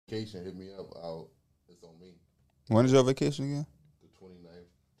vacation, hit me up. It's on me. When is your vacation again? The 29th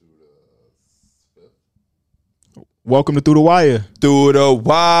through the 5th. Welcome to Through the Wire. Through the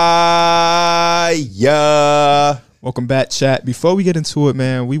wire. Welcome back, chat. Before we get into it,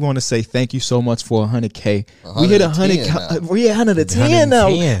 man, we want to say thank you so much for 100K. We hit 100K. We hit 110 now.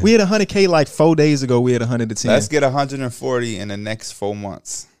 We hit 100K like 4 days ago. We hit 110. Let's get 140 in the next 4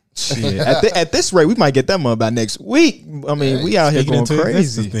 months. Shit. At this rate, we might get that month by next week. I mean, we out here going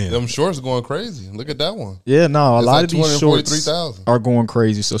crazy. Them shorts going crazy. Look at that one. Yeah, no, a lot of these shorts 243,000 are going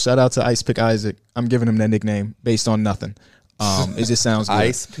crazy. So shout out to Ice Pick Isaac. I'm giving him that nickname based on nothing. It just sounds good.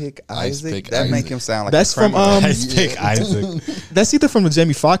 Ice Pick Isaac. That make him sound like that's a criminal. from Ice Pick Isaac. That's either from the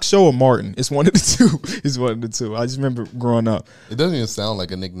Jamie Foxx show or Martin. It's one of the two. It's one of the two. I just remember growing up. It doesn't even sound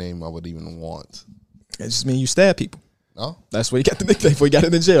like a nickname I would even want. It just means you stab people. No? That's where you got the nickname for. You got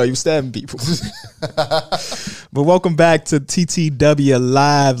it in jail. You stabbing people. But welcome back to TTW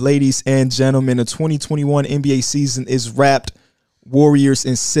Live, ladies and gentlemen. The 2021 NBA season is wrapped. Warriors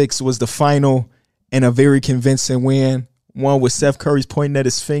in 6 was the final and a very convincing win. One with Steph Curry's pointing at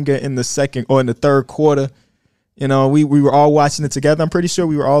his finger in the second or in the third quarter. You know, we were all watching it together. I'm pretty sure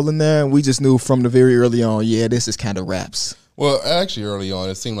we were all in there, and we just knew from the very early on, yeah, this is kind of wraps. Well, actually, early on,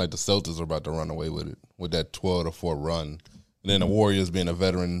 it seemed like the Celtics were about to run away with it, with that 12-4 run. And then the Warriors, being a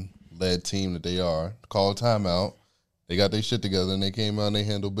veteran-led team that they are, called timeout. They got their shit together, and they came out and they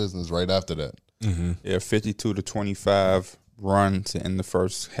handled business right after that. Mm-hmm. Yeah, 52-25 run to end the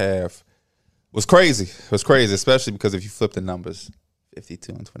first half was crazy. It was crazy, especially because if you flip the numbers,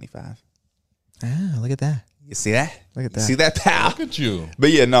 52-25. Ah, look at that. You see that? Look at that. You see that, pal? Look at you.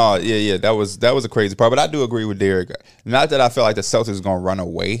 But yeah, no, yeah, that was a crazy part. But I do agree with Derek. Not that I feel like the Celtics is gonna run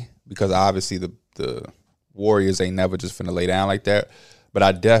away, because obviously the Warriors ain't never just finna lay down like that. But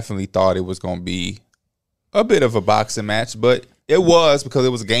I definitely thought it was gonna be a bit of a boxing match. But it was, because it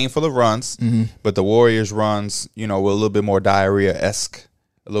was a game full of runs. Mm-hmm. But the Warriors runs, were a little bit more diarrhea-esque,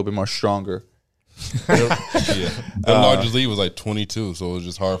 a little bit more stronger. The largest lead was like 22, so it was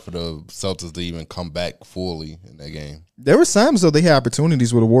just hard for the Celtics to even come back fully in that game. There were times, though, they had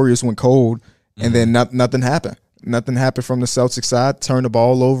opportunities where the Warriors went cold, and then nothing happened. Nothing happened from the Celtics side. Turned the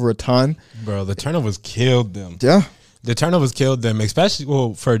ball over a ton. Bro, the turnovers killed them. Yeah. The turnovers killed them,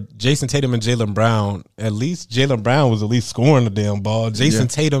 especially for Jason Tatum and Jaylen Brown. At least Jaylen Brown was at least scoring the damn ball. Jason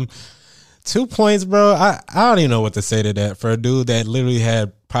Tatum, 2 points, bro. I don't even know what to say to that for a dude that literally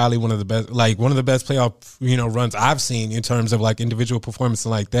had probably one of the best playoff runs I've seen in terms of like individual performance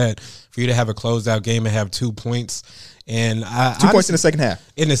and like that. For you to have a closeout game and have 2 points, and 2 points in the second half.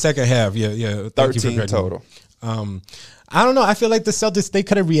 In the second half, yeah, 13 total. I don't know. I feel like the Celtics, they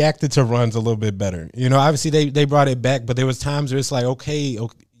could have reacted to runs a little bit better. Obviously they brought it back, but there was times where it's like, okay,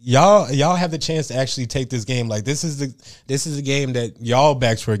 y'all have the chance to actually take this game. Like this is the game that y'all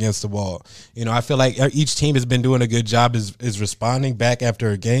backs were against the wall. I feel like each team has been doing a good job is responding back after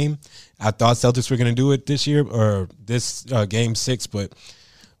a game. I thought Celtics were going to do it this year or this game 6, but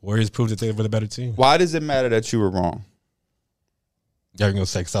Warriors proved that they were the better team. Why does it matter that you were wrong? Y'all gonna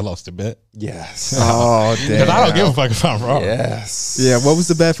say because I lost a bet? Yes. Oh, damn. Because I don't give a fuck if I'm wrong. Yes. Yeah, what was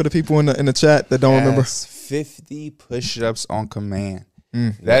the bet for the people in the chat that don't remember? 50 push-ups on command.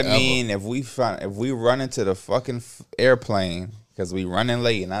 That mean if we run into the fucking airplane because we running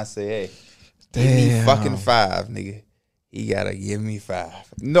late and I say, hey, give me fucking 5, nigga. He gotta give me 5.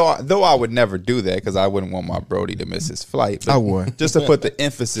 No, though I would never do that because I wouldn't want my Brody to miss his flight. I would. Just to put the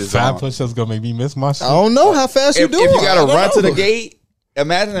emphasis 5 on. push-ups gonna make me miss my shit. I don't know how fast you do it. If you gotta run to the gate,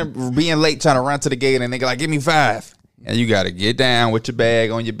 imagine being late trying to run to the gate and nigga like, give me 5. And you gotta get down with your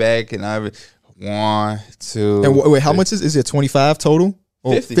bag on your back and 1, 2. And wait, how much is it? 25 total?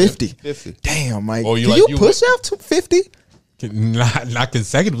 Oh, 50. Damn, Mike. Oh, Can you push out to 50? Not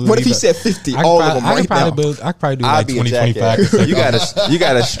consecutively. What if he said 50? All of them right now. I could probably do like 20, 25. You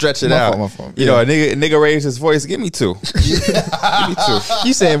gotta stretch it out. My fault. A nigga raised his voice. Give me 2. Give me 2.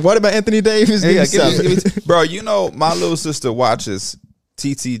 You saying what about Anthony Davis? Give me 2. Bro, my little sister watches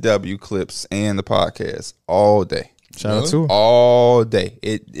TTW clips and the podcast all day. Shout out to her. All day.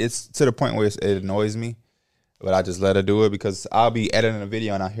 It's to the point where it annoys me, but I just let her do it because I'll be editing a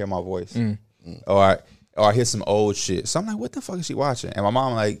video and I hear my voice. Or I hear some old shit. So I'm like, what the fuck is she watching? And my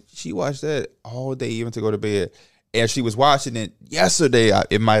mom like, she watched that all day even to go to bed. And she was watching it yesterday,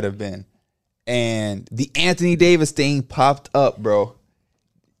 it might have been. And the Anthony Davis thing popped up, bro.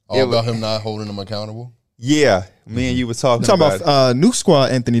 About him not holding him accountable? Yeah. Me and you were talking about Nuke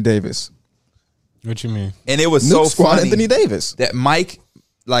Squad Anthony Davis. What you mean? And it was Nuke so Squad funny Anthony Davis. that Mike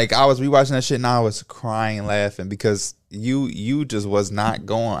like I was rewatching that shit and I was crying laughing because you just was not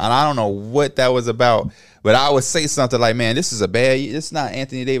going. And I don't know what that was about, but I would say something like, man, this is a bad, it's not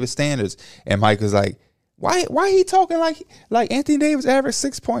Anthony Davis standards. And Mike was like, why he talking like Anthony Davis averaged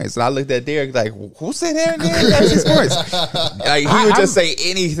 6 points? And I looked at Derek like, who said Anthony Davis averaged 6 points? Like he would just say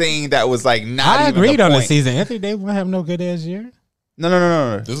anything that was like not I even agreed the on the point. season. Anthony Davis won't have no good ass year.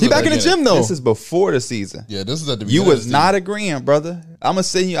 No. This He is back in the gym though. This is before the season. Yeah, this is at the You beginning was of the not agreeing, brother. I'm gonna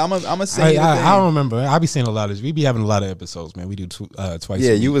send you. I'm gonna send you. the I thing. don't remember. I be seeing a lot of this. We be having a lot of episodes, man. We do twice.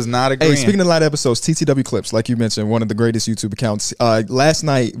 Yeah, a week. you was not agreeing. Hey, speaking of live episodes, TTW Clips, like you mentioned, one of the greatest YouTube accounts. Last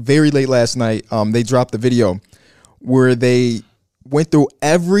night, very late last night, they dropped the video where they went through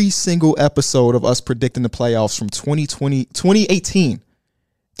every single episode of us predicting the playoffs from 2018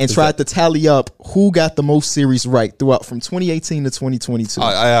 and tried to tally up who got the most series right throughout from 2018 to 2022.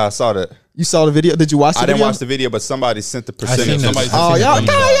 I saw that. You saw the video? Did you watch the I video? didn't watch the video, but somebody sent the percentage. Somebody Oh, seen y'all,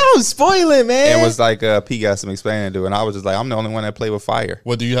 it. y'all spoiling, man. And was like, P got some explaining to do, and I was just like, I'm the only one that played with fire.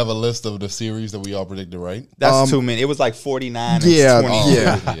 What, do you have a list of the series that we all predicted right? That's too many. It was like 49. yeah, and 20.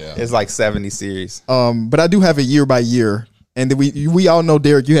 yeah. Yeah. It's like 70 series. But I do have a year by year, and then we all know,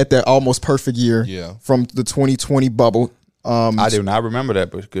 Derek, you had that almost perfect year Yeah. from the 2020 bubble. I do not remember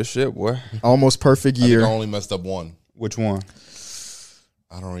that, but good shit, boy. Almost perfect I think I year. only messed up one. Which one?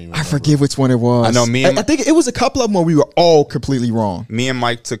 I don't even I remember. forget which one it was. I know me and- I think it was a couple of them where we were all completely wrong. Me and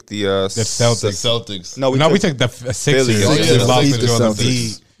Mike took the The Celtics. Celtics. No, We took the Sixers. Oh, yeah, The the Bucks Celtics. and Joel The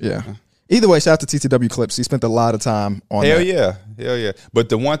Embiid. Yeah. Either way, shout out to TTW Clips. He spent a lot of time on Hell that. yeah. Hell yeah. But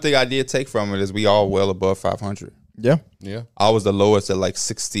the one thing I did take from it is we all well above 500. Yeah. Yeah. I was the lowest at like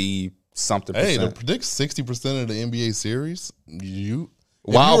 60 something Hey, to percent. predict 60% of the NBA series, if you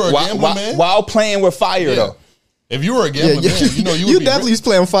were While, a while, gambling while, man, while playing with fire, yeah. though. If you were a Yeah, gambling yeah. man, you know you would You be definitely was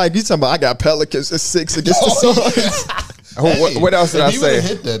playing 5. You talking about I got Pelicans at 6 against the Suns. What else did I If you would say? have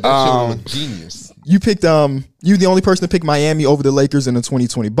hit that shit would look genius. You picked you the only person to pick Miami over the Lakers in the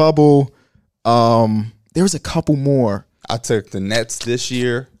 2020 bubble. There was a couple more I took the Nets this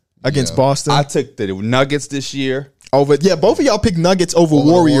year. against Yeah. Boston. I took the Nuggets this year. Both of y'all picked Nuggets over Over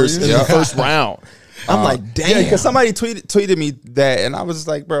the Warriors in Warriors? the first round. I'm like, damn. Yeah, because somebody tweeted me that, and I was just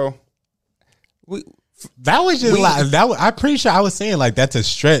like, bro, That was just like that. I'm pretty sure I was saying like that's a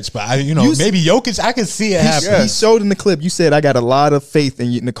stretch, but maybe Jokic. I could see it happen. He showed in the clip. You said I got a lot of faith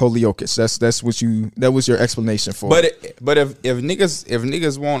in Nikola Jokic. That's what that was your explanation for. but if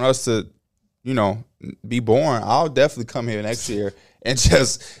niggas want us to, be born, I'll definitely come here next year and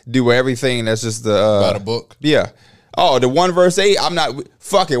just do everything. That's just the By the book. Yeah. Oh, the 1-8. I'm not.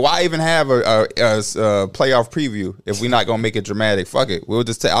 Fuck it. Why even have a playoff preview if we're not gonna make it dramatic? Fuck it. We'll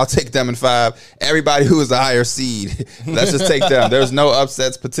just. I'll take them in 5. Everybody who is the higher seed, let's just take them. There's no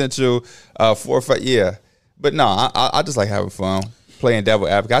upsets potential. 4 or 5. Yeah. But no, I just like having fun playing devil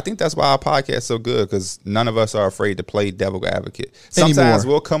advocate. I think that's why our podcast is so good because none of us are afraid to play devil advocate. Sometimes Anymore.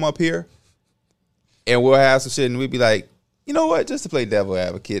 we'll come up here and we'll have some shit and we'll be like, you know what? Just to play devil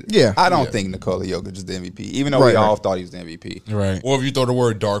advocate. Yeah. I don't Yeah. think Nikola Jokic is the MVP, even though Right, we all right. thought he was the MVP. Right. Or if you throw the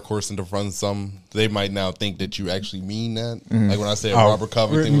word dark horse into front of some, they might now think that you actually mean that. Mm-hmm. Like when I said Oh, Robert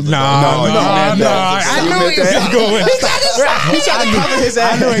Covington was a No, dark you meant that. I You knew meant he was that. going. he tried to cover his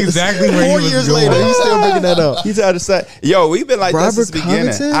ass. I knew exactly where he 4 was years going. later, he's still bringing that up. He tried to say, yo, we've been like this since the Robert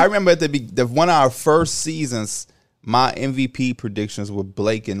beginning. Covington? I remember at the one of our first seasons, my MVP predictions were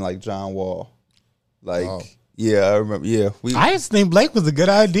Blake and like John Wall. Like, yeah, I remember. Yeah, I just think Blake was a good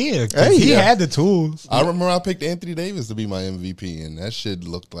idea. 'Cause Hey, he yeah. had the tools. I remember I picked Anthony Davis to be my MVP, and that shit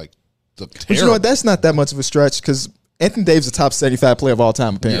looked But terrible. you know what? That's not that much of a stretch because Anthony Davis is a top 75 player of all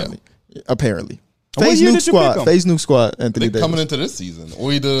time, apparently. Apparently. What FaZe year Nuke did you pick Squad. him? FaZe Nuke Squad, Anthony They Davis. coming into this season,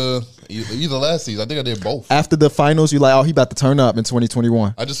 or either last season. I think I did both. After the finals, you're like, oh, he about to turn up in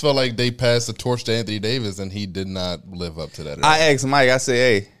 2021. I just felt like they passed the torch to Anthony Davis, and he did not live up to that. at all. I asked Mike. I said,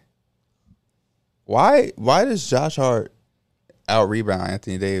 hey, why does Josh Hart out rebound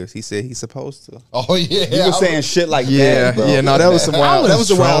Anthony Davis? He said he's supposed to. Oh yeah, You was saying shit like that, bro. no, that was some wild. That was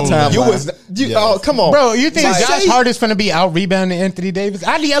a wild time. You was Oh, come on, Bro, you think Like, Josh say- Hart is finna be out rebounding Anthony Davis?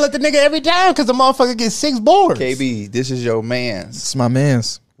 I'd yell at the nigga every time because the motherfucker gets 6 boards. KB. This is your man's. It's my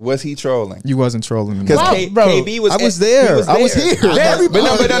man's. Was he trolling? You wasn't trolling him. Because Wow, bro. KB was. I was there. he I was here. But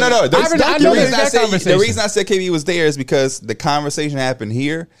no. I know The that conversation. reason I said KB was there is because the conversation happened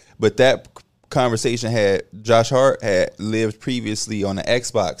here, but that conversation had Josh Hart had lived previously on the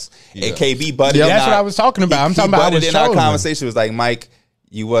Xbox, and KB butted. Yeah, in that's our- what I was talking about. I'm he talking about I butted was in our trolling. conversation. Was like, Mike,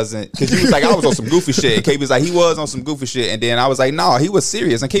 you wasn't, because he was like, I was on some goofy shit. And KB was like, he was on some goofy shit, and then I was like, no, he was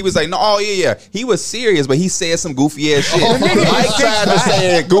serious. And KB was like, no, oh yeah, he was serious, but he said some goofy ass shit. Mike tried to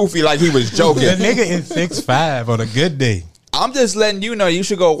say it goofy like he was joking. The nigga is 6'5" on a good day. I'm just letting you know you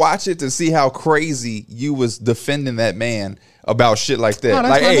should go watch it to see how crazy you was defending that man about shit like that. No, that's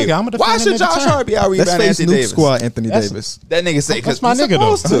like, my hey, nigga. I'ma defend why him should every Josh time. Hart be out Let's rebounding face Anthony Nuke Davis? Squad Anthony Davis. That nigga say because That's my nigga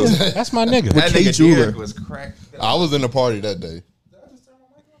supposed though. to. That's my nigga. That K. nigga Jeweler. Derek was cracked. I was in the party that day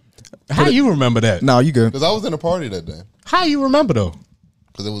How you remember that? No, you good. because I was in the party that day How you remember though?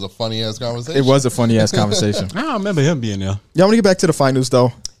 because it was a funny ass conversation. It was a funny ass conversation. I don't remember him being there. Y'all want to get back to the finals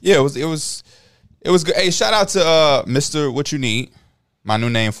though? Yeah, it was good. Hey, shout out to Mr. What You Need, my new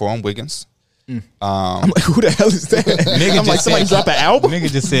name for him, Wiggins. I'm like, who the hell is that? Nigga I'm like, just somebody said- drop an album?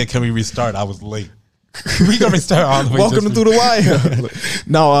 Nigga just said, "Can we restart?" I was late. We gonna restart all the way. Welcome to just- Through the Wire.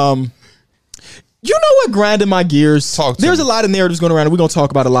 No, you know what grinded my gears? Talk to There's me. a lot of narratives going around, and we're going to talk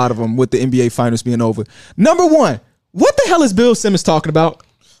about a lot of them with the NBA Finals being over. Number one, what the hell is Bill Simmons talking about?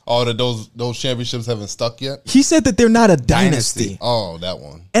 Oh, that those championships haven't stuck yet. He said that they're not a dynasty. Oh, that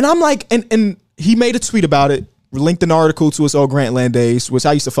one. And I'm like, and he made a tweet about it, linked an article to his old Grantland days, which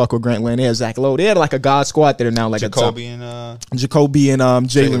I used to fuck with Grantland. They had Zach Lowe. They had like a God squad that are now like Jacoby a and Jacoby and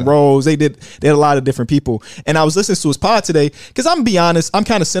Jalen Jalen. Rose. They had a lot of different people. And I was listening to his pod today because I'm gonna be honest, I'm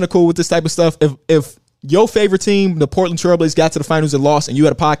kind of cynical with this type of stuff. If your favorite team, the Portland Trailblazers, got to the finals and lost, and you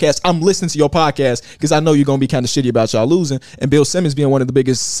had a podcast, I'm listening to your podcast because I know you're gonna be kind of shitty about y'all losing. And Bill Simmons being one of the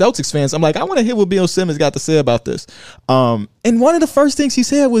biggest Celtics fans, I'm like, I want to hear what Bill Simmons got to say about this. And one of the first things he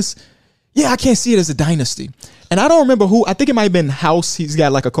said was, yeah, I can't see it as a dynasty. And I don't remember who. I think it might have been House. He's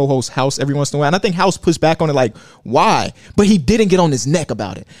got like a co-host, House, every once in a while. And I think House pushed back on it like, why? But he didn't get on his neck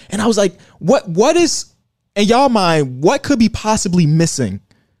about it. And I was like, what is, in y'all mind, what could be possibly missing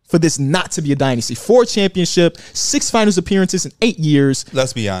for this not to be a dynasty? 4 championship, 6 finals appearances in 8 years.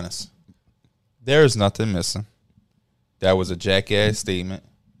 let's be honest. There is nothing missing. That was a jackass statement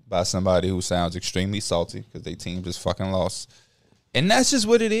by somebody who sounds extremely salty because their team just fucking lost. And that's just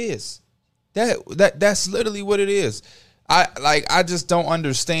what it is. That's literally what it is. I just don't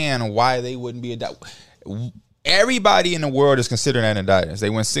understand why they wouldn't be everybody in the world is considering that a dynasty. They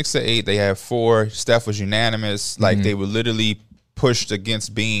went 6-8. They had 4. Steph was unanimous. Like they were literally pushed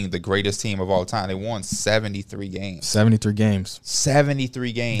against being the greatest team of all time. They won 73 games. 73 games.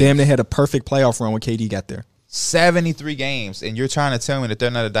 73 games. Damn, they had a perfect playoff run when KD got there. 73 games, and you're trying to tell me that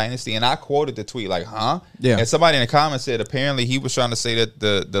they're not a dynasty. And I quoted the tweet like, huh? Yeah. And somebody in the comments said apparently he was trying to say that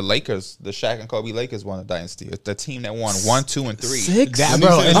the Lakers, the Shaq and Kobe Lakers, won a dynasty. It's the team that won 1, 2, and 3. 6? That,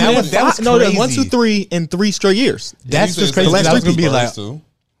 bro, and I mean, that was no, crazy. 1, 2, 3 in 3 straight years. That's You just said crazy. last I was gonna be repeat. like, too.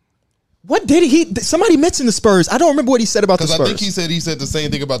 What did he? Somebody mentioned the Spurs. I don't remember what he said about the Because Spurs. I think he said the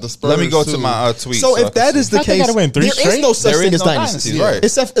same thing about the Spurs. Let me go too. to my tweet. So if that is the I think case, I'd win 3 there is straight. no such There thing is as no dynasty. dynasty, right.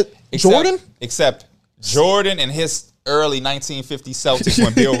 Except Jordan. Except Jordan and his early 1950 Celtics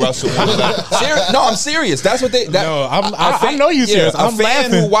when Bill Russell won. No, I'm serious. That's what they. No, I know you serious. A I'm fan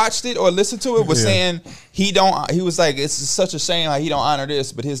laughing. who watched it or listened to it was Yeah. saying he was like, it's such a shame how he don't honor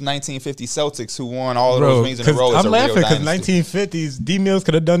this, but his 1950 Celtics who won all of those rings in a row is I'm a laughing real because dynasty. 1950s D Mills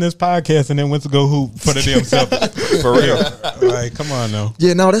could have done this podcast and then went to go hoop for the damn Celtics. For real. Like, come on now.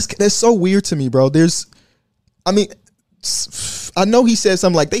 Yeah, no, that's so weird to me, bro. I know he said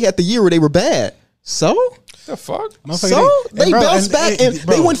something like they had the year where they were bad. So The fuck? So they bounced back and they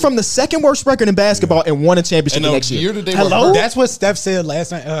bro, went from the second worst record in basketball and won a championship And the the next year. year that they were Hello? hurt- That's what Steph said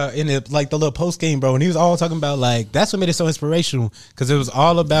last night in the little post game, bro. And he was all talking about like that's what made it so inspirational because it was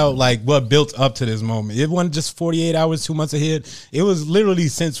all about like what built up to this moment. It wasn't just 48 hours, 2 months ahead. It was literally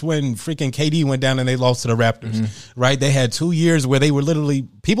since when freaking KD went down and they lost to the Raptors, right? They had 2 years where they were literally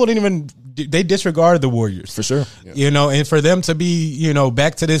people didn't even they disregarded the Warriors For sure. you know, and for them to be,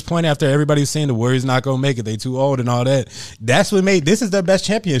 back to this point after everybody was saying the Warriors not gonna make it, they too old and all that. That's what made this is their best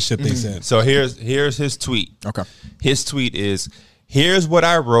championship. They said. So here's his tweet. Okay. His tweet is, here's what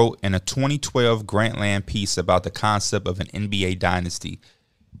I wrote in a 2012 Grantland piece about the concept of an NBA dynasty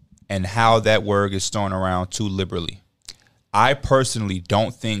and how that word is thrown around too liberally. I personally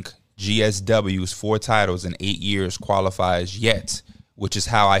don't think GSW's 4 titles in 8 years qualifies yet, which is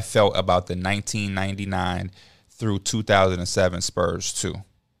how I felt about the 1999 through 2007 Spurs too.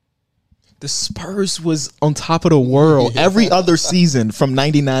 The Spurs was on top of the world every other season from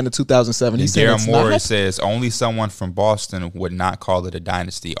 99 to 2007. He said Darren it's Morris not. says only someone from Boston would not call it a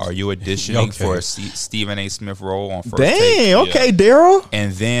dynasty. Are you auditioning Okay. for a Stephen A. Smith role on First Dang, Take? okay, Daryl.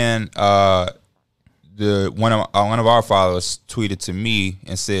 And then one of our followers tweeted to me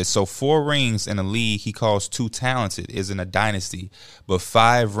and said, "So 4 rings in a league he calls too talented isn't a dynasty, but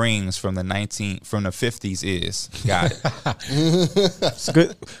 5 rings from the 50s is." Got it. It's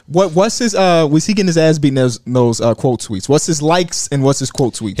good. What's his was he getting his ass beaten those quote tweets? What's his likes and what's his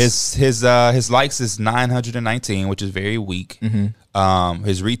quote tweets? His likes is 919, which is very weak.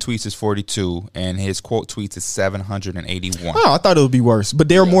 His retweets is 42, and his quote tweets is 781. Oh, I thought it would be worse. But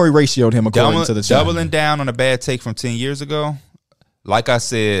Daryl Morey ratioed him according to the chat. Doubling down on a bad take from 10 years ago. Like I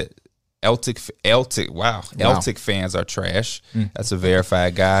said, Celtic fans are trash. That's a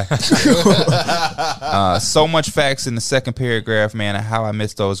verified guy. So much facts in the second paragraph, man, and how I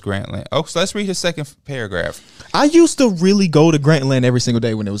missed those Grantland. Oh, so let's read his second paragraph. I used to really go to Grantland every single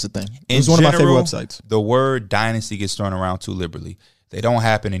day when it was a thing. It was one of my favorite websites. The word dynasty gets thrown around too liberally. They don't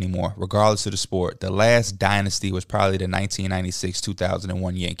happen anymore, regardless of the sport. The last dynasty was probably the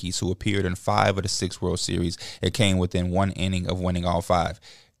 1996-2001 Yankees, who appeared in 5 of the 6 World Series. It came within 1 inning of winning all 5.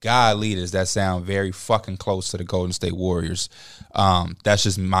 God leaders that sound very fucking close to the Golden State Warriors. That's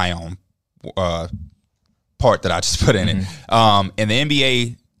just my own part that I just put in it. In the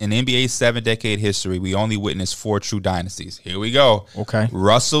NBA, in the NBA's 7-decade history, we only witnessed 4 true dynasties. Here we go. Okay.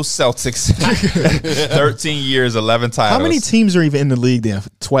 Russell Celtics, 13 years, 11 titles. How many teams are even in the league then?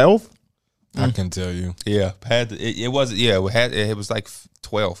 12? I can tell you. Yeah, it was like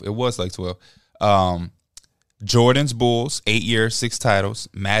 12. It was like 12. Jordan's Bulls, 8 years, 6 titles.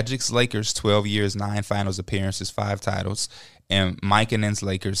 Magic's Lakers, 12 years, 9 finals appearances, 5 titles. And Mikanen's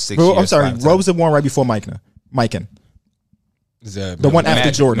Lakers, 6 years. I'm sorry, 5 titles. Rose had won right before Mikan. Is that The one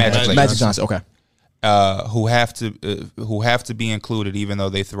after Jordan. Magic Johnson. Okay. Who have to be included, even though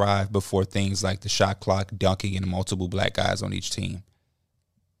they thrive before things like the shot clock, dunking, and multiple black guys on each team.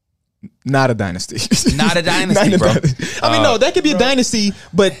 Not a dynasty. Not a dynasty, bro. I mean, no, that could be a dynasty,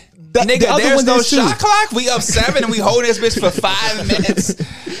 but Nigga, the other there's one no is too. shot clock. We up 7 and we holding this bitch for 5 minutes.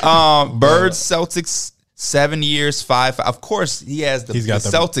 Birds, Celtics, 7 years, 5. Of course, he has the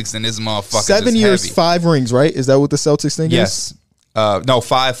Celtics in this motherfucker. 7 years, heavy. 5 rings, right? Is that what the Celtics thing is? Yes. No,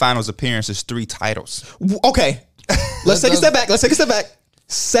 5 finals appearances, 3 titles. Okay. Let's take a step back.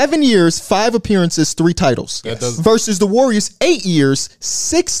 7 years, 5 appearances, 3 titles. Versus the Warriors, 8 years,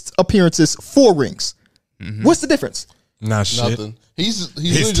 6 appearances, 4 rings. What's the difference? Not shit. Nothing. He's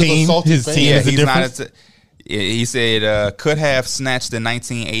His just a team- salty his fan. team Yeah, is the he's difference? not. He said could have snatched the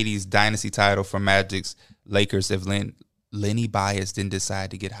 1980s dynasty title from Magic's Lakers if Lenny Bias didn't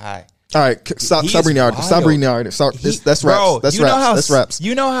decide to get high. All right, stop reading the article. Stop reading the article. That's Bro, raps. That's raps.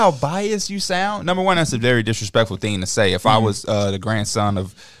 You know how biased you sound? Number one, that's a very disrespectful thing to say. If I was the grandson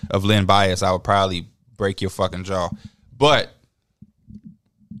of Len Bias, I would probably break your fucking jaw. But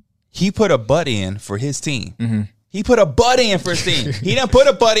he put a butt in for his team. He put a butt in for his team. He didn't put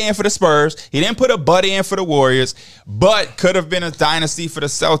a butt in for the Spurs. He didn't put a butt in for the Warriors. But could have been a dynasty for the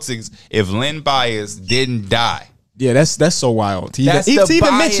Celtics if Len Bias didn't die. Yeah, that's so wild. To That's even, the to even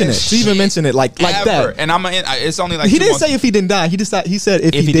bias mention it. To even mention it like Ever. that. And it's only like He 2 didn't months. say if he didn't die. He said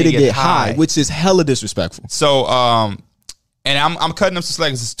if he didn't get high, which is hella disrespectful. So, and I'm cutting up to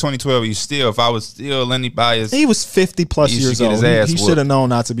slack. It's 2012. If I was still Lenny Bias, He was 50 plus He should years get his old. ass He whooped. should have known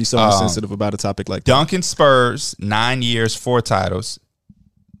not to be so insensitive about a topic like that. Duncan Spurs, 9 years, 4 titles.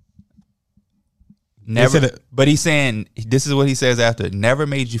 Never, but he's saying this is what he says after. Never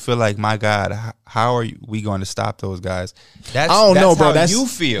made you feel like, my God, how are we going to stop those guys? I don't know, bro. How That's you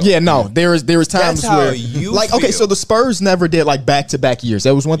feel. Yeah, no. There is times That's how where you like okay, feel. so the Spurs never did like back-to-back years.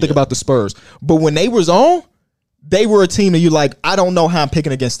 That was one thing about the Spurs. But when they was on, they were a team that you like, I don't know how I'm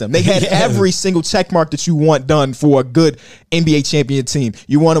picking against them. They had every single check mark that you want done for a good NBA champion team.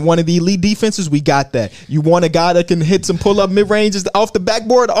 You wanted one of the elite defenses? We got that. You want a guy that can hit some pull-up mid-ranges off the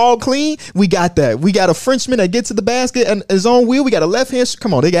backboard all clean? We got that. We got a Frenchman that gets to the basket and his own wheel. We got a left hand.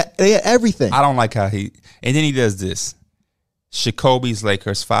 Come on, they had everything. I don't like how and then he does this. Jacoby's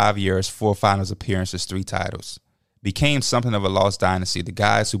Lakers, 5 years, 4 finals appearances, 3 titles. Became something of a lost dynasty. The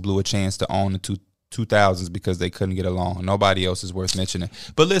guys who blew a chance to own the 2000s because they couldn't get along. Nobody else is worth mentioning.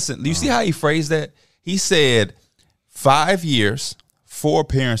 But listen, you see how he phrased that? He said 5 years, 4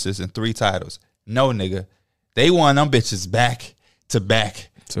 appearances, and 3 titles. No, nigga. They won them bitches back to back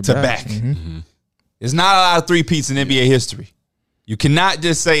to back. There's not a lot of 3-peats in NBA history. You cannot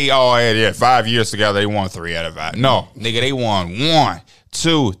just say, oh, yeah, 5 years together, they won 3 out of 5. No, nigga, they won 1,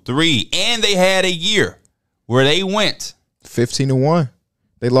 2, 3. And they had a year where they went 15-1.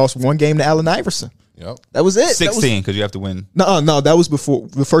 They lost 1 game to Allen Iverson. Yep. That was it. 16 because you have to win. No, that was before.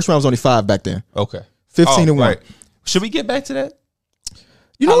 The first round was only 5 back then. Okay. 15-1. Right. Should we get back to that?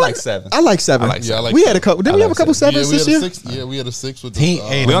 You know I what? like 7. I like 7. We had a couple. Didn't we have a couple 7s this year? We had a 6 with Hey,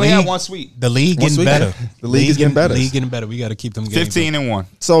 the. We only had 1 sweep. The league Once getting we better. get- the league is getting better. League getting better. We got to keep them getting 15-1.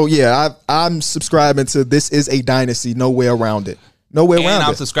 So yeah, I'm subscribing to this is a dynasty. No way around it. No way And around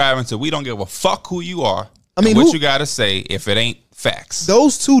I'm it. subscribing to we don't give a fuck who you are. I mean, and what who- you got to say if it ain't facts.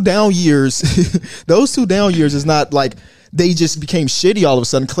 Those 2 down years, those 2 down years is not like they just became shitty all of a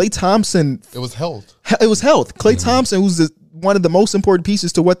sudden. Klay Thompson, It was health. it was health. Klay Thompson, who's one of the most important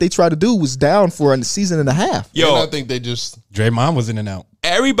pieces to what they try to do was down for a season and a half. Yo, And I think they just Draymond was in and out.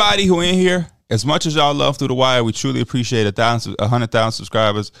 everybody who in here, as much as y'all love Through the Wire, we truly appreciate 100,000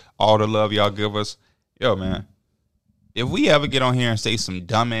 subscribers, all the love y'all give us. Yo, man, if we ever get on here and say some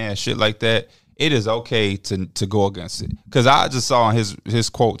dumbass shit like that, it is okay to go against it. Because I just saw in his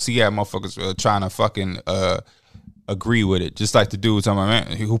quotes, he had motherfuckers trying to fucking agree with it. Just like the dude talking about,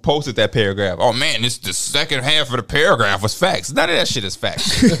 man, who posted that paragraph. Oh, man, this the second half of the paragraph was facts. None of that shit is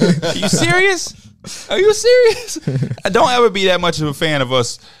facts. Are you serious? Are you serious? Don't ever be that much of a fan of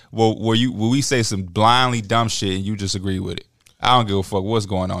us where we say some blindly dumb shit and you just agree with it. I don't give a fuck what's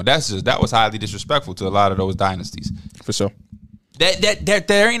going on. That was highly disrespectful to a lot of those dynasties. For sure.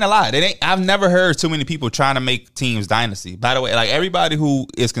 There ain't a lot. I've never heard too many people trying to make teams dynasty. By the way, like everybody who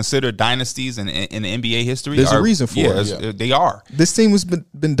is considered dynasties in the NBA history, There's a reason for it. They are. This team has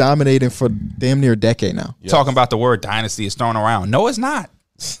been dominating for damn near a decade now. Yes. Talking about the word dynasty is thrown around. No, it's not.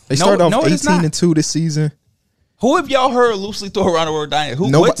 They started off it is not. 18-2 this season. Who have y'all heard loosely throw around the word dynasty?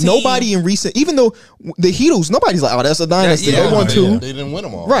 What team? Nobody in recent, even though the Heatles, nobody's like, oh, that's a dynasty. Yeah, they won two. They didn't win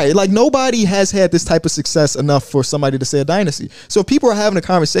them all. Right. Like nobody has had this type of success enough for somebody to say a dynasty. So if people are having a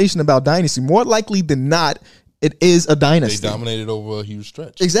conversation about dynasty, more likely than not, it is a They dynasty. dominated over a huge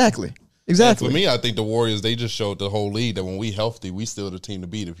stretch. Exactly. And Exactly. for me, I think the Warriors, they just showed the whole league that when we healthy, we still the team to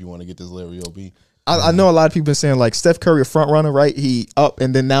beat if you want to get this Larry O.B. I know a lot of people been saying like Steph Curry a front runner, right? He up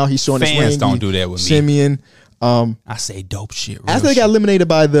and then now he's showing his Fans ring. don't He- do that with me. Simeon. I say dope shit. Real After they got eliminated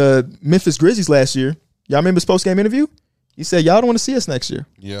by the Memphis Grizzlies last year, y'all remember his post game interview? He said, y'all don't want to see us next year.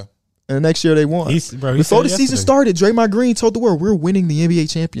 Yeah. And the next year they won. He Before said the season yesterday. started, Draymond Green told the world, we're winning the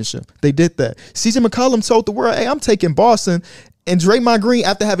NBA championship. They did that. CJ McCollum told the world, hey, I'm taking Boston. And Draymond Green,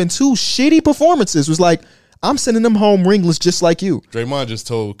 after having two shitty performances, was like, I'm sending them home ringless just like you. Draymond just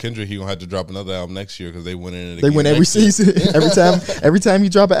told Kendrick he gonna have to drop another album next year because they win it. They again win every next year. season. Every time you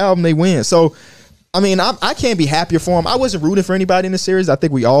drop an album, they win. So, I mean, I can't be happier for him. I wasn't rooting for anybody in the series. I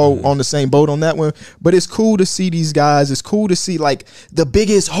think we all on the same boat on that one. But it's cool to see these guys. It's cool to see like the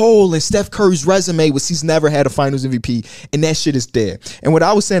biggest hole in Steph Curry's resume was he's never had a Finals MVP, and that shit is dead. And what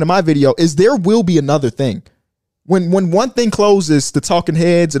I was saying in my video is there will be another thing. When one thing closes, the talking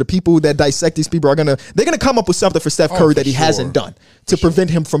heads or the people that dissect these people they're gonna come up with something for Steph Curry for that he sure. hasn't done to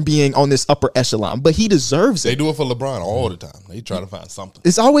prevent him from being on this upper echelon. But he deserves They it. do it for LeBron all the time. They try to find something.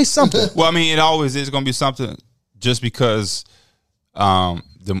 It's always something. Well, I mean, it always is going to be something. Just because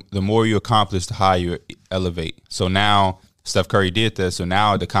the more you accomplish, the higher you elevate. So now Steph Curry did this. So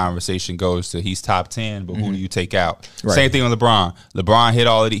now the conversation goes to he's top 10, but who do you take out? Right. Same thing with LeBron. LeBron hit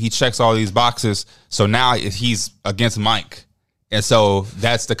all of he checks all these boxes. So now he's against Mike. And so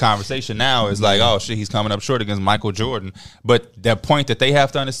that's the conversation now is like, oh shit, he's coming up short against Michael Jordan. But the point that they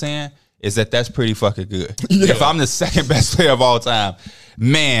have to understand is that that's pretty fucking good. If I'm the second best player of all time,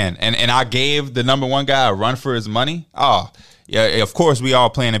 man, and I gave the number one guy a run for his money, oh, yeah, of course we all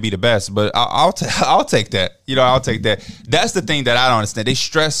plan to be the best, but I'll take that. You know, I'll take that. That's the thing that I don't understand. They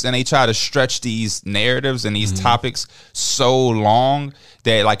stress and they try to stretch these narratives and these topics so long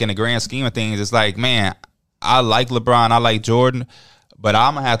that, like, in the grand scheme of things, it's like, man, I like LeBron, I like Jordan, but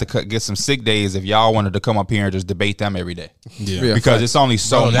I'm gonna have to get some sick days if y'all wanted to come up here and just debate them every day. Yeah, Because it's only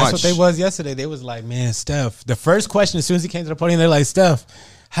so Bro, much. that's what they was yesterday. They was like, man, Steph. The first question as soon as he came to the podium, they're like, Steph,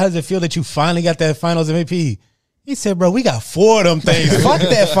 how does it feel that you finally got that Finals MVP? He said, bro, we got 4 of them things. Fuck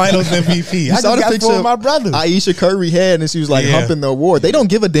that Finals MVP. I just got 4 of my brothers. Aisha Curry had, and she was like Yeah. humping the award. They don't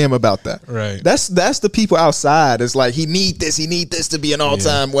give a damn about that. Right. That's the people outside. It's like he need this to be an all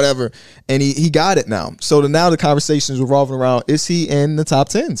time whatever, and he got it now. So now the conversation is revolving around: is he in the top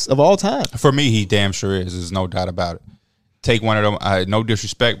 10s of all time? For me, he damn sure is. There's no doubt about it. Take one of them. No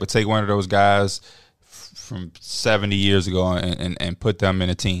disrespect, but take one of those guys from 70 years ago and put them in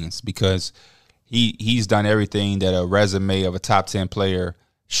the teens because he's done everything that a resume of a top 10 player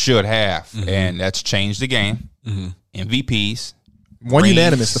should have, and that's changed the game. MVPs, One rings,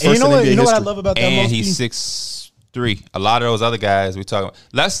 unanimous, the And first in NBA you know what I history. love about that and most he's 6'3". A lot of those other guys we talk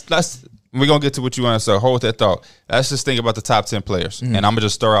about. We're gonna get to what you want to say. Hold that thought. Let's just think about the top 10 players, and I'm gonna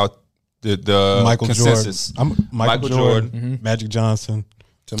just throw out the Michael consensus. Jordan. Michael Jordan, Jordan. Magic Johnson.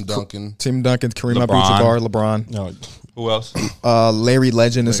 Tim Duncan. Tim Duncan, Kareem LeBron. Abdul-Jabbar, LeBron, No, Who else? Larry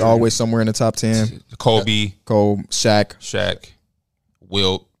Legend is always somewhere in the top 10. Kobe, Cole, Shaq. Shaq,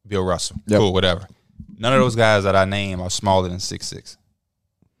 Bill Russell. Yep. Cool, whatever. None of those guys that I name are smaller than 6'6".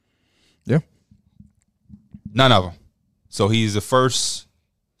 Yeah. None of them. So he's the first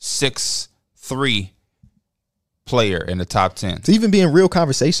 6'3" player in the top 10. To even be in real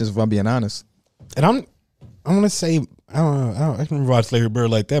conversations, if I'm being honest. and I'm gonna say I can watch Larry Bird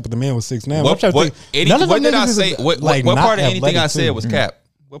like that, but the man was 6'9". What did I say? What part of anything I said was cap?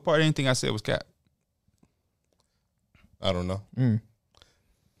 What part of anything I said was cap? I don't know.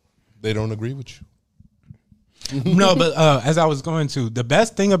 They don't agree with you. No, but as I was going to, the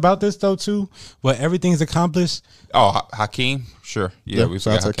best thing about this though too, what everything's accomplished. Oh, Hakeem, sure, yeah, we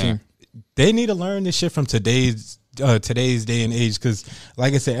got Hakeem. They need to learn this shit from today's day and age, because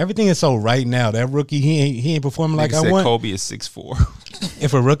like I said, everything is so right now. That rookie, he ain't performing like I want. Kobe is 6'4".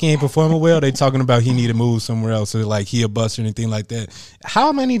 If a rookie ain't performing well, they talking about he need to move somewhere else, or like he a bust or anything like that.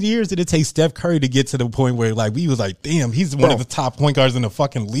 How many years did it take Steph Curry to get to the point where like we was like, damn, he's one of the top point guards in the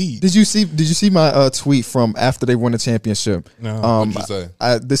fucking league? Did you see my tweet from after they won the championship? No. What'd you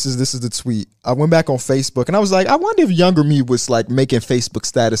say? This is the tweet. I went back on Facebook and I was like, I wonder if younger me was like making Facebook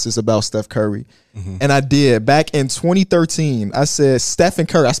statuses about Steph Curry. And I did. Back in 2013, I said Stephen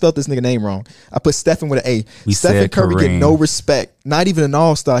Curry. I spelled this nigga name wrong. I put Stephen with an A. Stephen Curry get no respect. Not even an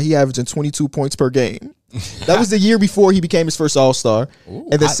all-star. He averaging 22 points per game. That was the year before he became his first all-star.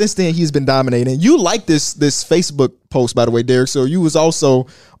 And then since then, he's been dominating. You like this Facebook post, by the way, Derek. So you was also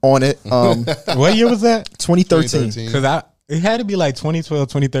on it. What year was that? 2013. Because it had to be like 2012,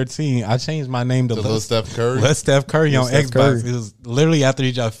 2013. I changed my name to Little Steph Curry. Let Steph Curry on Steph Xbox. Curry. It was literally after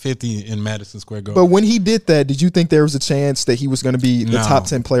he dropped 50 in Madison Square Garden. But when he did that, did you think there was a chance that he was going to be the top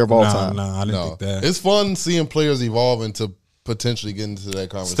 10 player of all time? No, I didn't think that. It's fun seeing players evolve into potentially getting into that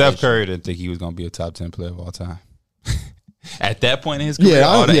conversation. Steph Curry didn't think he was going to be a top 10 player of all time. At that point in his career,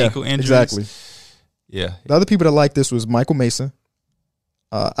 all the ankle injuries. Exactly. Yeah. The other people that liked this was Michael Mason,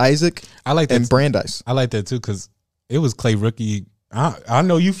 Isaac, I like that and Brandeis. I like that too, because it was Clay rookie. I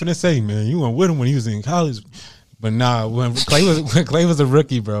know you finna say, man, you went with him when he was in college, but nah, when Clay was a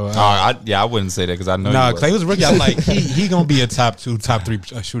rookie, bro. I wouldn't say that because I know. Nah, Clay was a rookie. I'm like, he gonna be a top 2, top 3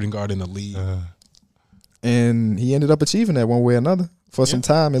 shooting guard in the league. And he ended up achieving that one way or another for some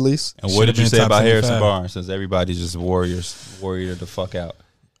time at least. And what did you been say top about 75. Harrison Barnes? Since everybody's just warrior the fuck out.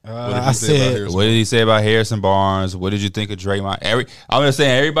 I said, What did he say about Harrison Barnes? What did you think of Draymond? I'm just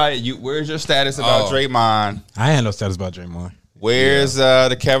saying, everybody, where's your status about Draymond? I had no status about Draymond. Where's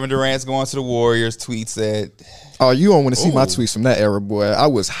the Kevin Durant's going to the Warriors tweet said? Oh, you don't want to see my tweets from that era, boy. I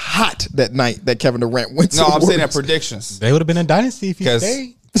was hot that night that Kevin Durant went to No, the I'm saying that Warriors. predictions. They would have been a dynasty if he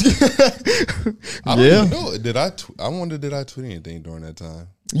stayed. I don't even know. I wonder did I tweet anything during that time?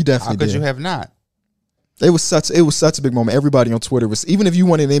 You definitely How could did. you have not? It was such a big moment. Everybody on Twitter was, even if you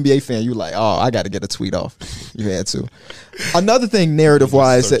weren't an NBA fan, you were like, oh, I got to get a tweet off. You had to. Another thing, narrative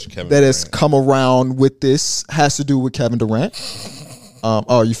wise, that has come around with this has to do with Kevin Durant.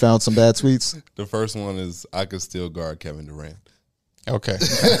 You found some bad tweets? The first one is I could still guard Kevin Durant. Okay.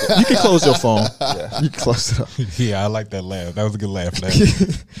 You can close your phone. You can close it up. Yeah, I like that laugh. That was a good laugh.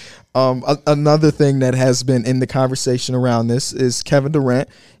 Another thing that has been in the conversation around this is Kevin Durant,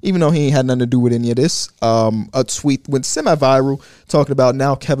 even though he ain't had nothing to do with any of this, a tweet went semi-viral talking about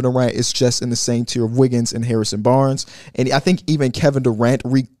now Kevin Durant is just in the same tier of Wiggins and Harrison Barnes. And I think even Kevin Durant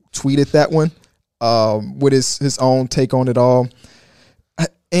retweeted that one with his own take on it all.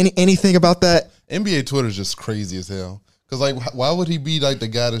 Anything about that? NBA Twitter is just crazy as hell. Because, like, why would he be, like, the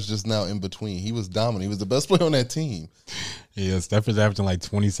guy that's just now in between? He was dominant. He was the best player on that team. Yeah, Steph is averaging like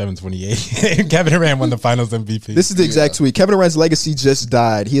 27, 28. Kevin Durant won the finals MVP. This is the exact tweet. Kevin Durant's legacy just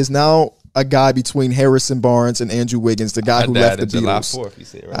died. He is now a guy between Harrison Barnes and Andrew Wiggins, the guy who left the July Beatles. 4th, you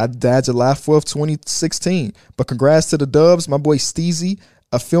said, right? I died July 4th, 2016. But congrats to the Dubs. My boy Steezy,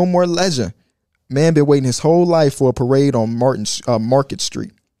 a Fillmore legend. Man been waiting his whole life for a parade on Market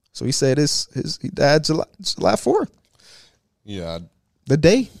Street. So he said he died July 4th. Yeah.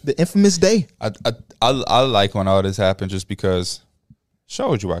 The infamous day. I like when all this happened just because it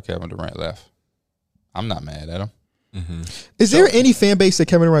showed you why Kevin Durant left. I'm not mad at him. Mm-hmm. Is there any fan base that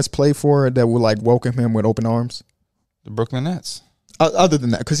Kevin Durant's played for that would like welcome him with open arms? The Brooklyn Nets. Other than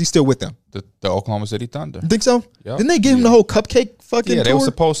that, because he's still with them. The Oklahoma City Thunder. Think so? Yep. Didn't they give him the whole cupcake fucking Yeah, they tour? were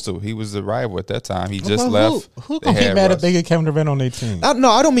supposed to. He was the rival at that time. He just Well, left. Who gonna get mad if they get Kevin Durant on their team? No,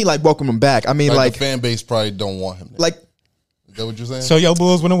 I don't mean like welcome him back. I mean like the fan base probably don't want him there. like Is that what you're saying? So your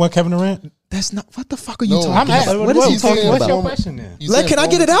Bulls wouldn't want Kevin Durant? that's not what the fuck are you No, talking I'm about? asking- What is he he's talking saying about? What's your former- question then? You Like, said can I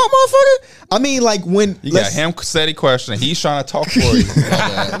get it former- out, motherfucker? I mean, like when You got him said a question. He's trying to talk for you.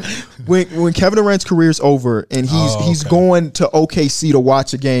 when Kevin Durant's career's over and he's going to OKC to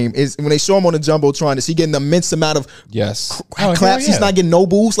watch a game, is when they show him on the jumbotron, is he getting an immense amount of Yes. claps? hell yeah. He's not getting no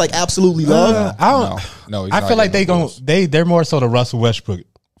boos, like absolutely love. I don't. No, he's I not feel like getting no they're more so the Russell Westbrook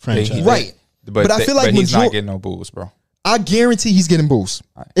franchise. Right. But I feel like he's not major- getting no booze, bro. I guarantee he's getting boost.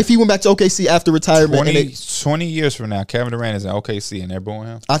 If he went back to OKC after retirement, 20 years from now, Kevin Durant is in OKC and they're booing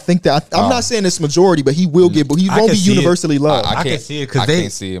him. I think that I'm not saying it's majority, but he will get boost. He I won't can be see it. universally loved. I can see it because they.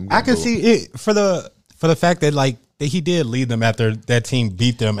 can't see him. I can see it for the fact that like that he did lead them after that team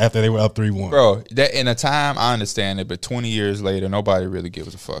beat them after they were up 3-1. Bro, that in a time I understand it, but 20 years later, nobody really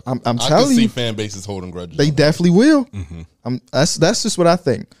gives a fuck. I'm I can telling see you, fan bases holding grudges. they definitely will. That's just what I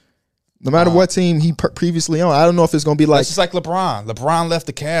think. No matter what team he previously on, I don't know if it's going to be like. It's just like LeBron. LeBron left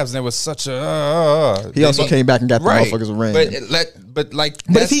the Cavs, and there was such a. He also came back and got the motherfuckers a ring. But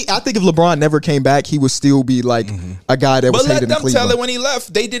I think if LeBron never came back, he would still be like a guy that was But let hated in them Cleveland. tell it when he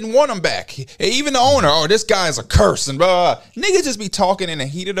left, they didn't want him back. Even the owner, this guy is a curse, and blah. Niggas just be talking in the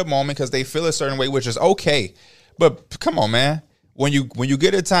heat of the moment because they feel a certain way, which is okay. But come on, man. When you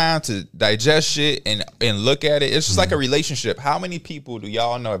get a time to digest shit and look at it, it's just like a relationship. How many people do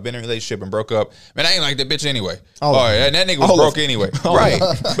y'all know have been in a relationship and broke up? Man, I ain't like that bitch anyway. And that nigga was broke anyway. Right.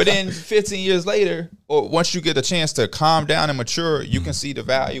 But then 15 years later, or once you get a chance to calm down and mature, you can see the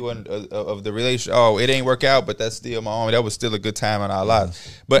value of the relationship. Oh, it ain't work out, but that's still my own. That was still a good time in our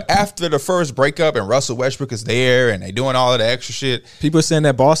lives. But after the first breakup and Russell Westbrook is there and they doing all of the extra shit. People are saying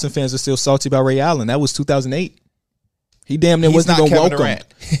that Boston fans are still salty about Ray Allen. That was 2008. He damn near He's wasn't not even Kevin welcome.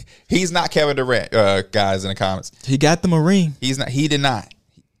 Durant. He's not Kevin Durant, guys in the comments. He got them a ring. He's not. He did not.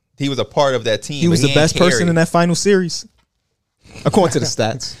 He was a part of that team. He was but the best person in that final series, according to the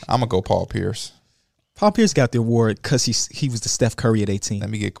stats. I'm gonna go Paul Pierce. Paul Pierce got the award because he was the Steph Curry at 18. Let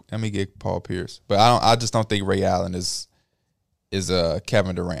me get Paul Pierce. But I just don't think Ray Allen is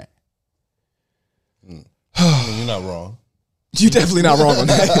Kevin Durant. I mean, you're not wrong. You definitely not wrong on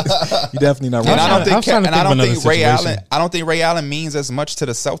that. You definitely not wrong. And I don't I was trying think to and I think of don't think another Ray Allen. situation. I don't think Ray Allen means as much to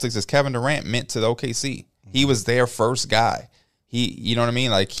the Celtics as Kevin Durant meant to the OKC. He was their first guy. You know what I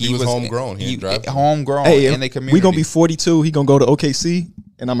mean? Like he was homegrown. He ain't drafted. homegrown Hey, in the community. we gonna be 42. He gonna go to OKC,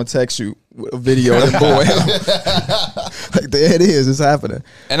 and I'm gonna text you a video of them boy. Like there it is. It's happening.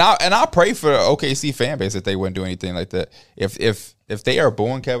 And I pray for the OKC fan base that they wouldn't do anything like that. If they are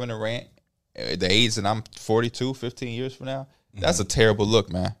booing Kevin Durant at the age that I'm 42, 15 years from now, that's a terrible look,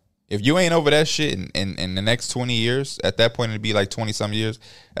 man. If you ain't over that shit in the next 20 years, at that point it'd be like 20-some years,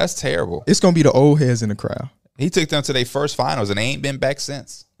 that's terrible. It's gonna be the old heads in the crowd. He took them to their first finals and they ain't been back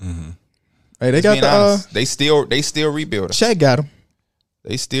since. Hey, they Let's got be the honest. They still rebuilding. Shaq got him.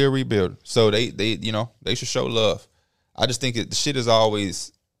 They still rebuild. So they they should show love. I just think the shit is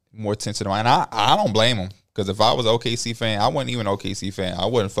always more tense. And I don't blame them. Because if I was an OKC fan, I wasn't even an OKC fan. I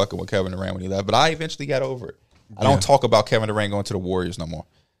wasn't fucking with Kevin Durant when he left. But I eventually got over it. I don't talk about Kevin Durant going to the Warriors no more.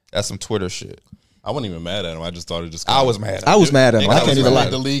 That's some Twitter shit. I wasn't even mad at him. I just thought it just. I was mad. I was mad at him. I I can't even lie.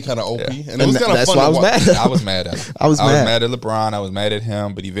 The league kind of OP, and it And was kind of that's fun why I to was watch. mad at him. I was mad at him. I was mad. mad at LeBron. I was mad at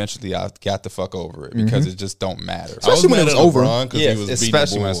him. But eventually I got the fuck over it because it just don't matter. I was Especially when mad it at was over. LeBron 'cause Yeah, he was beating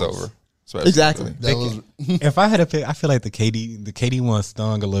especially the when it's Bulls. over. Especially. Exactly. That was If I had to pick, I feel like the KD one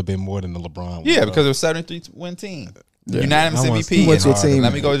stung a little bit more than the LeBron one. Yeah, because it was 73-win team. Unanimous I want- MVP. He went to a And team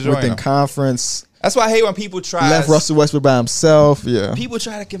let me go join within him. conference. That's why I hate when people try. Left Russell Westbrook by himself. Yeah. People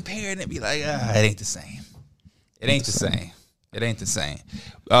try to compare it and be like, it ain't the same. It ain't the same. It ain't the same.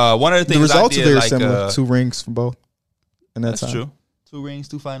 One of the The things results I are did, very like, similar. 2 rings from both. And that's that's time. true. 2 rings,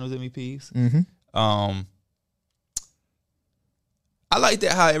 2 Finals MVPs. Mm-hmm. I like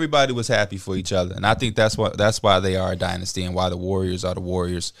that how everybody was happy for each other, and I think that's why they are a dynasty and why the Warriors are the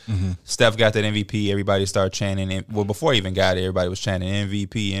Warriors. Steph got that MVP. Everybody started chanting. Well, before he even got it, everybody was chanting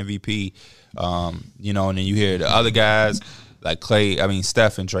MVP, MVP. And then you hear the other guys like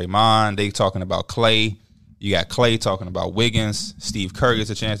Steph and Draymond. They talking about Clay. You got Clay talking about Wiggins. Steve Kerr gets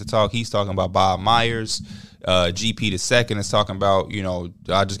a chance to talk. He's talking about Bob Myers. GP the second is talking about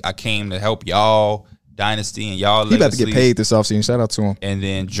I came to help y'all. Dynasty and y'all He about to legacy. get paid this offseason. Shout out to him. And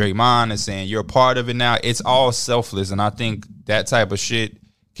then Draymond is saying you're a part of it now. It's all selfless, and I think that type of shit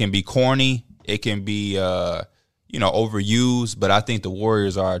can be corny. It can be overused, but I think the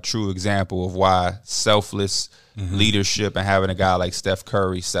Warriors are a true example of why selfless leadership and having a guy like Steph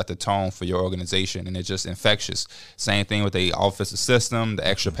Curry set the tone for your organization, and it's just infectious. Same thing with the offensive system, the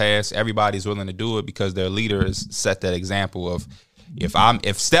extra pass. Everybody's willing to do it because their leader has set that example of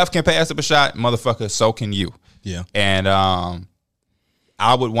if Steph can pass up a shot, motherfucker, so can you. Yeah. And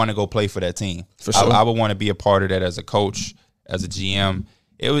I would want to go play for that team. For sure. I would want to be a part of that as a coach, as a GM.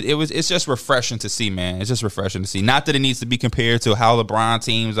 It's just refreshing to see, man. It's just refreshing to see. Not that it needs to be compared to how LeBron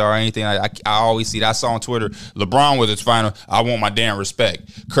teams are or anything. I always see that. I saw on Twitter, LeBron was its final. I want my damn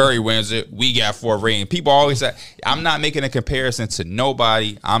respect. Curry wins it. We got 4 rings. People always say, I'm not making a comparison to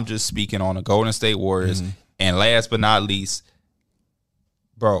nobody. I'm just speaking on the Golden State Warriors. And last but not least,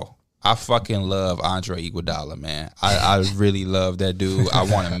 bro, I fucking love Andre Iguodala, man. I really love that dude. I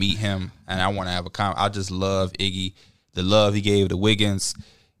want to meet him, and I want to have I just love Iggy, the love he gave to Wiggins.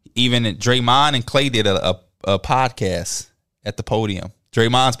 Even Draymond and Clay did a podcast at the podium.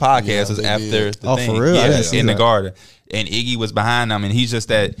 Draymond's podcast was after the thing. For real? Yeah, in the Garden. And Iggy was behind them, and he's just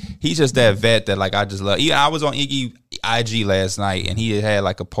that vet that like I just love. I was on Iggy IG last night, and he had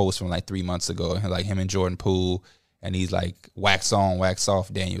like a post from like 3 months ago, like him and Jordan Poole, and he's like wax on, wax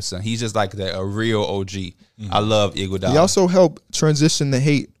off Danielson. He's just like a real OG. I love Iguodala. He also helped transition the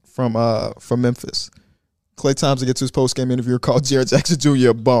hate from Memphis. Klay Thompson gets to his post game interview called Jared Jackson Jr.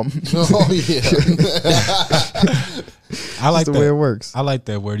 a bum. Oh yeah. I like the way it works. I like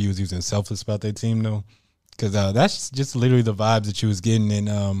that word he was using, selfless, about that team though, because that's just literally the vibes that you was getting.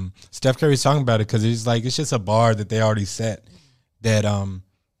 And Steph Curry's talking about it because it's just a bar that they already set. That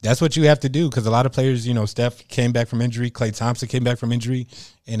that's what you have to do, because a lot of players, Steph came back from injury, Klay Thompson came back from injury,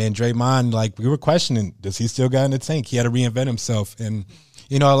 and then Draymond, like we were questioning, does he still got in the tank? He had to reinvent himself, and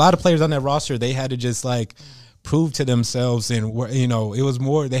a lot of players on that roster, they had to just like prove to themselves, and it was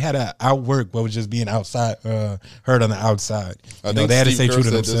more, they had to outwork what was just being outside hurt on the outside. I think they had to Steve stay Kerr true to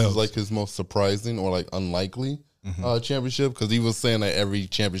said this themselves. is like his most surprising or like unlikely championship, because he was saying that every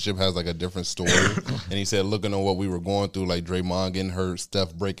championship has like a different story. And he said, looking at what we were going through, like Draymond getting hurt,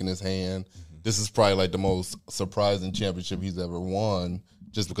 Steph breaking his hand, this is probably like the most surprising championship he's ever won,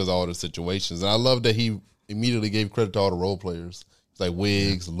 just because of all the situations. And I love that he immediately gave credit to all the role players. It's like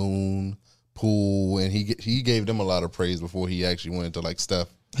Wiggs, Loon, Poole, and he gave them a lot of praise before he actually went into like Steph.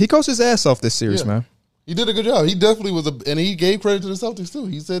 He coached his ass off this series, man. He did a good job. He definitely was and he gave credit to the Celtics too.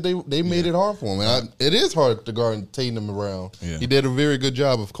 He said they made it hard for him. And it is hard to guard Tatum and Brown. Yeah. He did a very good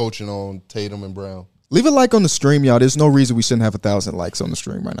job of coaching on Tatum and Brown. Leave a like on the stream, y'all. There's no reason we shouldn't have 1,000 likes on the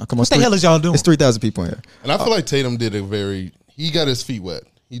stream right now. Come on, What the hell is y'all doing? It's 3,000 people in here. And I feel like Tatum did he got his feet wet.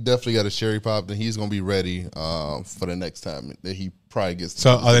 He definitely got his cherry popped, and he's going to be ready for the next time that he probably gets.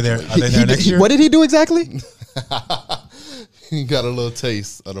 So are they there next year? What did he do exactly? He got a little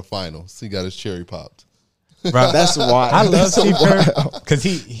taste of the finals. He got his cherry popped. Bro, That's wild. I love That's so Steve Kerr wild. because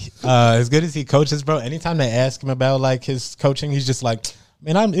he, as good as he coaches, bro. Anytime they ask him about like his coaching, he's just like,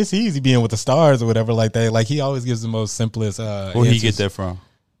 man, it's easy being with the stars or whatever like that. Like he always gives the most simplest. Where he answers. get that from?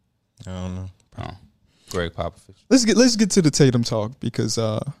 I don't know. Oh, Greg Popovich. Let's get to the Tatum talk, because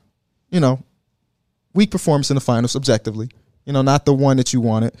weak performance in the finals objectively. Not the one that you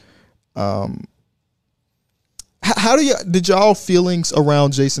wanted. How did y'all feelings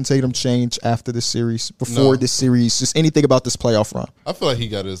around Jason Tatum change after this series, before this series, just anything about this playoff run? I feel like he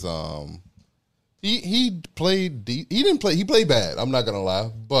got his he played deep. He played bad. I'm not gonna lie,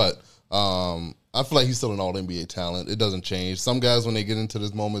 but I feel like he's still an all NBA talent. It doesn't change. Some guys, when they get into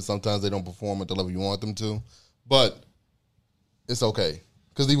this moment, sometimes they don't perform at the level you want them to, but it's okay,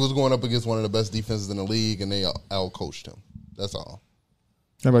 because he was going up against one of the best defenses in the league, and they out coached him. That's all.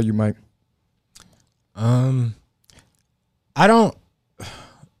 How about you, Mike? I don't.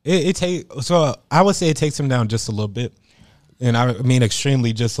 So I would say it takes him down just a little bit, and I mean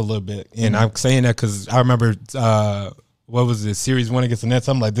extremely just a little bit. And I'm saying that because I remember what was it, Series 1 against the Nets.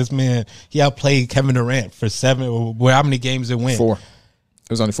 I'm like, this man, he outplayed Kevin Durant for 7. Well, how many games it went? 4. It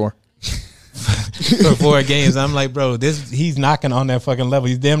was only 4. For 4 games. I'm like, bro, he's knocking on that fucking level.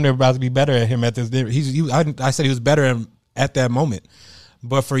 He's damn near about to be better at him at this. I said he was better at that moment.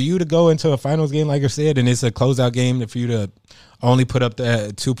 But for you to go into a finals game, like I said, and it's a closeout game, for you to only put up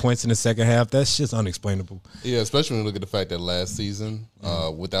the 2 points in the second half, that's just unexplainable. Yeah, especially when you look at the fact that last season,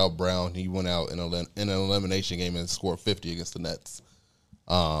 without Brown, he went out in an elimination game and scored 50 against the Nets.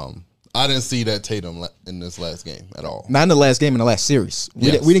 I didn't see that Tatum in this last game at all. Not in the last game, in the last series.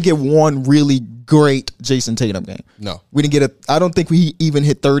 Yes. We didn't get one really great Jason Tatum game. No. We didn't get I don't think we even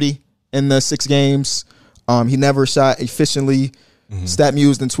hit 30 in the 6 games. He never shot efficiently.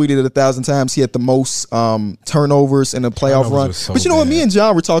 StatMuse and tweeted it 1,000 times. He had the most turnovers in a playoff run. So but you know what? bad. Me and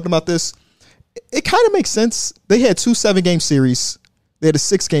John were talking about this. It kind of makes sense. They had 2 7-game series. They had a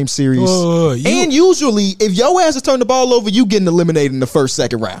 6-game series. And usually, if your ass is turning the ball over, you getting eliminated in the first,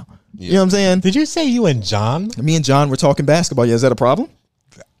 second round. Yeah. You know what I'm saying? Did you say you and John? Me and John were talking basketball. Yeah, is that a problem?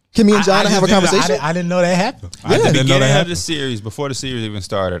 Can me and John have a conversation? I didn't know that happened. At the beginning of the series, before the series even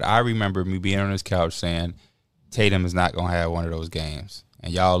started, I remember me being on this couch saying, Tatum is not going to have one of those games.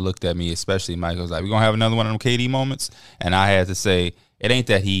 And y'all looked at me, especially Mike, was like, we're going to have another one of them KD moments? And I had to say, it ain't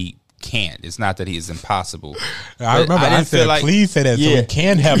that he can't. It's not that he is impossible. I remember I said, please say that so we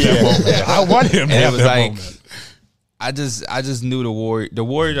can have that moment. I want him to have that moment. I just knew the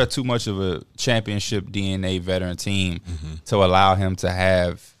Warriors are too much of a championship DNA veteran team to allow him to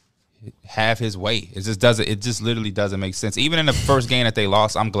have have his way. It just doesn't. It just literally doesn't make sense. Even in the first game that they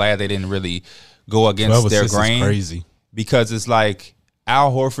lost, I'm glad they didn't really go against their grain. Crazy Because it's like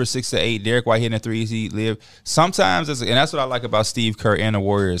Al Horford 6 to 8, Derek White hitting a 3, he live. Sometimes, and that's what I like about Steve Kerr and the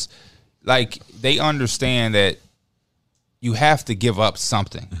Warriors. Like, they understand that you have to give up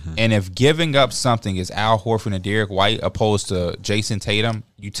something. And if giving up something is Al Horford and Derek White opposed to Jason Tatum,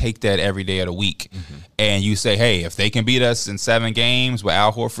 you take that every day of the week. And you say, hey, if they can beat us in 7 games with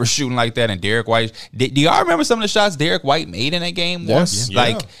Al Horford shooting like that and Derek White. Do y'all remember some of the shots Derek White made in that game? Yes.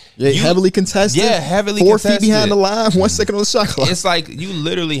 Like, heavily contested. Yeah, heavily 4 contested. feet behind the line, 1 second on the shot clock. It's like you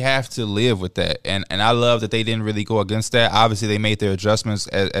literally have to live with that. And I love that they didn't really go against that. Obviously, they made their adjustments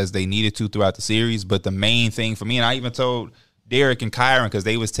as they needed to throughout the series. But the main thing for me, and I even told Derek and Kyron, because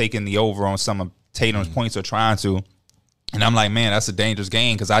they was taking the over on some of Tatum's points or trying to. And I'm like, man, that's a dangerous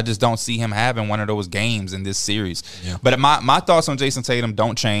game because I just don't see him having one of those games in this series. Yeah. But my thoughts on Jason Tatum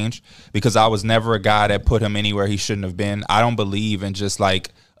don't change because I was never a guy that put him anywhere he shouldn't have been. I don't believe in just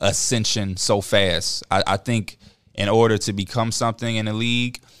like ascension so fast. I think in order to become something in the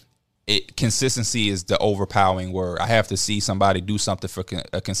league, consistency is the overpowering word. I have to see somebody do something for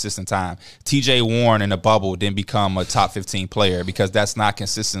a consistent time. TJ Warren in the bubble didn't become a top 15 player because that's not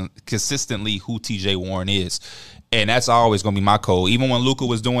consistently who TJ Warren is. And that's always going to be my code. Even when Luka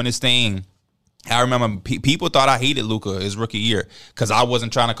was doing his thing, I remember people thought I hated Luka his rookie year because I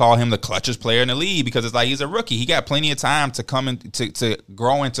wasn't trying to call him the clutchest player in the league because it's like he's a rookie. He got plenty of time to come in to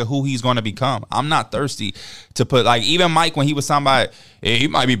grow into who he's going to become. I'm not thirsty to put like even Mike when he was talking about hey, he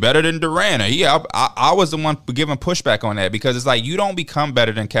might be better than Durant. I was the one giving pushback on that because it's like you don't become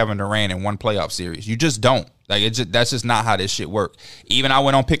better than Kevin Durant in one playoff series. You just don't. Like that's just not how this shit work. Even I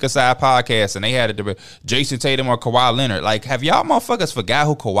went on Pick a Side podcast and they had it Jason Tatum or Kawhi Leonard. Like, have y'all motherfuckers forgot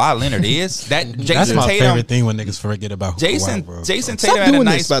who Kawhi Leonard is? That Jason that's my Tatum, favorite thing when niggas forget about Jason. Kawhi, bro. Jason Stop Tatum had doing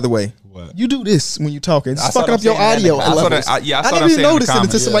a this, nice. by the way. What? You do this when you're talking. It's I saw fucking them up your saying that in audio the- I saw levels. that- yeah, I saw I them didn't even saying in the notice it until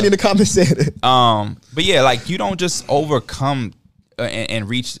comments. somebody in the comments said it. But yeah, like you don't just overcome and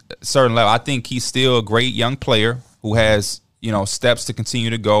reach a certain level. I think he's still a great young player who has steps to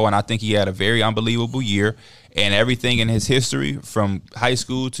continue to go, and I think he had a very unbelievable year. And everything in his history, from high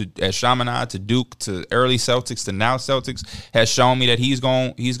school to at Chaminade to Duke to early Celtics to now Celtics, has shown me that he's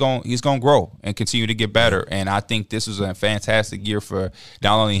going to grow and continue to get better. And I think this was a fantastic year for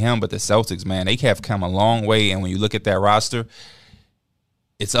not only him but the Celtics. Man, they have come a long way. And when you look at that roster,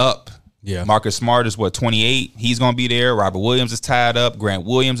 it's up. Yeah. Marcus Smart is 28. He's going to be there. Robert Williams is tied up. Grant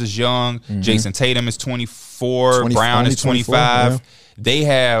Williams is young. Jason Tatum is 24. Brown is 25. 24, They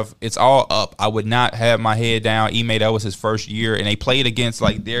have, it's all up. I would not have my head down. Ime, that was his first year. And they played against,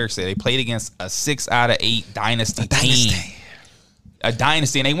 like Derek said, they played against a 6 out of 8 dynasty team. A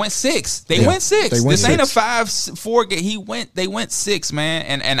dynasty. And they went 6. They went 6. They went This ain't a 6. 5-4 game. They went 6,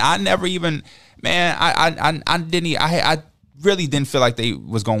 man. And I never even, man, I really didn't feel like they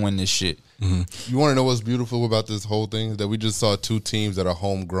was going to win this shit. You want to know what's beautiful about this whole thing? That we just saw 2 teams that are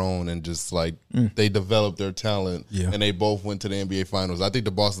homegrown and just like they developed their talent and they both went to the NBA Finals. I think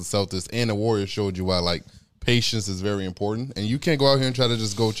the Boston Celtics and the Warriors showed you why like patience is very important, and you can't go out here and try to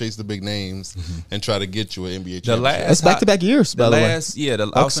just go chase the big names and try to get you an NBA championship. That's back-to-back years, by the way. I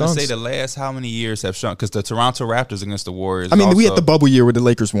was going to say the last how many years have shown, because the Toronto Raptors against the Warriors. I mean, we also, had the bubble year with the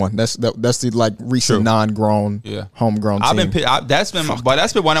Lakers won. That's the like recent non-grown, homegrown team. That's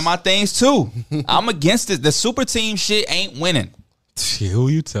been one of my things too. I'm against it. The super team shit ain't winning. Who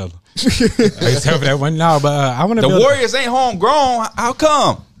you telling? I tell that one now, but I want to. The Warriors ain't homegrown. How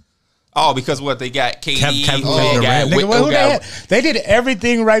come? Oh, because what they got KD, they did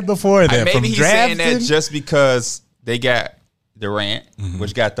everything right before that. Maybe he's saying that drafting. just because they got Durant,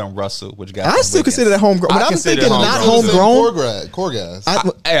 which got them Russell, which got. I them still Wiggins. consider that homegrown. When I'm consider thinking it not homegrown. homegrown, Core guys.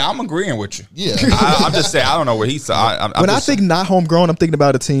 Hey, I'm agreeing with you. Yeah. I'm just saying I don't know what he's. when I think not homegrown, I'm thinking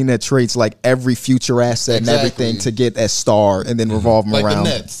about a team that trades like every future asset and everything to get a star and then revolve them like around. the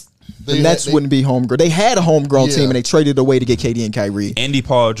Nets. The Nets wouldn't be homegrown. They had a homegrown team and they traded away to get KD and Kyrie. Indy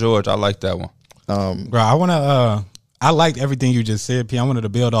Paul George, I like that one. Bro, I want to. I liked everything you just said, P. I wanted to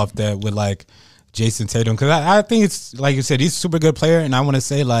build off that with like Jason Tatum because I think it's like you said, he's a super good player, and I want to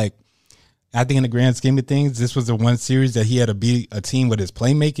say like I think in the grand scheme of things, this was the one series that he had to beat a team with his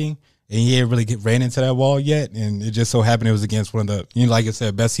playmaking, and he hadn't really ran into that wall yet, and it just so happened it was against one of the like I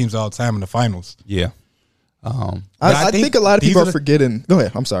said, best teams of all time in the finals. Yeah. I think a lot of people are forgetting. Go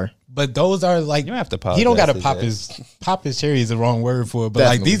ahead. I'm sorry. But those are like you don't have to apologize. He don't got to to pop his cherry is the wrong word for it. But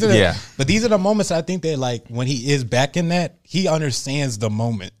like these are but these are the moments I think that like when he is back in that, he understands the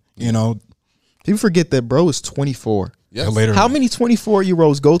moment. You know, people forget that bro is 24. Yes. How many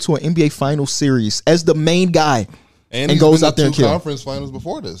 24-year-olds go to an NBA Finals series as the main guy? And and he's goes been out there to and two kills. conference finals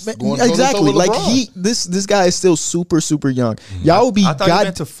before this. Exactly. Like this guy is still super young. Y'all will be I thought he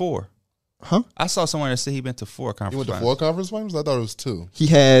been to 4. Huh? I saw someone that said he been to 4 He conference went to finals. 4 conference finals. I thought it was 2. He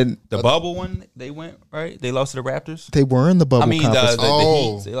had The bubble one, they went, right? They lost to the Raptors. they were in the bubble I mean, conference. the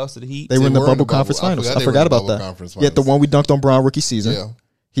Oh. Heat. They lost to the Heat. They were in the were bubble conference finals. I forgot about that. Yeah, the one we dunked on Brown rookie season. Yeah.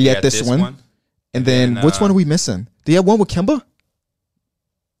 He had this one. And then which one are we missing? Do you have one with Kemba?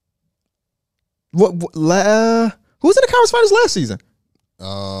 Who was in the conference finals last season?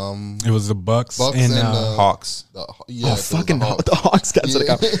 It was the Bucks Bucks and and, Hawks. The Hawks got to the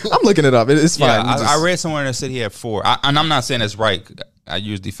conference. I'm looking it up. It's fine. Yeah, I read somewhere that said he had 4. And I'm not saying that's right. I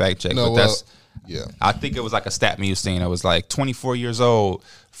usually fact check, but that's. Yeah. I think it was like a stat muse thing. It was like 24 years old,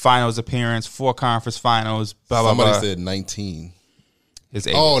 finals appearance, 4 conference finals. Blah blah Somebody blah. said 19. His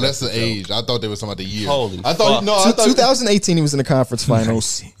age. Oh, that's the age. I thought they were talking about the year. Holy I thought fuck. no. I thought 2018 he was in the conference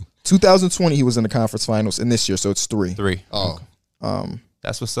finals. 2020 he was in the conference finals, and this year, so it's 3. 3. Oh,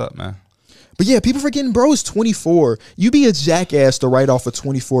 That's what's up, man. But yeah, people forgetting bro is 24. You be a jackass to write off a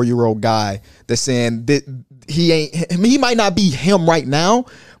 24-year-old guy that's saying that he ain't. I mean, he might not be him right now,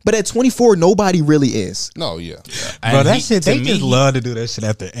 but at 24, nobody really is. no, yeah. bro, And that shit, to they me, just love to do that shit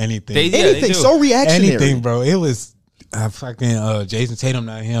after anything. Anything do. so reactionary. Anything, bro. It was fucking Jason Tatum,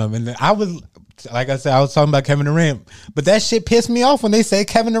 not him. And then I was, like I said, I was talking about Kevin Durant, but that shit pissed me off when they said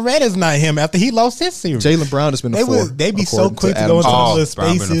Kevin Durant is not him after he lost his series. Jaylen Brown has been a 4. They be so according quick to Adam go into Jones. those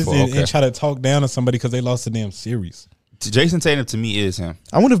Brown been a spaces 4, and okay. try to talk down to somebody because they lost the damn series. Jason Tatum to me is him.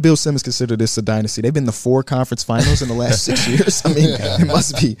 I wonder if Bill Simmons considered this a dynasty. They've been the 4 conference finals in the last 6 years. I mean, it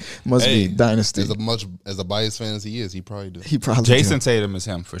must be dynasty. As a biased fan as he is, he probably does. He probably Jason do. Tatum is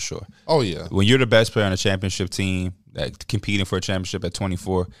him for sure. Oh yeah. When you're the best player on a championship team, that competing for a championship at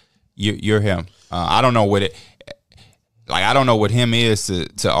 24, you're him. I don't know what it. Like I don't know what him is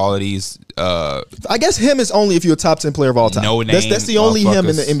to all of these. I guess him is only if you're a top 10 player of all time. No That's name the only him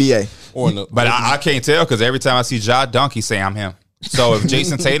in the motherfuckers. NBA. But I can't tell because every time I see Ja dunk, he say I'm him. So if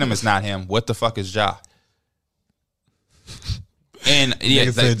Jason Tatum is not him, what the fuck is Ja? And yeah,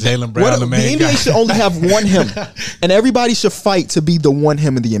 Nigga said Jaylen What, Brown, the the main guy. NBA should only have one him, and everybody should fight to be the one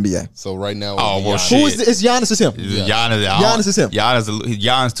him in the NBA. So right now, Oh, it'd be well, Giannis. shit. Who is it's Giannis is him. Giannis is him.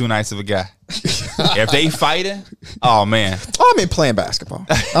 Giannis too nice of a guy. If they fighting, oh man, Oh, I mean playing basketball.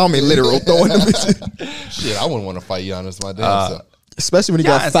 I don't mean literal throwing them. Shit, I wouldn't want to fight Giannis my damn self. Especially when you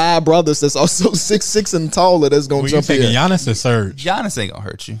got Giannis. 5 brothers that's also 6'6" and taller that's gonna Were you jump taking in. Giannis or Serge? Giannis ain't gonna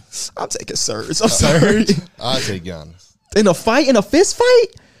hurt you. I'm taking Serge. I'm sorry. I take Giannis. In a fist fight,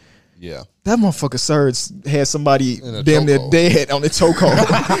 Yeah. that motherfucker Serge had somebody In a damn near chokehold. dead on the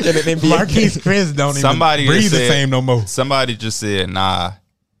chokehold in an NBA Marquise game. Chris don't Somebody even breathe just the said- same no more. Somebody just said, nah,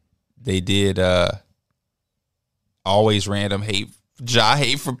 they did always random hate. Ja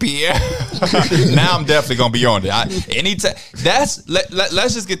hate for Pierre. Now I'm definitely gonna be on it. Anytime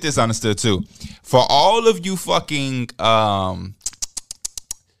let's just get this understood too. For all of you fucking all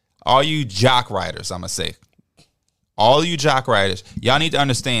you jock writers, I'm gonna say, all you jock writers, y'all need to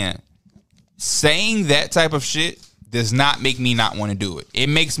understand. Saying that type of shit does not make me not want to do it. It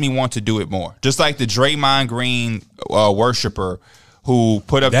makes me want to do it more. Just like the Draymond Green worshiper who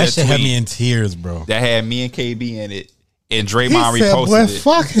put up That that shit tweet had me in tears, bro. that had me and KB in it, and He Draymond said, reposted boy, it.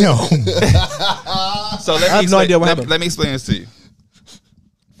 fuck him. So let me have no idea what happened. Let me explain this to you.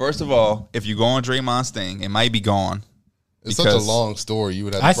 First of all, if you go on Draymond's thing, it might be gone. It's such a Because- long story. You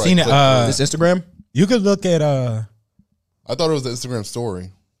would have. To I probably seen it. click through This Instagram? You could look at I thought it was the Instagram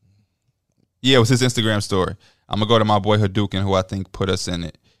story. Yeah, it was his Instagram story. I'm gonna go to my boy Hadouken, who I think put us in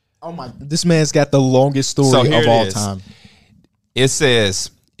it. Oh my! This man's got the longest So story here of it all is. time. It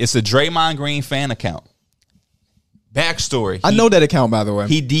says it's a Draymond Green fan account. Backstory. I know that account, by the way.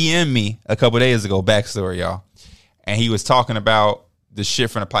 He DM'd me a couple days ago. Backstory, y'all, and he was talking about the shit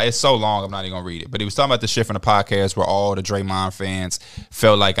from the podcast. It's so long, I'm not even gonna read it. But he was talking about the shit from the podcast where all the Draymond fans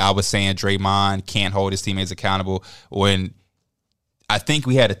felt like I was saying Draymond can't hold his teammates accountable when I think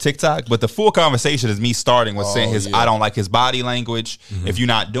we had a TikTok, but the full conversation is me starting with saying yeah. I don't like his body language. If you're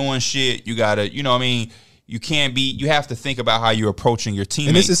not doing shit, you gotta, you know what I mean? You can't be, you have to think about how you're approaching your teammates.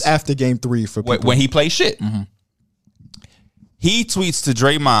 and this is after game 3 for people. when he plays shit. He tweets to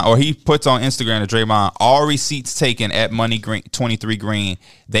Draymond, or he puts on Instagram to Draymond, all receipts taken at Money Green 23 Green,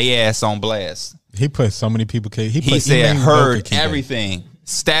 they ass on blast. he put so many people. He said, heard everything.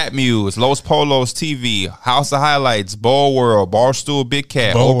 Stat Muse, Los Polos TV, House of Highlights, Ball World, Barstool Big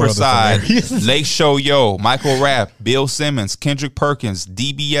Cat, Ball Oprah World is Side, hilarious. Lake Show Yo, Michael Rapp, Bill Simmons, Kendrick Perkins,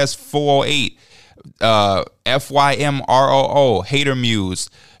 DBS 408, FYMROO, Hater Muse,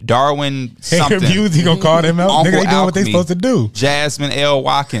 Darwin something. Hater Muse, he gonna call them out. Uncle Nigga, they doing what they Alchemy, supposed to do. Jasmine L.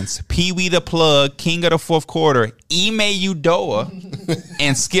 Watkins, Pee Wee the Plug, King of the Fourth Quarter, Ime Udoa,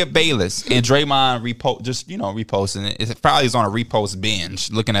 and Skip Bayless. And Draymond reposting it. It probably is on a repost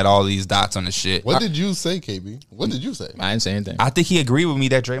binge, looking at all these dots on the shit. What did you say, KB? What did you say? I didn't say anything. I think he agreed with me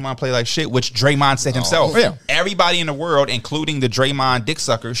that Draymond played like shit, which Draymond said himself. yeah. Everybody in the world, including the Draymond dick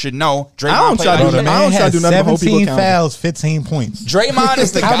sucker, should know I Draymond don't played try to like do shit. that. I don't try to do nothing but hold people 17 accountable. fouls, 15 points. Draymond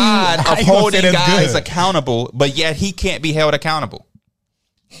is the How do you- god how of you gonna holding say that's guys good? accountable, but yet he can't be held accountable.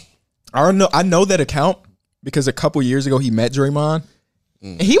 I know that account because a couple years ago he met Draymond.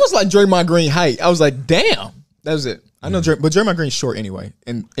 And he was like Draymond Green height. I was like, damn. That was it. I know, but Draymond Green's short anyway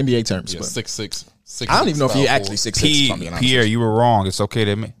in NBA terms. Yeah, but 6'6". I don't even know if he actually 6'6". Pierre, you were wrong. It's okay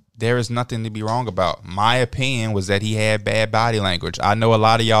to admit. There is nothing to be wrong about. My opinion was that he had bad body language. I know a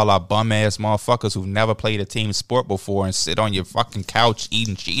lot of y'all are bum ass motherfuckers who've never played a team sport before and sit on your fucking couch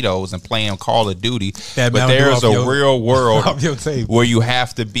eating Cheetos and playing Call of Duty. That But Mountain Dew there's off a your- real world off your table. where you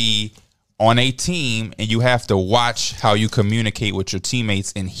have to be on a team and you have to watch how you communicate with your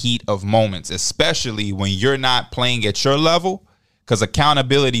teammates in heat of moments, especially when you're not playing at your level. Because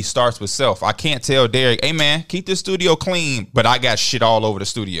accountability starts with self. I can't tell Derek, hey man, keep the studio clean, but I got shit all over the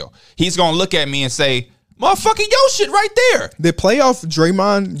studio. He's going to look at me and say, motherfucking yo shit right there. Did playoff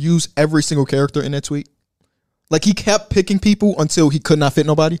Draymond use every single character in that tweet? Like he kept picking people until he could not fit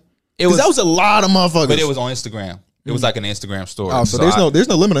nobody? Because that was a lot of motherfuckers. But it was on Instagram. It was like an Instagram story. Oh, so there's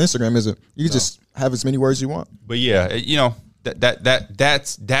no limit on Instagram, is it? You can just have as many words as you want. But yeah, you know,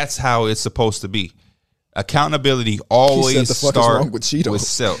 that's how it's supposed to be. Accountability always the fuck is starts wrong with Cheetos? with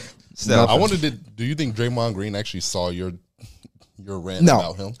self. I wondered, do you think Draymond Green actually saw your rant No,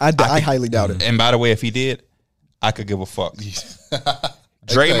 about him? I highly doubt it. And by the way, if he did, I could give a fuck.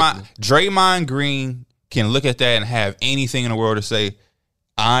 Draymond Green can look at that and have anything in the world to say,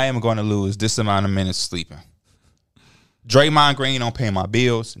 I am going to lose this amount of minutes sleeping. Draymond Green don't pay my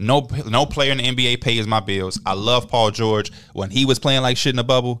bills. No player in the NBA pays my bills. I love Paul George. When he was playing like shit in the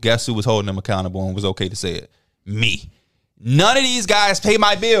bubble, guess who was holding him accountable and was okay to say it? Me. None of these guys pay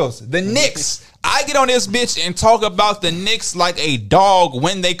my bills. The Knicks. I get on this bitch and talk about the Knicks like a dog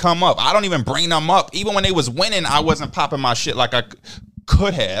when they come up. I don't even bring them up. Even when they was winning, I wasn't popping my shit like I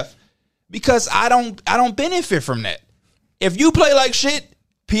could have because I don't benefit from that. If you play like shit,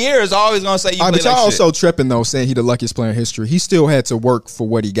 Pierre is always gonna say you play But y'all like also shit. tripping though, saying he the luckiest player in history. He still had to work for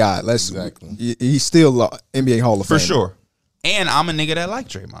what he got. Exactly. He's still NBA Hall of Fame For sure. And I'm a nigga that like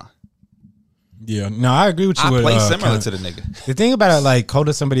Draymond. Yeah, no, I agree with you. I with, play similar Con- to the nigga. The thing about it, like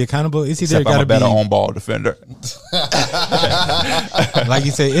holding somebody accountable, it's either Except I'm got a to better be on-ball defender. like you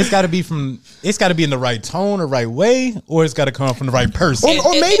say, it's got to be in the right tone or right way, or it's got to come from the right person.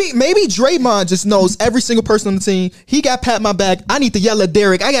 Or maybe Draymond just knows every single person on the team. He got pat my back. I need to yell at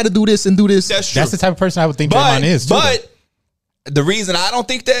Derek. I got to do this and do this. That's true. That's the type of person I would think Draymond is. Too, But the reason I don't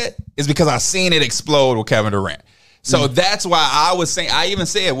think that is because I've seen it explode with Kevin Durant. So that's why I even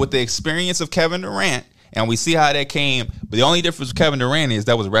said with the experience of Kevin Durant, and we see how that came. But the only difference with Kevin Durant is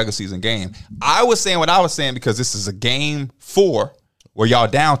that was a regular season game. I was saying what I was saying because this is a game 4 where y'all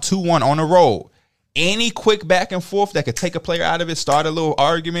down 2-1 on the road. Any quick back and forth that could take a player out of it, start a little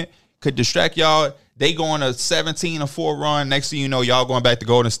argument, could distract y'all. They go on a 17-4 run. Next thing you know, y'all going back to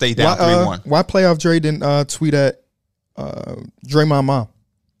Golden State down 3-1. Why playoff Dre didn't tweet at Draymond mom?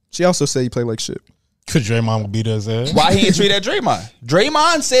 She also said he played like shit. because Draymond would beat us ass. Why he didn't treat that Draymond?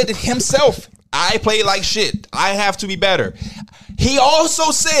 Draymond said it himself. I play like shit. I have to be better. He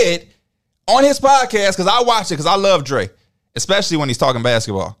also said on his podcast, because I watch it because I love Dre, especially when he's talking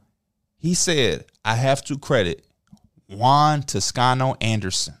basketball. He said, I have to credit Juan Toscano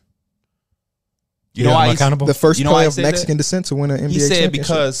Anderson. You know why he's accountable? The first You know why player I of said Mexican that? descent to win an NBA He said championship.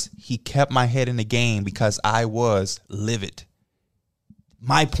 because he kept my head in the game because I was livid.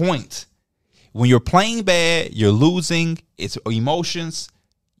 My point. When you're playing bad, you're losing, it's emotions.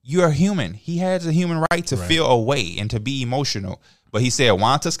 You're a human. He has a human right to feel a way and to be emotional. But he said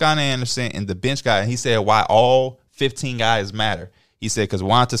Juan Toscano Anderson and the bench guy, and he said why all 15 guys matter. He said because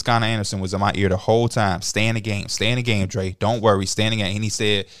Juan Toscano Anderson was in my ear the whole time. Stay in the game, Dre. Don't worry, stay in the game. And he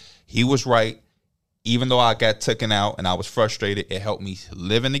said he was right. Even though I got taken out and I was frustrated, it helped me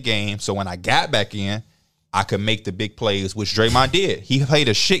live in the game. So when I got back in, I could make the big plays, which Draymond did. He played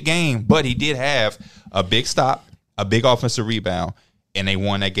a shit game, but he did have a big stop, a big offensive rebound, and they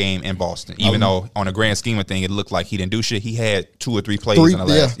won that game in Boston. Even though on a grand scheme of things, it looked like he didn't do shit. He had 2 or 3 plays in the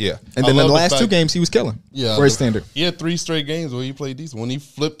last. Yeah. And I then in love the the last 2 fact- games, he was killing. Yeah, for his standard. He had 3 straight games where he played decent. When he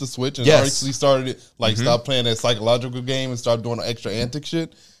flipped the switch and Yes. actually started it, like stopped playing that psychological game and started doing extra antic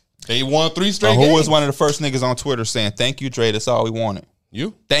shit. They won 3 straight Who games. was one of the first niggas on Twitter saying, "Thank you, Dre. That's all we wanted.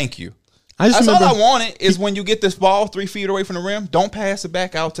 You? Thank you." I just That's all I remember. wanted is when you get this ball 3 feet away from the rim, don't pass it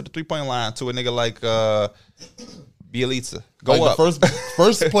back out to the 3-point line to a nigga like Bielitsa. Go Like up. the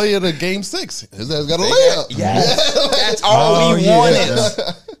first play of the game 6. His ass got a layup. Yes. That's all we wanted.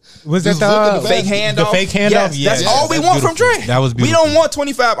 Was that Just look at the the Fake handoff. The fake handoff? Yes, Yeah, that's yeah, all we that's want from beautiful. Dre. That was We beautiful. don't want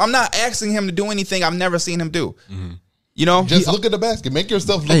 25. I'm not asking him to do anything I've never seen him do. You know? Just look at the basket. Make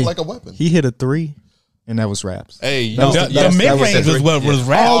yourself look Hey, like a weapon. He hit a 3, and that was raps. Hey, you That was know, the- The That mid was range the was what was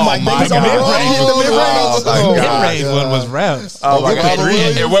rap. Oh my God. The Oh, mid he hit the mid-range. Oh, mid God. range one was raps. Oh, my Look God. how the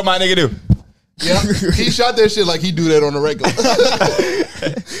Williams- And what my nigga do? yeah, he shot that shit like he do that on the regular.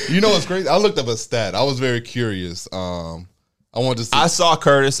 You know what's crazy? I looked up a stat. I was very curious. I wanted to see. I saw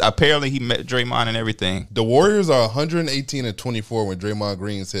Curtis. Apparently, he met Draymond and everything. The Warriors are 118-24 when Draymond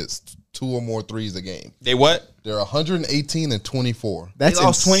Green hits 2 or more threes a game. They what? They're 118-24. That's He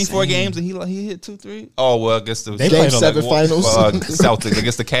lost 24 insane. games and he hit 2 3. Oh well, I guess the They Game played on 7 finals. Celtics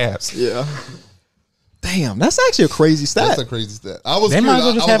against the Cavs. Yeah. Damn, that's actually a crazy stat. That's a crazy stat. I was They might as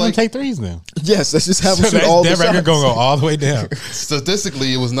well curious. just I have was him like, take threes now. Yes, let's just have So him shoot all the that record shots. gonna go all the way down.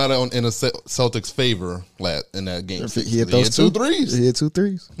 statistically, it was not in a Celtics' favor in that game. He hit those 2 threes. He hit 2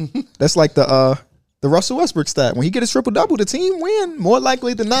 threes. That's like the Russell Westbrook stat. When he get his triple double, the team win more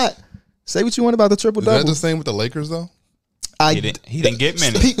likely than not. Say what you want about the triple Is that double. the same with the Lakers though? He didn't get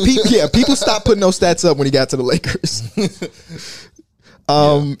many. People stopped putting those stats up when he got to the Lakers.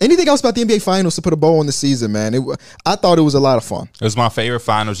 Anything else about the NBA Finals to put a bow on the season, man? I thought it was a lot of fun. It was my favorite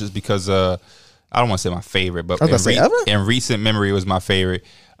finals just because I don't want to say my favorite, but I was about to say ever? in recent memory, it was my favorite.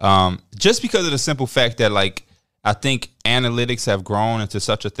 Just because of the simple fact that, like, I think analytics have grown into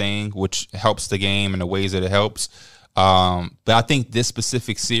such a thing, which helps the game in the ways that it helps. But I think this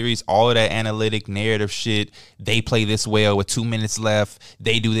specific series, all of that analytic narrative shit, they play this well with 2 minutes left,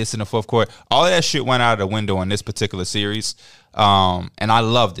 they do this in the fourth quarter, all of that shit went out of the window in this particular series. And I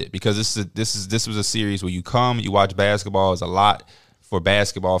loved it because this was a series where you come, you watch basketball. Is a lot for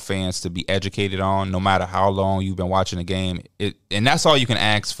basketball fans to be educated on, no matter how long you've been watching a game. And that's all you can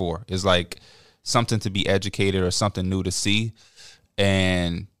ask for is like something to be educated or something new to see.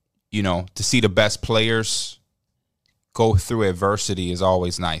 And, you know, to see the best players go through adversity is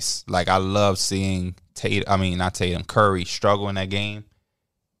always nice. Like, I love seeing Curry struggle in that game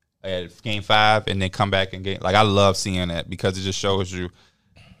at game 5 and then come back and get, like, I love seeing that because it just shows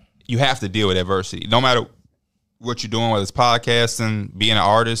you have to deal with adversity. No matter what you're doing, whether it's podcasting, being an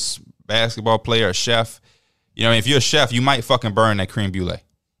artist, basketball player, a chef. You know, if you're a chef, you might fucking burn that creme brulee.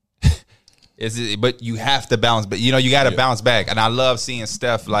 But you have to bounce. But, you know, you got to bounce back. And I love seeing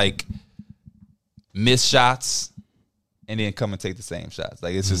Steph, like, miss shots and then come and take the same shots.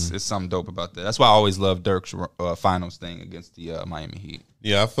 Like, it's just it's something dope about that. That's why I always love Dirk's finals thing against the Miami Heat.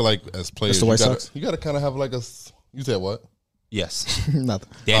 Yeah, I feel like as players, the White Sox? you got to kind of have like a. You said what? Yes. Nothing.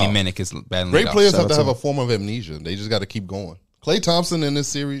 Danny Minnick is battling Great it out. players Shout have to out have to a form of amnesia. They just got to keep going. Klay Thompson in this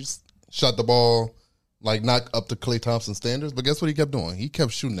series shot the ball like not up to Klay Thompson standards, but guess what he kept doing? He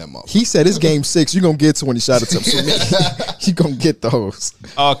kept shooting that motherfucker. He said his game 6, you're going to get to when he shot it to him. You're going to get those.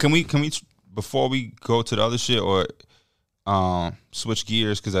 Can we before we go to the other shit or switch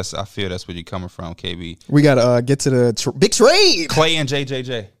gears because I feel that's where you're coming from, KB. We got to get to the big trade. Clay and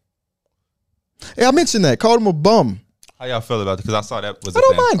JJJ. Hey, I mentioned that. Called him a bum. How y'all feel about it? Because I saw that was. I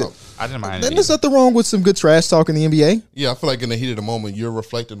don't mind it. I didn't mind Then it. there's nothing wrong with some good trash talk in the NBA. Yeah, I feel like in the heat of the moment, you're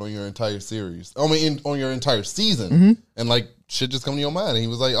reflecting on your entire series. I mean, on your entire season, Mm-hmm. and like shit just come to your mind. And he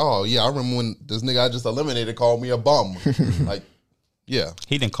was like, "Oh yeah, I remember when this nigga I just eliminated called me a bum." Like, yeah,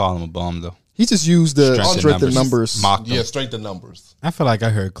 He didn't call him a bum though. He just used the strength in numbers. Mocked him. yeah, strength in numbers. I feel like I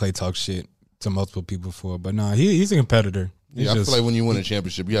heard Klay talk shit to multiple people before, but no, he's a competitor. He's Yeah, I just- feel like when you win a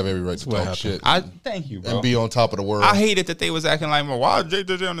championship, you have every right to what talk happened. shit I thank you, bro. and be on top of the world. I hated that they was acting like, well, why is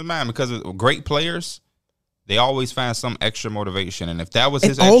JJJ on the mind? Because of great players, they always find some extra motivation, and if that was And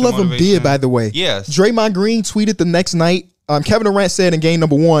his, all extra of them motivation- did, by the way. Yes. Draymond Green tweeted the next night. Kevin Durant said in game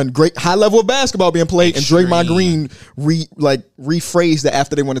number 1, great high level of basketball being played, Extreme. and Draymond Green rephrased that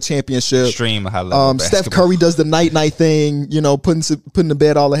after they won a championship. Extreme high level. Steph Curry does the night thing, you know, putting to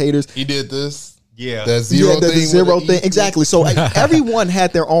bed all the haters. he did this. Yeah. That zero the thing. zero with the thing, East. exactly. So everyone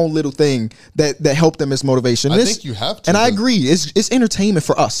had their own little thing that helped them as motivation. I This- think you have to, and I but- agree. It's entertainment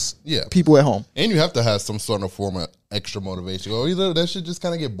for us, Yeah. people at home. And you have to have some sort of form of extra motivation. Or either that shit just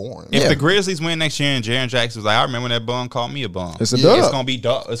kind of get boring. If Yeah. the Grizzlies win next year and Jaren Jackson was like, I remember when that bum called me a bum. It's a Yeah. dub. It's gonna be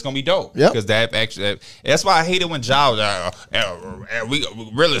dope. It's gonna be dope. Yep. Because that actually, that's why I hate it when Ja was we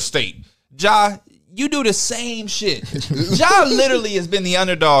real estate. Ja, You do the same shit. Ja literally has been the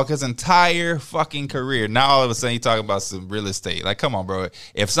underdog his entire fucking career. Now all of a sudden you talking about some real estate. Like, come on, bro.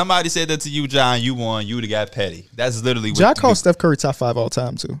 If somebody said that to you, John, you won, you would have got petty. That's literally what Ja called Steph Curry top 5 all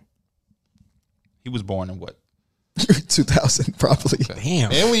time too. he was born in what? 2000 probably.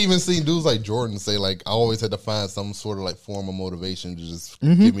 Damn. And we even seen dudes like Jordan say, like, I always had to find some sort of like form of motivation to just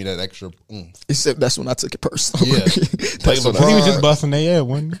give me that extra oomph. Except that's when I took it personal. Yeah. That's Like when He was LeBron- just busting their ass,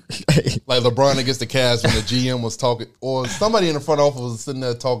 wasn't he? Hey, Like LeBron against the Cavs when the GM was talking, or somebody in the front office was sitting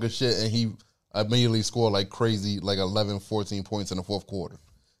there talking shit, and he immediately scored like crazy, like 11, 14 points in the fourth quarter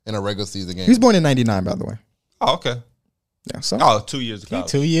in a regular season game. he's born in 99, by the way. Oh, okay. Yeah, so Oh, 2 years ago.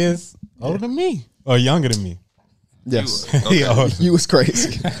 2 years older than me or younger than me. yes, He older. you was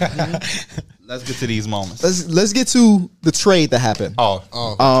crazy. Let's get to these moments. Let's get to the trade that happened.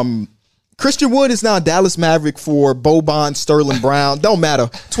 Oh, Christian Wood is now a Dallas Maverick for Boban, Sterling Brown. Don't matter.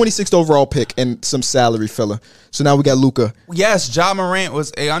 26th overall pick and some salary filler. So now we got Luka. yes, Ja Morant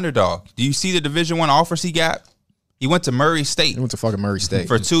was a underdog. Do you see the Division I offers he got? He went to Murray State He went to fucking Murray State.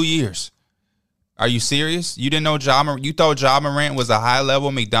 for 2 years. Are you serious? You didn't know you thought Ja Morant was a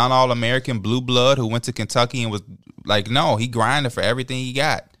high-level McDonald All-American blue blood who went to Kentucky and was like, no, he grinded for everything he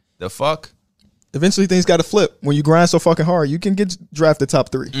got. The fuck? Eventually things got to flip. When you grind so fucking hard, you can get drafted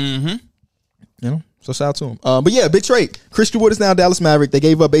top 3. Mm-hmm. You know, so shout out to him. But yeah, big trade. Christian Wood is now Dallas Maverick. They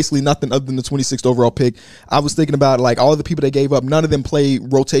gave up basically nothing other than the 26th overall pick. I was thinking about like all of the people they gave up. None of them played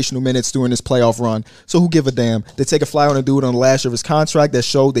rotational minutes during this playoff run. So who give a damn? They take a flyer on a dude on the last year of his contract that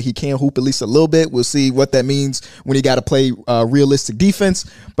showed that he can hoop at least a little bit. We'll see what that means when he got to play realistic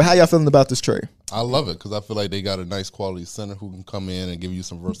defense. But how y'all feeling about this trade? I love it because I feel like they got a nice quality center who can come in and give you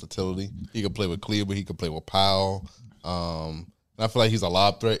some versatility. He can play with Cleveland. He can play with Powell. And I feel like he's a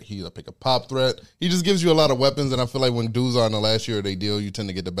lob threat. He's a pick a pop threat. He just gives you a lot of weapons. And I feel like when dudes are in the last year of their deal, you tend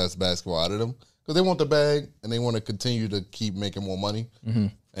to get the best basketball out of them because they want the bag and they want to continue to keep making more money.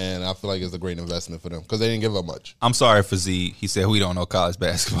 And I feel like it's a great investment for them because they didn't give up much. I'm sorry for Z. He said we don't know college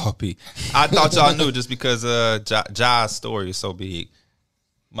basketball. P. I thought y'all knew just because Ja's story is so big.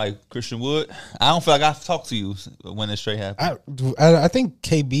 Mike Christian Wood, I don't feel like I've talked to you when this trade happened. I think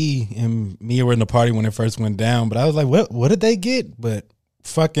KB and me were in the party when it first went down, but I was like, what did they get? But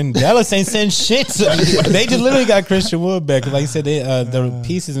fucking Dallas ain't sent shit. They just literally got Christian Wood back. Like you said, the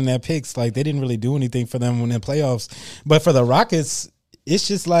pieces in that picks, like they didn't really do anything for them when in the playoffs. But for the Rockets, it's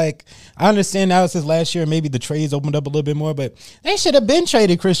just like, I understand now it's his last year, maybe the trades opened up a little bit more, but they should have been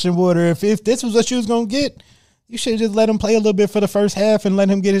traded Christian Wood. Or if this was what you was going to get, you should have just let him play a little bit for the first half and let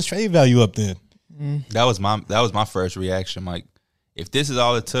him get his trade value up then. That was my first reaction, Mike. If this is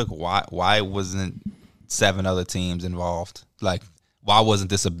all it took, why wasn't 7 other teams involved? Like, why wasn't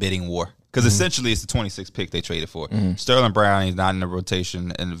this a bidding war? Because essentially it's the 26th pick they traded for. Sterling Brown is not in the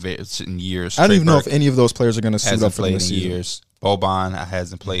rotation in years. I don't even know Trey if any of those players are going to suit hasn't up for played this in season. years. Boban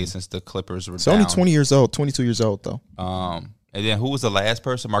hasn't played since the Clippers were He's down. only 20 years old, 22 years old though. And then who was the last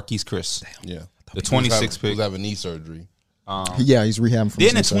person? Marquise Chris. Yeah. The 26th He pick. was having knee surgery. Yeah, he's rehabbing from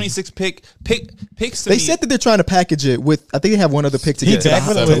Then the his knee. 26th picks to They me. said that they're trying to package it with, I think they have one other pick to He get to back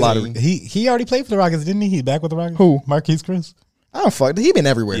with the lottery. he already played for the Rockets, didn't he? He back with the Rockets? Who? Marquise Chris? I don't fuck. He been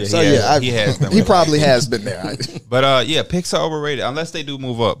everywhere. Yeah, so he has- yeah, he has been he with probably has been there. But yeah, picks are overrated unless they do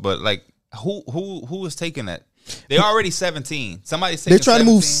move up. But like, who is taking that? They're already 17. Somebody's taking. They're trying to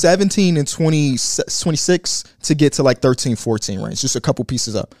move 17. 17 and 20, 26 to get to like 13, 14 range. Just a couple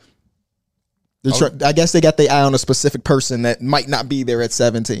pieces up. I guess they got their eye on a specific person that might not be there at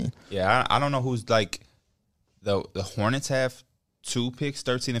 17. Yeah, I don't know who's like the Hornets have 2 picks,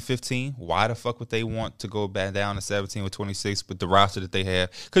 13 and 15. Why the fuck would they want to go back down to 17 with 26 with the roster that they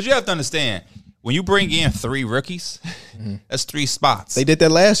have? Because you have to understand, when you bring in 3 rookies, that's 3 spots. They did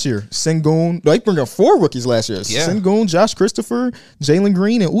that last year. Sengun. They bring up 4 rookies last year. Yeah. Sengun, Josh Christopher, Jalen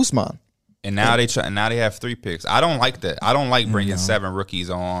Green, and Usman. And now they have 3 picks. I don't like that. I don't like bringing 7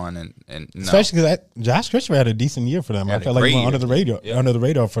 rookies on and no. Especially because Josh Christopher had a decent year for them. I Had a felt like he great went year. under the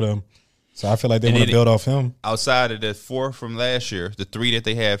radar for them. So I feel like they And want to then build off him. Outside of the 4 from last year, the 3 that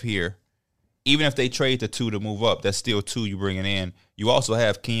they have here, even if they trade the 2 to move up, that's still 2 you bringing in. You also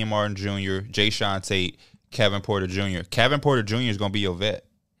have Kenyon Martin Jr., Jay Sean Tate, Kevin Porter Jr. Kevin Porter Jr. is going to be your vet.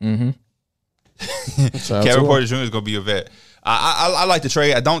 Kevin Porter Jr. is going to be your vet. I like the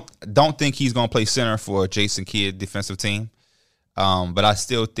trade. I don't think he's going to play center for Jason Kidd defensive team. But I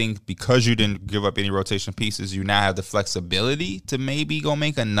still think because you didn't give up any rotation pieces, you now have the flexibility to maybe go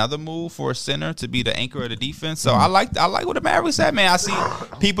make another move for a center to be the anchor of the defense. So I like what the Mavericks said, man. I see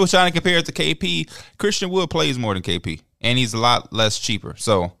people trying to compare it to KP. Christian Wood plays more than KP, and he's a lot less cheaper.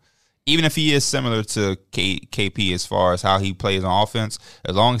 So even if he is similar to KP as far as how he plays on offense,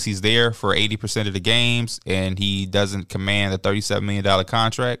 as long as he's there for 80% of the games and he doesn't command a $37 million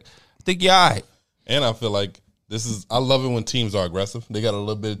contract, I think you're all right. And I feel like I love it when teams are aggressive. They got a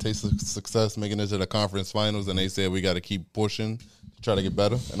little bit of taste of success making it to the conference finals, and they said we got to keep pushing to try to get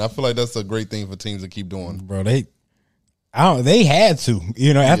better. And I feel like that's a great thing for teams to keep doing. Bro, they had to.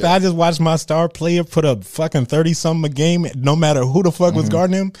 After I just watched my star player put up fucking 30-something a game, no matter who the fuck was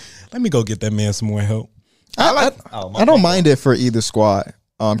guarding him, let me go get that man some more help. I don't mind it for either squad.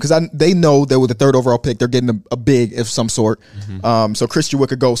 Because they know that with the 3rd overall pick, they're getting a big of some sort. So Christian Wood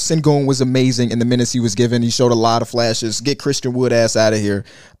could go. Sengun was amazing in the minutes he was given. He showed a lot of flashes. Get Christian Wood ass out of here.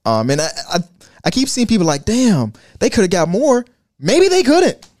 And I keep seeing people like, damn, they could have got more. Maybe they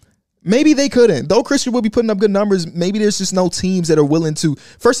couldn't. Though Christian Wood be putting up good numbers, maybe there's just no teams that are willing to.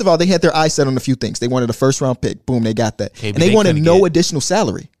 First of all, they had their eyes set on a few things. They wanted a 1st-round pick. Boom, they got that. And they wanted no additional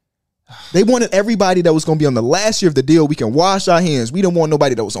salary. They wanted everybody that was going to be on the last year of the deal. We can wash our hands. We don't want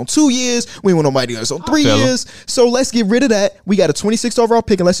nobody that was on 2 years. We don't want nobody that was on 3 years. So let's get rid of that. We got a 26th overall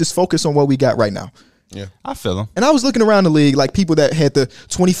pick, and let's just focus on what we got right now. Yeah, I feel him. And I was looking around the league, like people that had the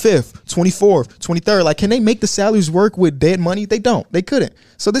 25th, 24th, 23rd. Like, can they make the salaries work with dead money? They don't. They couldn't.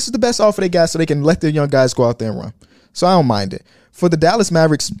 So this is the best offer they got so they can let their young guys go out there and run. So I don't mind it. For the Dallas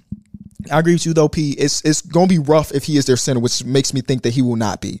Mavericks, I agree with you though, P. It's gonna be rough if he is their center, which makes me think that he will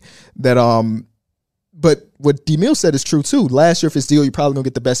not be. But what D-Mill said is true too. Last year, if his deal, you're probably gonna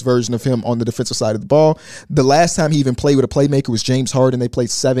get the best version of him on the defensive side of the ball. The last time he even played with a playmaker was James Harden. They played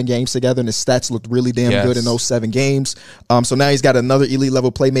 7 games together, and his stats looked really damn good in those 7 games. So now he's got another elite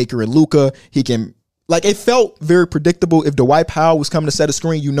level playmaker in Luka. He can. Like, it felt very predictable. If Dwight Powell was coming to set a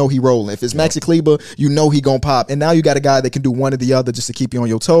screen, you know he rolling. If it's Maxi Kleber, you know he gonna pop. And now you got a guy that can do one or the other just to keep you on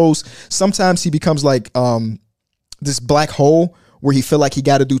your toes. Sometimes he becomes like this black hole where he feel like he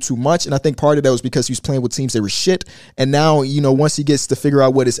got to do too much. And I think part of that was because he was playing with teams that were shit. And now, once he gets to figure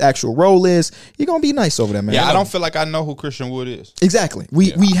out what his actual role is, he's going to be nice over there, man. Yeah, I don't feel like I know who Christian Wood is. Exactly.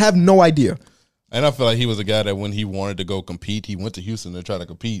 We have no idea. And I feel like he was a guy that when he wanted to go compete, he went to Houston to try to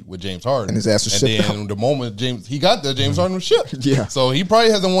compete with James Harden. And his ass was shipped out. And then the moment he got there, James Harden was shipped. Yeah. So he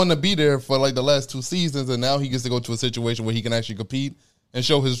probably hasn't wanted to be there for like the last 2 seasons, and now he gets to go to a situation where he can actually compete and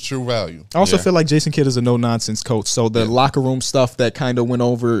show his true value. I also feel like Jason Kidd is a no-nonsense coach. So the locker room stuff that kind of went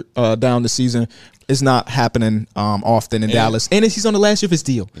over down the season is not happening often in Dallas. And he's on the last year of his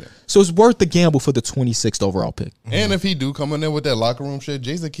deal. Yeah. So it's worth the gamble for the 26th overall pick. And if he do come in there with that locker room shit,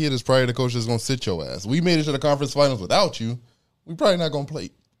 Jason Kidd is probably the coach that's going to sit your ass. We made it to the conference finals without you. We probably not going to play.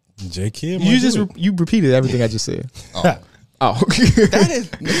 J. Kidd, you repeated everything I just said. Oh, that is.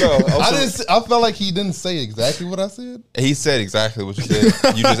 Bro, I felt like he didn't say exactly what I said. He said exactly what you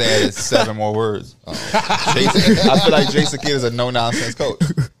said. You just added 7 more words. I feel like Jason Kidd is a no-nonsense coach.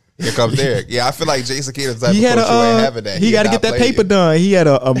 Here comes Derek. Yeah, I feel like Jason Kidd is the type of coach who ain't having that. He got to get that paper done. He had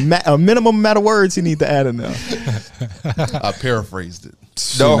a minimum amount of words he need to add in there. I paraphrased it.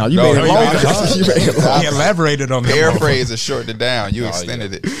 No, you made it longer. He elaborated on that. Paraphrase is shortened it down. You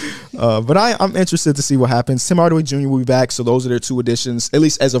extended it. But I'm interested to see what happens. Tim Hardaway Jr. will be back, so those are their 2 additions, at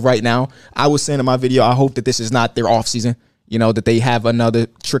least as of right now. I was saying in my video, I hope that this is not their offseason. That they have another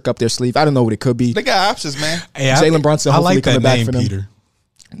trick up their sleeve. I don't know what it could be. They got options, man. Hey, Jalen Brunson hopefully like coming back name, for them. Peter.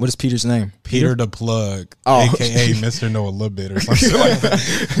 What is Peter's name? Peter the Plug, Oh. a.k.a. Mr. Know a Little Bit or something like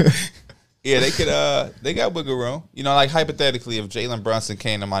that. Yeah, they could. They got wiggle room. Like hypothetically, if Jalen Brunson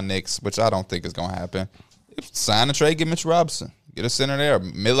came to my Knicks, which I don't think is going to happen, sign a trade, get Mitch Robinson, get a center there,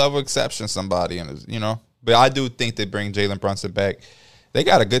 mid-level exception, somebody, and But I do think they bring Jalen Brunson back. They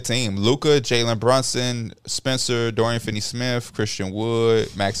got a good team: Luka, Jalen Brunson, Spencer, Dorian Finney-Smith, Christian Wood,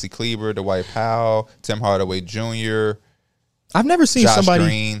 Maxi Kleber, Dwight Powell, Tim Hardaway Jr. I've never seen Josh somebody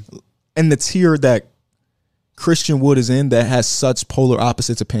Green in the tier that Christian Wood is in that has such polar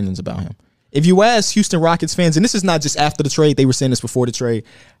opposites opinions about him. If you ask Houston Rockets fans, and this is not just after the trade, they were saying this before the trade,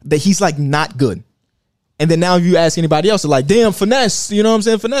 that he's like not good. And then now if you ask anybody else, they're like, damn, finesse. You know what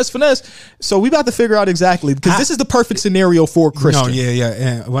I'm saying? Finesse. So we about to figure out exactly, because this is the perfect scenario for Christian. No, yeah.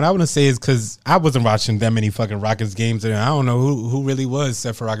 And what I want to say is, because I wasn't watching that many fucking Rockets games, and I don't know who really was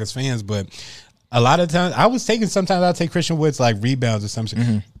except for Rockets fans, but a lot of times sometimes I'll take Christian Wood's like rebounds or something.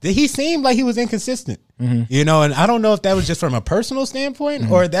 Mm-hmm. He seemed like he was inconsistent, and I don't know if that was just from a personal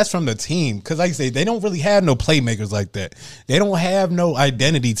standpoint or that's from the team. Because like I say, they don't really have no playmakers like that. They don't have no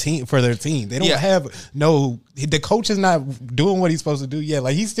identity team for their team. They don't have the coach is not doing what he's supposed to do yet.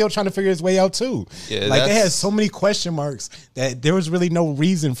 Like, he's still trying to figure his way out too. Yeah, like, they had so many question marks that there was really no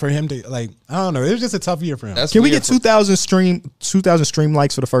reason for him to, like, I don't know. It was just a tough year for him. Can we get 2,000 stream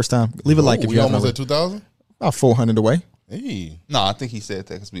likes for the first time? Leave a like if you almost at 2,000. About 400 away. Hey, No, I think he said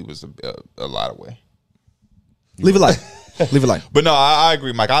that because we was a lot away. Leave it light. Leave it light. But no, I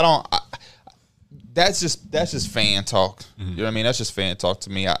agree, Mike. That's just fan talk. You know what I mean? That's just fan talk to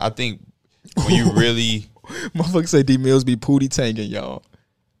me. I think when you really Motherfucker say D Mills be pootie tanging, y'all.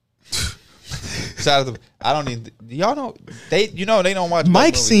 shout out to I don't need y'all know they don't watch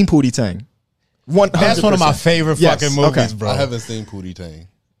Mike's movies. seen Pootie Tang. That's one of my favorite Yes, fucking movies, okay. bro. I haven't seen Pootie Tang.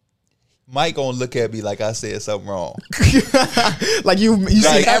 Mike gonna look at me like I said something wrong. Like you see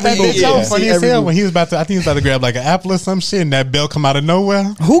Like, every that movie. bitch so You see funny as every hell movie. when he was about to. I think he was about to grab like an apple or some shit, and that bell come out of nowhere.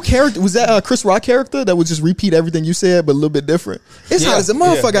 Who character was that? A Chris Rock character that would just repeat everything you said, but a little bit different. It's hot as a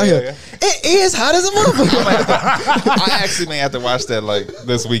motherfucker out here. It is hot as a motherfucker. I actually may have to watch that like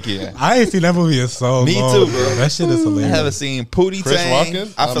this weekend. I ain't seen that movie in so Me long. too, bro. That shit is I hilarious. haven't seen Pootie Chris Tang. Rock?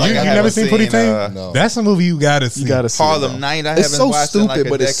 I feel like You I never haven't seen Pootie Tang? No. That's a movie you gotta see. You gotta see it, Harlem though. Night. I It's haven't so watched in stupid, like a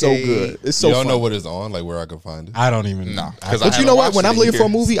but it's so decade. good. It's so Y'all fun. know what it's on, like where I can find it. I don't even No, know. 'cause I But you know haven't what? When watched I'm it looking for a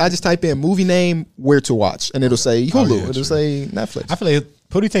in years. movie, I just type in movie name, where to watch, and it'll say Hulu. yeah, it'll true. say Netflix. I feel like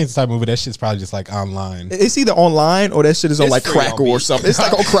Pootie Tang's the type of movie that shit's probably just like online. It's either online or that shit is on It's like free on Crackle or BET. something. It's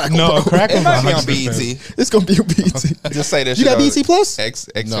like on Crackle. No, bro. Crackle. It might be on 100%. BET. It's gonna be on BET. Just say that. You got BET Plus?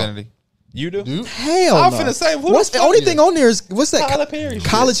 Xfinity. You do? Dude, Hell I'm no. finna say, who what's the the only fuck thing on there is what's that? Tyler Perry shit.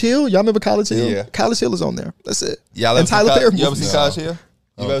 College Hill. Y'all remember College Hill? Yeah. College Hill is on there. That's it. Y'all and Tyler Perry. You ever movies. seen College Hill?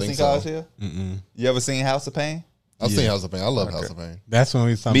 I You don't ever think seen so. College Hill? You ever seen House of Pain? I've seen House of Pain. I love House of Pain. That's when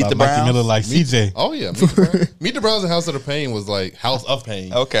we was talking Meet about the Mikey Browns? Miller like CJ. Oh yeah, Meet the Browns. Meet the Browns and House of the Pain was like House of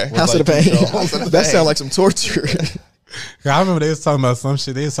Pain. Okay. Was House like of the two Pain. shows. That sounds like some torture. I remember they was talking about some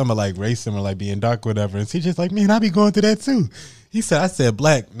shit. They was talking about like racism or like being dark or whatever. And CJ's like, man, I be going through that too. He said, I said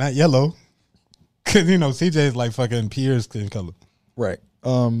black, not yellow. Cause you know, CJ's like fucking Pierre's skin color. Right.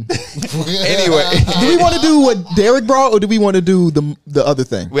 Anyway, Do we want to do what Derek brought, or do we want to do the other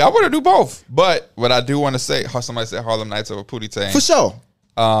thing? I want to do both. But what I do want to say, somebody said Harlem Nights over Pootie Tang. For sure.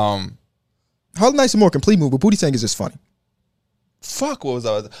 Um, Harlem Nights is a more complete movie, but Booty Tank is just funny. fuck, what was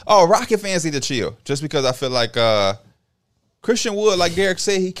I? Oh, Rocket fans need to chill. Just because I feel like Christian Wood, like Derek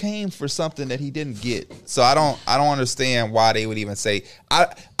said, he came for something that he didn't get. So I don't understand why they would even say.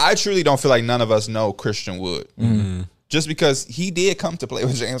 I truly don't feel like none of us know Christian Wood. Just because he did come to play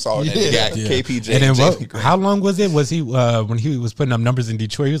with James Harden, and he got KPJ. And then Jalen Green. how long was it? Was he when he was putting up numbers in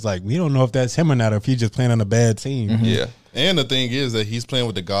Detroit? He was like, we don't know if that's him or not, or if he's just playing on a bad team. Yeah. And the thing is that he's playing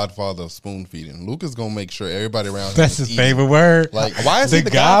with the godfather of spoon feeding. Luka's gonna make sure everybody around him That's is his eating. favorite word. Like, why is the he the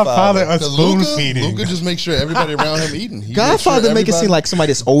Godfather Godfather? of 'Cause spoon Luka, feeding? Luka just makes sure everybody around him eating. He makes Godfather sure make it seem everybody- like somebody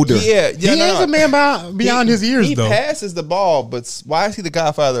that's older. Yeah, He is a man beyond his years, he though. passes the ball, but why is he the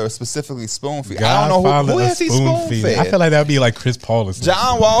Godfather of specifically spoon feed? I don't know Godfather who of has he spoon feeding. fed. I feel like that would be like Chris Paul or something.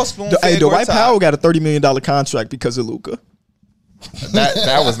 John Wall spoon Hey, fed Dwight Gortat. Powell got a $30 million contract because of Luka.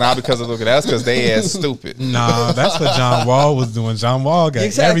 That was not because of Luka. That's because they ass stupid. Nah, that's what John Wall was doing. John Wall got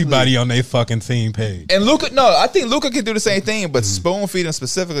Exactly. everybody on their fucking team page. And Luka, no, I think Luka can do the same thing, but spoon feeding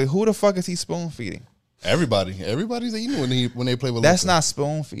specifically, who the fuck is he spoon feeding? Everybody's eating when they play with. That's Luka. not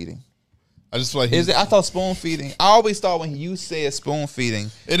spoon feeding. I just feel like Is it? I thought spoon feeding. I always thought when you said spoon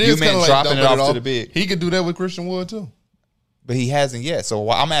feeding, It you is meant kind of like dropping it dumping off to the big. He could do that with Christian Wood too. But he hasn't yet.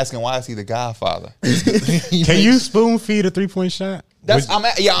 So I'm asking, why is he the Godfather? Can you spoon feed a 3-point shot? That's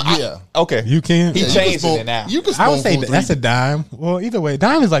Yeah. okay. You can. He You can changed spoon- it now. You can I would spoon say fool that's a three dime. Well, either way,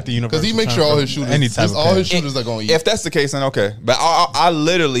 dime is like the universe. because he makes sure all his shooters. Any type of all his pass. shooters are going to eat. If that's the case, then okay. But I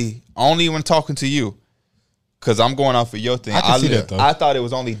literally only when talking to you, because I'm going off of your thing. I can see that, though. I thought it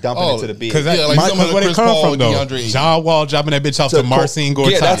was only dumping it to the big. Because Yeah, like some of the where they Chris come Paul, from though. DeAndre Ayton. John Wall dropping that bitch off to Marcin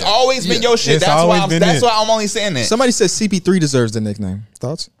Gortat. Yeah, that's always been your shit. It's That's why always been that's it. why I'm only saying that. Somebody said CP3 deserves the nickname.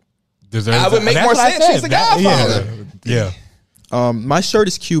 Thoughts? Deserves I would that. make That's more what I sense. said. He's the Godfather. Yeah. My shirt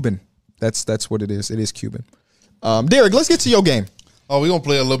is Cuban. That's what it is. It is Cuban. Derek, let's get to your game. Oh, we're going to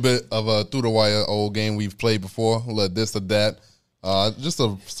play a little bit of a through the wire old game we've played before. A little this or that. Just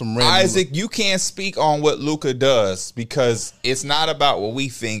some random. Isaac, you can't speak on what Luka does because it's not about what we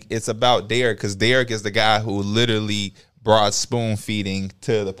think. It's about Derek because Derek is the guy who literally brought spoon feeding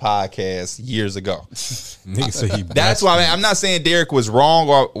to the podcast years ago. Nigga said he That's why I'm not saying Derek was wrong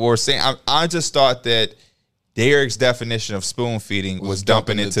or saying I just thought that Derek's definition of spoon feeding was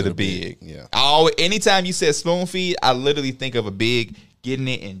dumping it to the big. Yeah. Anytime you said spoon feed, I literally think of a big getting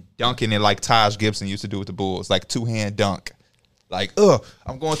it and dunking it like Taj Gibson used to do with the Bulls, like 2-hand dunk. Like,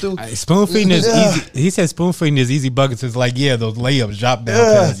 I'm going through. Spoon feeding is easy. He said spoon feeding is ezy buckets. It's like, yeah, those layups drop down.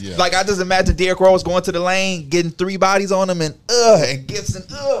 pass. Yeah. Like I just imagine Derrick Rose going to the lane, getting 3 bodies on him, and Gibson,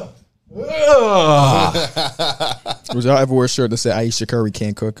 Was y'all ever wear a shirt that said Aisha Curry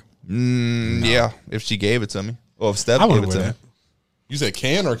can't cook? Yeah, if she gave it to me, or if Steph I gave wouldn't it to wear me. that. You said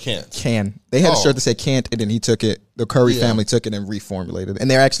can or can't? Can. They had a Oh. shirt that said can't, and then he took it. The Curry family took it and reformulated it. And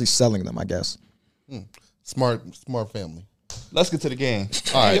they're actually selling them, I guess. Smart family. Let's get to the game.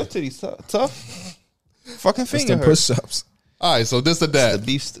 All right. Your titties tough. Fucking Just finger them hurts. push-ups. All right, so this or The that.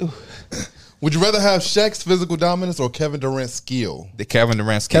 beef stew. Would you rather have Shaq's physical dominance or Kevin Durant's skill? The Kevin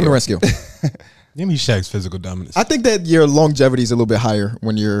Durant skill. Kevin Durant skill. Give me Shaq's physical dominance. I think that your longevity is a little bit higher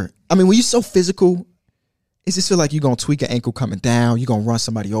when you're. I mean, when you're so physical, it just feel like you're gonna tweak an ankle coming down. You're gonna run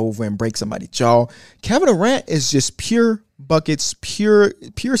somebody over and break somebody's jaw. Kevin Durant is just pure buckets, pure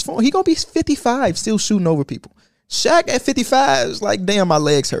as phone. He gonna be 55, still shooting over people. Shaq at 55 is like, damn, my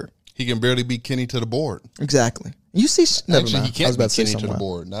legs hurt. He can barely beat Kenny to the board. Exactly. You see, never Actually, mind. he I was can't about beat to say Kenny to something. the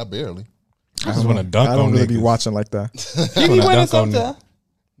board. Not barely. I just want to dunk I on don't really be niggas. watching like that. He be Wanna winning dunk on sometimes.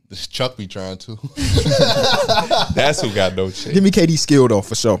 This Chuck be trying to. That's who got no shit. Give me KD skill though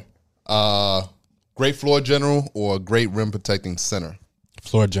for sure. Great floor general or great rim protecting center?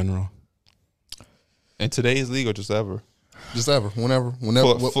 Floor general. In today's league or just ever? Just ever, whenever.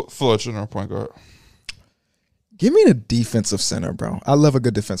 Floor general point guard. Give me the defensive center, bro. I love a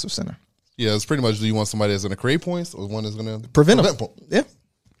good defensive center. Yeah, it's pretty much. Do you want somebody that's going to create points or one that's going to Prevent them. points? Yeah.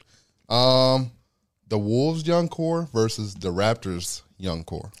 The Wolves young core versus the Raptors young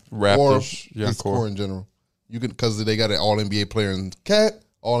core. Raptors or young just core. in general. You can because they got an All NBA player in Cat,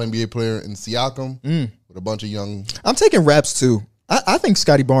 All NBA player in Siakam with a bunch of young. I'm taking Raps too. I think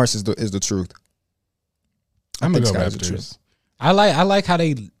Scotty Barnes is the truth. I'm think gonna go Scotty's the Raptors. I like how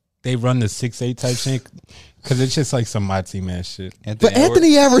they run the 6'8" type shit because it's just like some my team ass shit But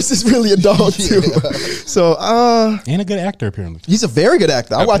Anthony Edwards is really a dog too. So and a good actor apparently. he's a very good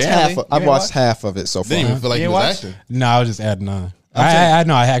actor. I watched Apparently. half. I've watched half of it so far. Didn't even feel like You he ain't was watched? acting. No, I was just adding on. I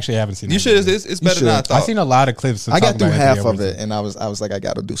know I actually haven't seen. You that should. movie. It's better should. than I thought. I've seen a lot of clips. I got through about half Anthony of Edwards. it, and I was like, I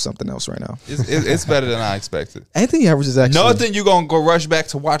got to do something else right now. It's better than I expected. Anthony Edwards is actually Nothing you gonna go rush back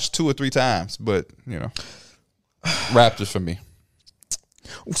to watch 2 or 3 times, but you know, Raptors for me.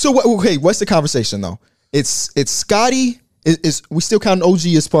 So okay, what's the conversation though? It's Scotty. Is we still counting OG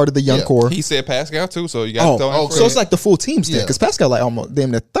as part of the young Yeah. core? He said Pascal too, so you got to throw him. okay. So it's like the full team still Yeah. because Pascal like almost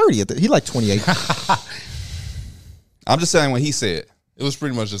damn near 30. He like 28. I'm just saying what he said. It was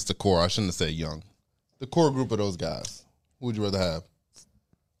pretty much just the core. I shouldn't have said young. The core group of those guys. Who would you rather have?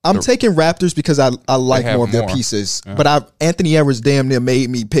 I'm taking Raptors because I like have more of their more. pieces, but Anthony Edwards damn near made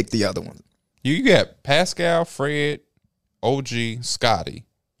me pick the other one. You got Pascal, Fred, OG, Scotty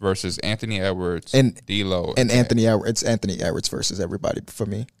versus Anthony Edwards And- D'Lo, And Anthony Edwards, it's Anthony Edwards versus everybody for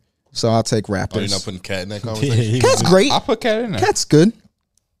me. So I'll take Oh, you're not Raptors. putting Cat in that Yeah, conversation? he Cat's was- great. I put Cat in there. Cat's good.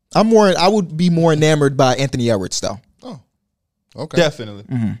 I would be more enamored by Anthony Edwards though. Oh, okay. Definitely.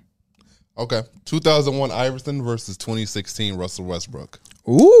 Okay. 2001 Iverson versus 2016 Russell Westbrook.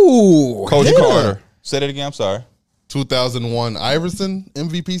 Ooh, Coach yeah. Carter. Say that again. I'm sorry. 2001 Iverson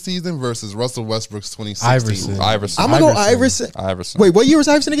MVP season versus Russell Westbrook's 2016. Iverson. I'm gonna go Iverson. Iverson. Iverson. Wait, what year was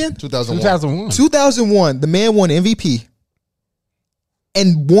Iverson again? 2001. 2001. 2001. The man won MVP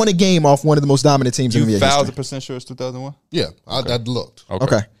and won a game off one of the most dominant teams in You NBA history. 1,000% sure it's 2001? Yeah, I looked.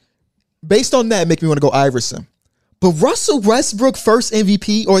 Okay. Based on that, make me want to go Iverson. But Russell Westbrook first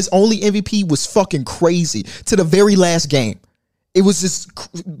MVP or his only MVP was fucking crazy to the very last game. It was this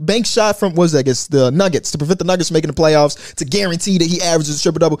bank shot from what was that against the Nuggets to prevent the Nuggets from making the playoffs to guarantee that he averages a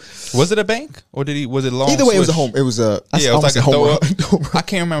triple double. Was it a bank or was it long? Either way, it was a switch? home. It was a Yeah, it was like a home throw run. up. I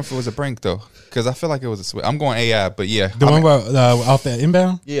can't remember if it was a bank though, because I feel like it was a switch. I'm going AI, but yeah, The one where, off that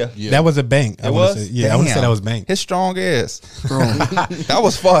inbound? yeah, That was a bank. I It wanna was. say- I want to say Damn. that was bank. His strong ass. That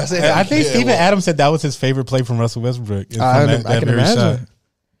was far as hell. I think Yeah, Steven well- Adams said that was his favorite play from Russell Westbrook. From I that can very imagine. shot.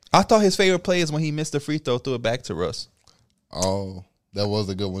 I thought his favorite play is when he missed the free throw, threw it back to Russ. Oh, that was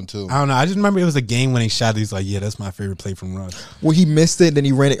a good one too. I don't know. I just remember it was a game when he shot. He's like, yeah, that's my favorite play from Russ. Well, he missed it, then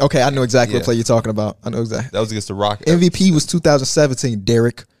he ran it. Okay, I know exactly Yeah. what play you're talking about. I know exactly. That was against the Rockets. MVP was 2017,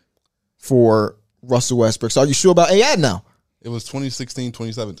 Derek, for Russell Westbrook. So are you sure about AI now? It was 2016,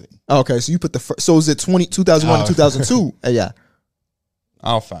 2017. Okay, so you put the first. So is it 2001 Oh. to 2002? AI.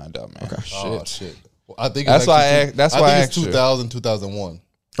 I'll find out, man. Shit. Oh shit. Well, I think That's it's why actually that's I why I think asked it's you. 2000, 2001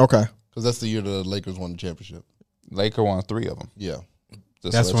 Okay. because that's the year the Lakers won the championship. Laker won 3 of them. Yeah.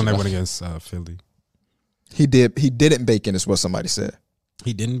 Just That's to let when you they know. went against Philly. He didn't bake in, is what somebody said.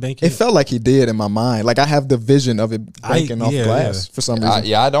 He didn't bank It it. felt like he did in my mind. Like I have the vision of it breaking off yeah, glass for some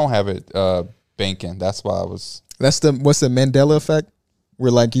reason. I don't have it banking. That's why I was. That's what's the Mandela effect? Where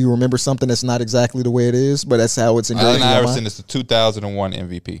like you remember something that's not exactly the way it is, but that's how it's engraved Allen in your Iverson mind. is the 2001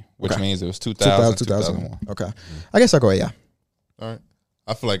 MVP, which Okay. means it was 2000, 2001. 2001. Okay. I guess I'll go AI. All right.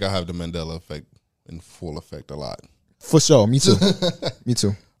 I feel like I have the Mandela effect in full effect a lot. For sure. Me too. Me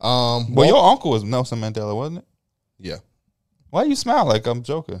too. Well, your uncle was Nelson Mandela, wasn't it? Yeah. Why you smile like I'm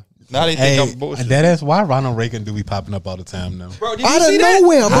joking? Now they think I'm bullshit. That's why Ronald Reagan do be popping up all the time now. Bro, did you Out see of that?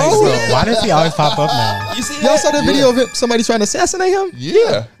 nowhere, bro. Why does he always pop up now? You see Y'all that? saw the video of him, somebody trying to assassinate him?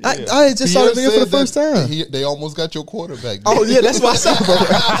 Yeah. I just saw the video for the first time. They almost got your quarterback. Oh yeah, that's what I saw,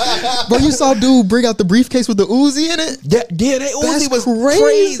 bro. Bro, you saw dude bring out the briefcase with the Uzi in it. Yeah, that That's Uzi was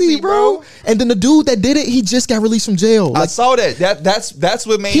crazy, bro. And then the dude that did it, he just got released from jail. I Like saw that. That's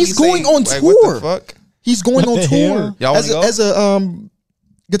what made He's me going say, on like, tour. What the fuck? he's going on the tour hell? Y'all wanna go? as a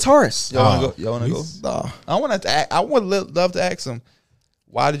guitarist. Y'all wanna go? Y'all wanna go? Nah. I would love to ask him.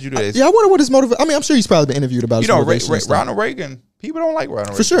 Why did you do this? Yeah, I wonder what his motivation. I mean, I'm sure he's probably been interviewed about his You know, motivation and stuff. Ronald Reagan. People don't like Ronald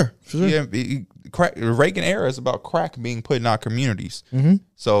Reagan For sure. Yeah, the Reagan era is about crack being put in our communities. Mm-hmm.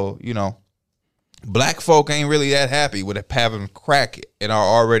 So black folk ain't really that happy with having crack in our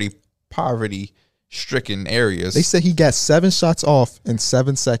already poverty-stricken areas. They said he got 7 shots off in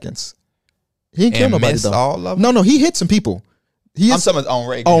 7 seconds. He didn't kill And nobody missed though. all of them? No, he hit some people. He I'm is talking about on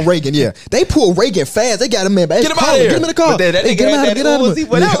Reagan. on Reagan. Yeah, they pulled Reagan fast. They got him in. Get him out of here. Get him in the car. But that Hey, nigga get him had out. that Get out of Uzi, it.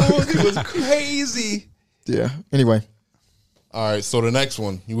 but that Uzi was crazy. Yeah. Anyway, All right, so the next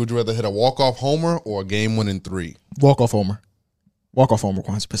one. You would rather hit a walk-off homer or a game-winning 3? walk off homer. Walk off homer,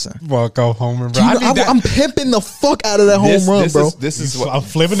 100%. Walk off homer, bro. I'm pimping the fuck out of that home run, bro. This is what I'm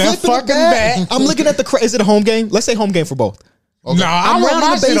flipping that Flipping the fucking bat. I'm looking at the. Is it a home game? Let's say home game for both. Okay. No, I I'm want rounding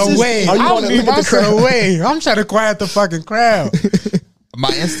my the shit bases. away. Oh, you I wanna need look at my the shit crowd. away. I'm trying to quiet the fucking crowd. my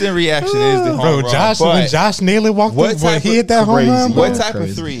instant reaction is the home Bro, run. when Josh Naylor walked what up, type he of- hit that home crazy. run, bro. What type Crazy.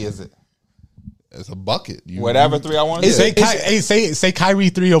 of 3 is it? It's a bucket. Whatever 3 I want to Is do. it- Say Kyrie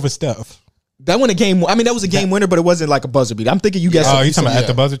 3 over Steph. That one a game. I mean, that was a game winner, but it wasn't like a buzzer beat. I'm thinking you guys. Oh, you talking about at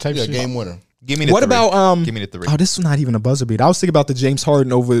the buzzer type Yeah, shit? game winner. Give me the What 3. about Give me the 3. Oh, this is not even a buzzer beat. I was thinking about the James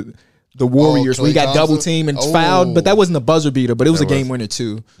Harden over the Warriors where he Klay got double Thompson? teamed and Oh. fouled, but that wasn't a buzzer beater, but it was a That game was. winner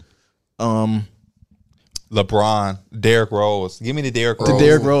too. LeBron, Derrick Rose. Give me the Derrick Rose.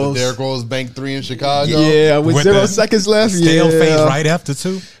 Derrick Rose. The Derrick Rose bank 3 in Chicago. Yeah, with With 0 the seconds left. Stale Yeah, phase right after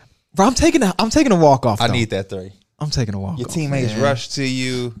 2. Bro, I'm taking a walk off. I need that 3. I'm taking a walk. Your off, teammates man. rush to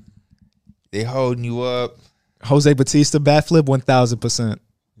you. They holding you up. Jose Batista bat flip 1,000%.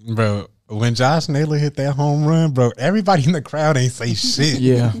 Bro, when Josh Naylor hit that home run, bro, everybody in the crowd ain't say shit.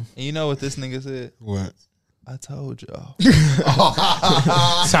 Yeah, And you know what this nigga said? What? I told y'all.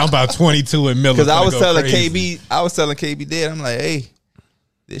 Sound about 22 and Miller. Because I was finna go telling crazy. KB Dead, I'm like, hey,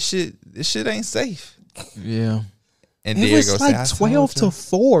 this shit ain't safe. yeah. And It Diego was said, like I 12 told to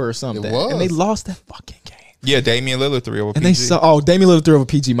 4 or something, It was. and they lost that fucking game. you. Yeah, Damian Lillard 3 over And PG. they saw, Damian Lillard 3 over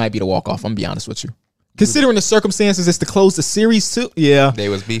PG might be the walk off. I'm gonna be honest with you. Considering the circumstances, it's to close the series too. Yeah, They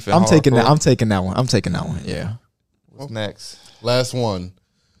was beefing. I'm taking that. hardcore. I'm taking that one. I'm taking that one. Yeah. What's next? Last one.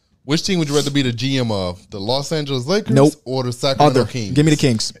 Which team would you rather be the GM of? The Los Angeles Lakers Nope. or the Sacramento Other. Kings? Give me the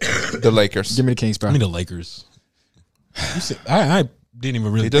Kings. The Lakers. Give me the Kings, bro. I mean the Lakers. You said, I didn't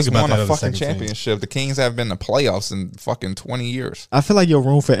even really They just think about won that a as a fucking second team. championship. The Kings have been in the playoffs in fucking 20 years. I feel like your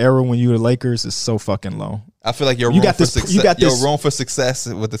room for error when you're the Lakers is so fucking low. I feel like your You room got for this- success. you got your this- room for success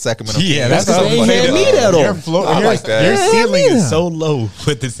with the Sacramento Yeah, Kings. that's Because what they I'm ain't saying. had me that Your off. floor, I your, like that. your Yeah, ceiling yeah. is so low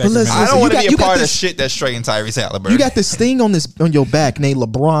with the Sacramento. listen, I don't want to you be a got part of this- shit that's straighting Tyrese Halliburton. You got this thing on your back named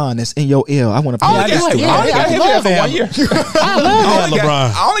LeBron that's in your ear. I want to. I only got him love for that. 1 year. I love that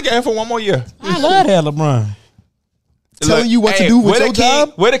LeBron. I only got him for 1 more year. I love that LeBron. Telling you what to do with where your the King-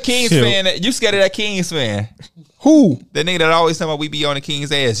 job? Where the Kings Chill. fan at? You scared of that Kings fan? Who? That nigga that always talking about we be on the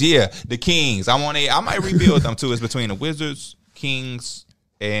Kings' ass. Yeah, the Kings. I might rebuild them too. It's between the Wizards, Kings,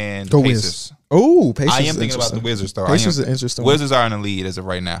 and the Go Pacers. Wiz. Oh, Pacers. I am is thinking about the interesting. Wizards though. Pacers I are am. interesting. Wizards are in the lead as of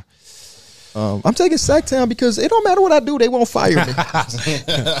right now. I'm taking Sacktown because it don't matter what I do, they won't fire me.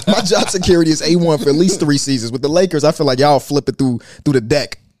 My job security is A1 for at least 3 seasons. With the Lakers, I feel like y'all flip it through the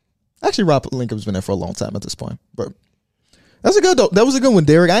deck. Actually, Rob Lincoln's been there for a long time at this point, but that's a good though. That was a good one,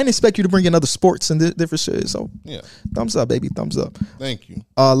 Derek. I didn't expect you to bring in other sports and different shit. So, Yeah. thumbs up, baby, thumbs up. Thank you.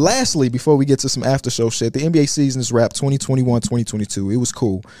 Lastly, before we get to some after show shit, the NBA season is wrapped 2021-2022. It was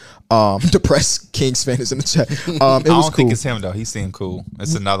cool. Depressed Kings fan is in the chat. It I was don't cool. think it's him though. He seemed cool.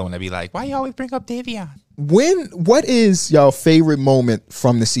 It's another one that be like, why you always bring up Davion? What is your favorite moment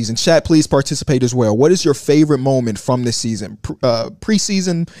from the season? Chat, please participate as well. What is your favorite moment from this season?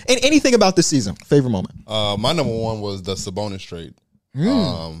 Preseason, and anything about this season? Favorite moment? My number one was the Sabonis trade.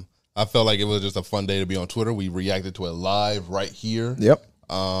 I felt like it was just a fun day to be on Twitter. We reacted to it live right here. Yep.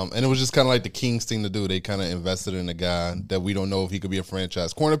 And it was just kind of like the Kings thing to do. They kind of invested in a guy that we don't know if he could be a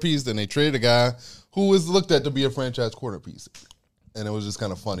franchise corner piece. Then they traded a guy who was looked at to be a franchise corner piece. And it was just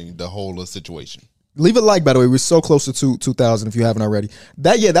kind of funny, the whole situation. Leave a like, by the way. We're so close to 2,000 if you haven't already.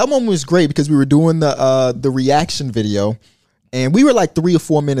 That moment was great because we were doing the reaction video And we were like 3 or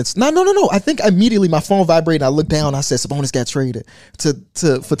 4 minutes. No. I think immediately my phone vibrated. I looked down. I said, Sabonis got traded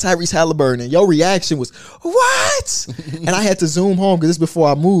for Tyrese Halliburton. And your reaction was, what? And I had to zoom home because this is before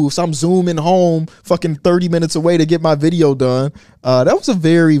I moved. So I'm zooming home fucking 30 minutes away to get my video done. That was a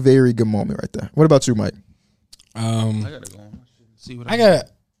very, very good moment right there. What about you, Mike? I gotta go on. See what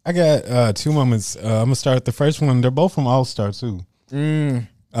I got 2 moments. I'm gonna start with the first one. They're both from All Star too.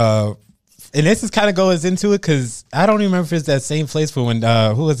 And this is kind of goes into it because I don't even remember if it's that same place, but when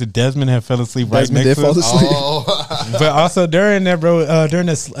who was it? Desmond had fell asleep Desmond right next did to fall us. asleep. Oh, But also during that, bro, during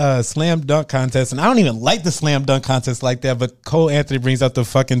the slam dunk contest, and I don't even like the slam dunk contest like that, but Cole Anthony brings up the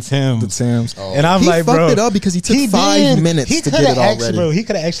fucking Timbs. The Timbs. And I'm He like, fucked bro, it up because he took 5 minutes to get it already. Bro, he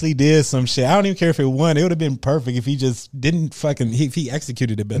could have actually did some shit. I don't even care if it won. It would have been perfect if he just didn't fucking, if he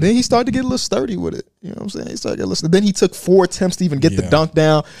executed it better. Then he started to get a little sturdy with it. You know what I'm saying? He started to get a little. Then he took 4 attempts to even get the dunk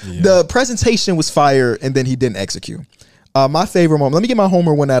down. Yeah. The presentation was fire, and then he didn't execute. My favorite moment. Let me get my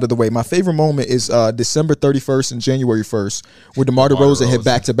Homer one out of the way. My favorite moment is December 31st and January 1st, where DeMar DeRozan hit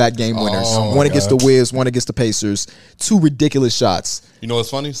back-to-back game winners. One against the Wiz, one against the Pacers. 2 ridiculous shots. you know what's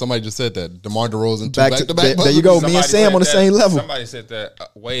funny? Somebody just said that DeMar DeRozan Back to back. There you go. Me and Sam on the same level. Somebody said that.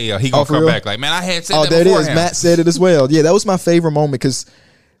 He gonna for come real? back. Like, man, I had said Oh, that there it before is. him. Matt said it as well. Yeah, that was my favorite moment because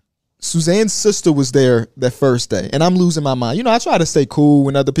Suzanne's sister was there that first day, and I'm losing my mind. You know, I try to stay cool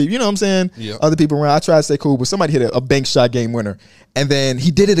when other people, you know what I'm saying? Yeah. Other people around, I try to stay cool, but somebody hit a bank shot game winner, and then he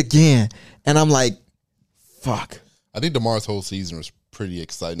did it again, and I'm like, fuck. I think DeMar's whole season was pretty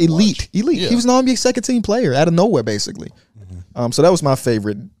exciting. to Elite. watch. Yeah. He was an NBA second team player out of nowhere, basically. So that was my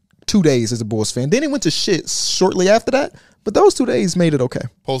favorite 2 days as a Bulls fan. Then it went to shit shortly after that, but those 2 days made it okay.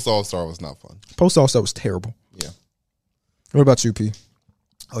 Post All-Star was not fun. Post All-Star was terrible. Yeah. What about you, P?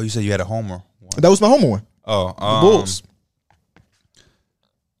 Oh, you said you had a homer. That was my home one. Oh, The Bulls.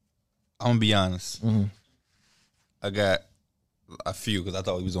 I'm gonna be honest. I got a few because I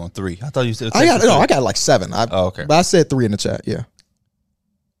thought he was on 3. I thought you said I got like 7. Oh, okay. But I said 3 in the chat. Yeah.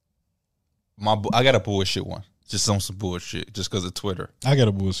 I got a bullshit one. Just on some bullshit, just because of Twitter. I got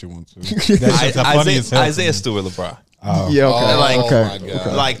a bullshit one too. That's just the funniest hell to Isaiah me. Stewart, LeBron. Yeah. Okay. like- okay. my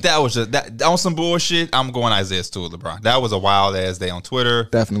God. Like that was just that on some bullshit. I'm going Isaiah Stewart, LeBron. That was a wild ass day on Twitter.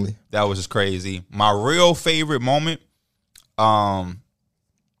 Definitely. That was just crazy. My real favorite moment,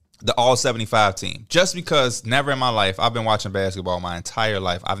 the All 75 team. Just because never in my life, I've been watching basketball my entire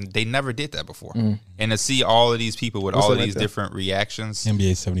life. They never did that before. And to see all of these people with What's all that of right these there? different reactions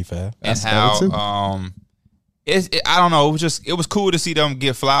NBA 75. and That's better too. how I don't know, it was cool to see them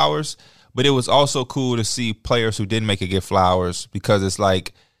get flowers, but it was also cool to see players who didn't make it get flowers, because it's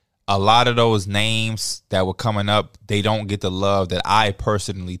like a lot of those names that were coming up, they don't get the love that I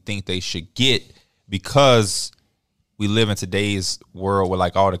personally think they should get, because we live in today's world where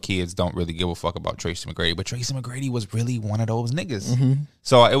like all the kids don't really give a fuck about Tracy McGrady, but Tracy McGrady was really one of those niggas.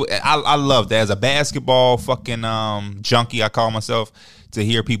 So I love that as a basketball fucking junkie, I call myself, to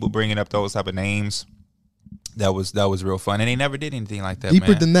hear people bringing up those type of names. That was real fun, and they never did anything like that. Deeper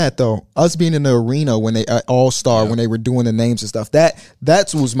man. than that, though, us being in the arena when they All-Star, when they were doing the names and stuff, that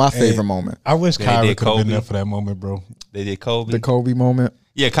was my favorite moment. I wish They Kyra did could have been Kobe. there for that moment, bro. They did Kobe. The Kobe moment.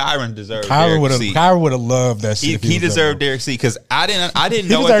 Yeah, Kyron deserved. Kyra Derek would have. C. Kyra would have loved that He, shit. if he was there, deserved bro. Derek C. Because I didn't He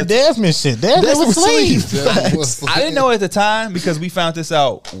know was at our the, Desmond shit. Desmond Desmond was was sleep. sleep. That was- I didn't know at the time, because we found this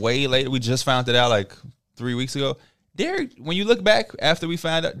out way later. We just found it out like 3 weeks ago. Derek, when you look back after we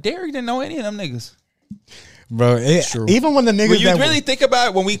found out, Derek didn't know any of them niggas. Bro, even when the niggas When you that really think about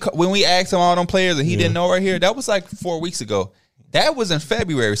it, when we asked him all them players and he didn't know right here, that was like 4 weeks ago. That was in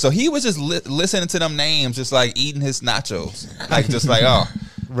February, so he was just listening to them names, just like eating his nachos, like just like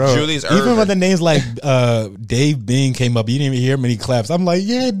bro, Julius even Erving. when the names like Dave Bing came up, you didn't even hear many claps. I'm like,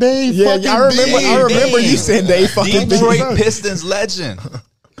 yeah, Dave. Yeah, fucking I remember. Bing. I remember you saying they fucking Detroit Bing. Pistons legend.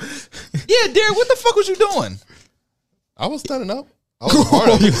 Yeah, Derek, what the fuck was you doing? I was standing up. I was part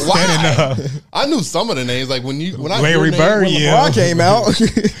of it. Why? I knew some of the names. Like when I Larry hear names- Bird, when yeah. LeBron came out.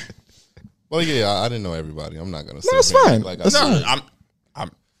 Well, yeah, I didn't know everybody. I'm not gonna. it's fine. Like I That's said. No,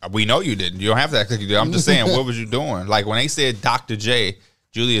 we know you didn't. You don't have to act like you did. I'm just saying, what was you doing? Like when they said Dr. J,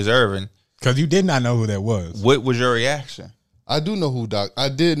 Julius Erving, Because you did not know who that was. what was your reaction? I do know who I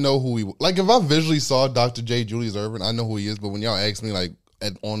did know who he. Like if I visually saw Dr. J, Julius Erving, I know who he is. But when y'all asked me like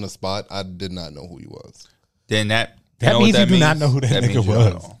on the spot, I did not know who he was. Then that That what means you do not know who that nigga means you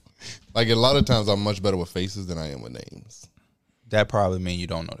don't was. know. Like a lot of times, I'm much better with faces than I am with names. That probably means you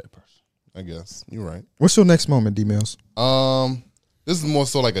don't know that person. I guess you're right. What's your next moment, D-Mills? This is more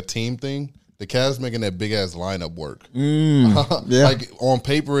so like a team thing. The Cavs making that big ass lineup work. Yeah. Like on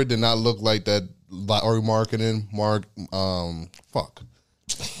paper, it did not look like that. Laurie Markkinen,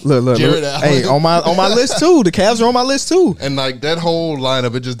 Look. Jared Allen. Hey, on my list too. The Cavs are on my list too. And like that whole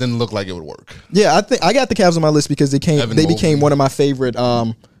lineup, it just didn't look like it would work. Yeah, I think I got the Cavs on my list because they Evan became Mobley. one of my favorite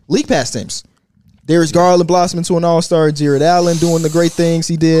league pass teams. Darius Garland blossoming to an all-star. Jared Allen doing the great things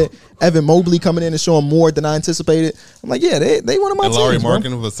he did. Evan Mobley coming in and showing more than I anticipated. I'm like, yeah, they one of my And Laurie teams, bro.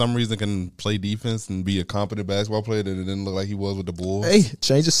 Markin, for some reason, can play defense and be a competent basketball player that it didn't look like he was with the Bulls. Hey,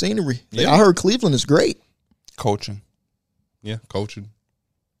 change of scenery. Yeah. I heard Cleveland is great. Coaching. Yeah, coaching.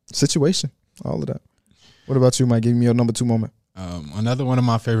 Situation. All of that. What about you, Mike? Give me your number 2 moment. Another one of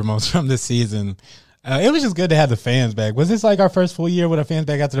my favorite moments from this season. It was just good to have the fans back. Was this like our first full year with our fans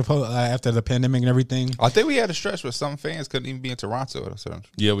back after the pandemic and everything? I think we had a stretch where some fans couldn't even be in Toronto. So.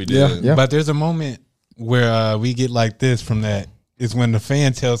 Yeah, we did. Yeah. But there's a moment where we get like this from that is when the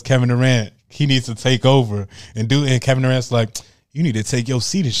fan tells Kevin Durant he needs to take over and Kevin Durant's like, you need to take your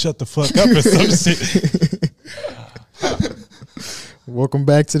seat and shut the fuck up or some shit. Welcome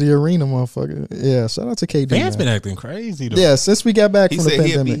back to the arena, motherfucker. Yeah, shout out to KD. Fans man. been acting crazy though. Yeah, since we got back He from the said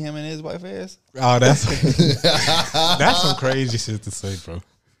he'd pandemic. beat him and his wife ass. Oh, that's some crazy shit to say, bro.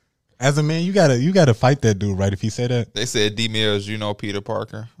 As a man, you gotta fight that dude, right? If he say that, They said D Mills, Peter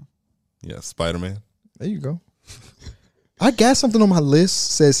Parker. Yeah, Spider-Man. There you go. I got something on my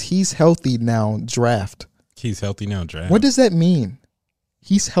list says he's healthy now, draft. he's healthy now. Draft. What does that mean?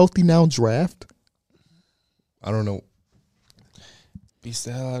 He's healthy now, draft? I don't know. Beats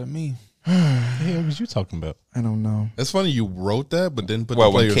the hell out of me. the hell was you talking about? I don't know. It's funny you wrote that, but didn't put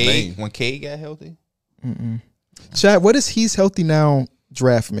Well, the when player's name. Cade got healthy. Chad, what does he's healthy now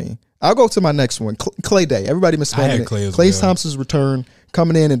draft mean? I'll go to my next one. Clay Day. Everybody been I had spamming it. Clay as Klay well. Thompson's return,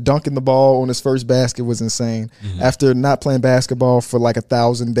 coming in and dunking the ball on his first basket was insane. After not playing basketball for like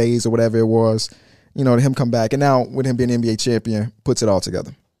 1,000 days or whatever it was, to him come back. And now with him being NBA champion, puts it all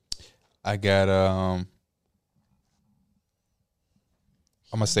together. I got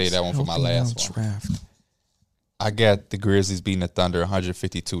I'm gonna say that one for my Healthy last now one. draft. I got the Grizzlies beating the Thunder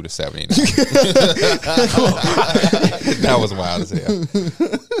 152-79. That was wild as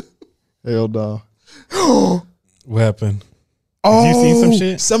hell. Hell no. What happened? Oh, you seen some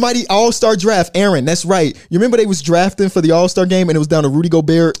shit? Somebody All-Star draft. Aaron, that's right. You remember they was drafting for the All-Star game and it was down to Rudy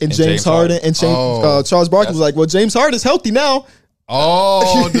Gobert and James James Harden Harden. and Oh. Charles Barkley was like, well, James Harden's healthy now.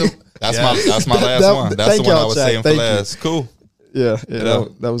 Oh, That's my last That- one. That's thank the one I y'all, was Chad. saying for Thank you. last. Cool. Yeah,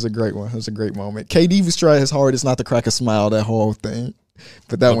 know? that was a great one. That was a great moment. KD was trying his hardest not to crack a smile that whole thing,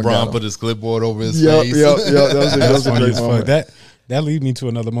 but that one got LeBron him. put his clipboard over his Yep, face. yep, yep. That was a That's funny great as fuck. moment. That leads me to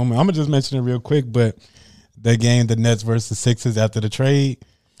another moment. I'm gonna just mention it real quick, but the game, the Nets versus Sixers after the trade,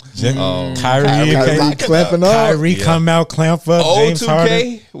 Kyrie Kyrie clamping up. Kyrie come out, clamp up, Oh, James Harden.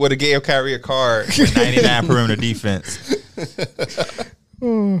 2K would have gave Kyrie a card with 99 perimeter defense.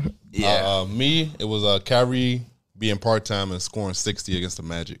 Yeah. Me, it was Kyrie being part-time and scoring 60 against the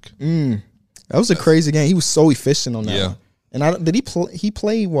Magic. That was a crazy game. He was so efficient on that. Yeah. one. And did he play? He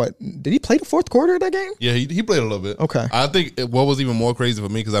played what? Did he play the fourth quarter of that game? Yeah, he played a little bit. Okay. I think what was even more crazy for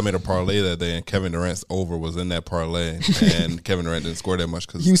me, because I made a parlay that day, and Kevin Durant's over was in that parlay, and Kevin Durant didn't score that much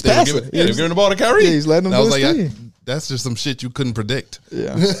because He was they were passing. giving, He they were was- giving the ball to Kyrie. Yeah, he's letting him And I do was his like, thing. that's just some shit you couldn't predict.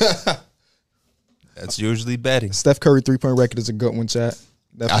 Yeah. That's usually betting. Steph Curry 3-point record is a good one, chat.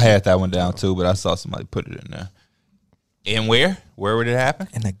 I had that one down too, but I saw somebody put it in there. And where? Where would it happen?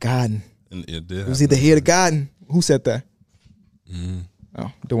 In the Garden. And it did. It was either here or the Garden. Who said that?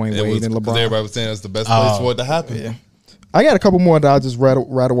 Oh, Dwayne It Wade was, and 'cause LeBron. everybody was saying that's the best place for it to happen. Yeah. I got a couple more that I'll just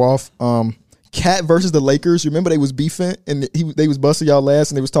rattle off. Cat versus the Lakers. Remember they was beefing and they was busting y'all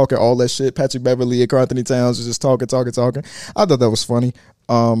last and they was talking all that shit. Patrick Beverly and Karl Anthony Towns was just talking. I thought that was funny.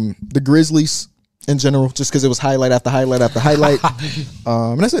 The Grizzlies in general, just because it was highlight after highlight after highlight.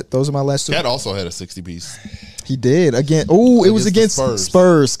 And that's it. Those are my last two. Cat also had a 60-piece. He did again. Oh, it was Against against the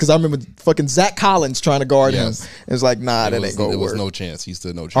Spurs because I remember fucking Zach Collins trying to guard Yes. him. It was like, nah, that ain't gonna There was work. no chance. He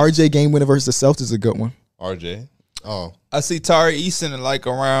stood no chance. RJ game winner versus the Celtics is a good one. RJ. Oh, I see Tari Eason at like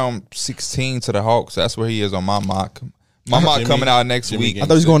around 16 to the Hawks. That's where he is on my mock. My mock Jimmy- coming out next Jimmy week. game I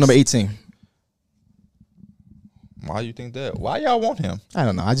thought he was going 6. number 18. Why you think that? Why y'all want him? I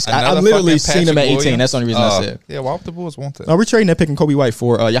don't know. I Another literally fucking seen him at 18. Patrick Williams? That's the only reason I said. Yeah, why would the Bulls want that? No, we're trading that pick and Kobe White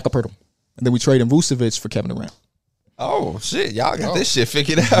for Jakob Poeltl. And then we trade him Vucevic for Kevin Durant. Oh shit, y'all got this shit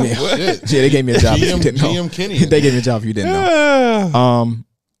figured out. Yeah. What? shit. Yeah, they gave me a job if you GM didn't know. GM Kenny. They gave me a job if you didn't know.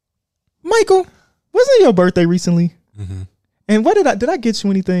 Michael, wasn't it your birthday recently? And what did I get you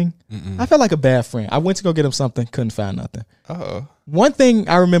anything? I felt like a bad friend. I went to go get him something, couldn't find nothing. Uh-oh. One thing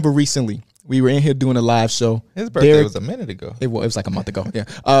I remember recently, we were in here doing a live show. His birthday Derek- was a minute ago. It was like a month ago.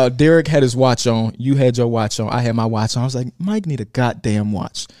 Yeah. Derek had his watch on. You had your watch on. I had my watch on. I was like, Mike need a goddamn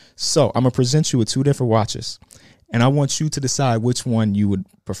watch. So I'm gonna present you with two different watches. and I want you to decide which one you would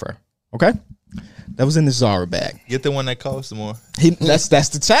prefer. Okay? That was in the Zara bag. Get the one that costs more. That's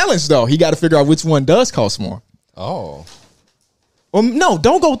the challenge, though. He got to figure out which one does cost more. Oh. Well, no,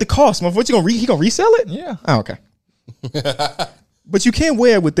 don't go with the cost. What you gonna he gonna resell it? Yeah. Oh, okay. But you can't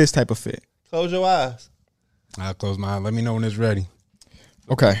wear it with this type of fit. Close your eyes. I'll close my eyes. Let me know when it's ready.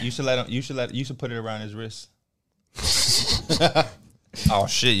 Okay. You should you should put it around his wrist. Oh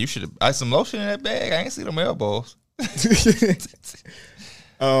shit! You should have some lotion in that bag. I ain't see them elbows.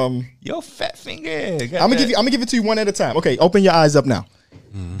 Yo, fat finger. I'm gonna give it to you one at a time. Okay, open your eyes up now.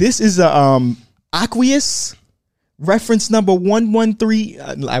 This is a Aqueous reference number 113.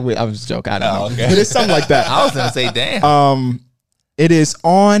 I was joking. I don't know, okay. but it's something like that. I was gonna say, damn. It is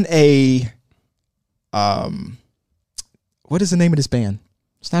on a what is the name of this band?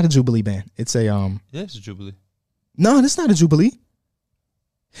 It's not a Jubilee band. It's a Yeah, it's a Jubilee. No, this is not a Jubilee.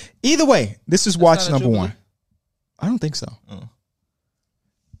 Either way, this is watch not a number Jubilee? 1. I don't think so. Oh.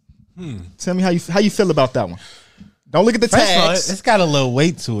 Tell me how you feel about that one. Don't look at the First of all, tags. it's got a little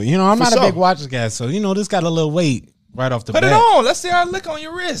weight to it. You know, I'm For not sure. a big watch guy, so you know this got a little weight right off the Put bat. it on. Let's see how it look on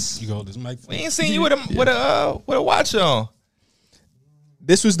your wrist. You go this mic. We ain't seen you with a watch on.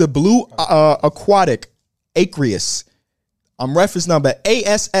 This was the Blue Aquatic Aqueous. Reference number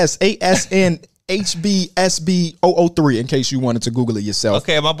ASSASNHBSB003 in case you wanted to Google it yourself.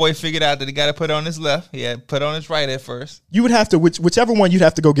 Okay, my boy figured out that he got to put on his left. He had put on his right at first. You would have to whichever one you'd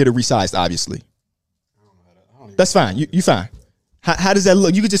have to go get it resized. Obviously, that's fine. You fine. How does that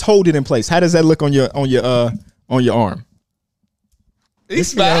look? You could just hold it in place. How does that look on your arm?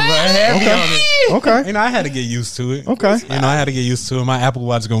 He's heavy on it. Okay. You know, I had to get used to it. Okay. You know, I had to get used to it. My Apple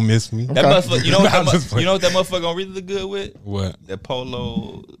Watch gonna miss me. That motherfucker, you know what I'm just playing. you know what that motherfucker gonna really look good with? What? That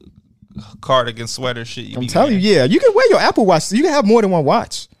polo cardigan sweater shit. I'm telling you, yeah, you can wear your Apple Watch. So you can have more than one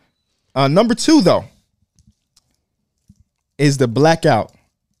watch. Number 2 though is the Blackout.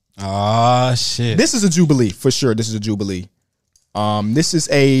 Oh shit. This is a Jubilee for sure. This is a Jubilee. This is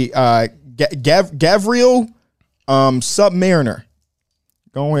a Gavril Submariner.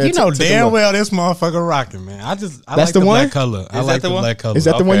 Go ahead. You know take a damn look. well this motherfucker rocking, man. I That's like the the one? black color. I Is like that the the one? black color. Is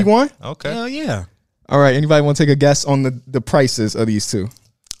that the one you want? Okay. Hell yeah. All right. Anybody want to take a guess on the prices of these two?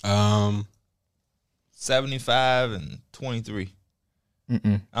 75 and 23.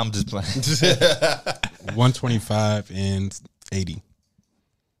 I'm just playing. 125 and 80. Do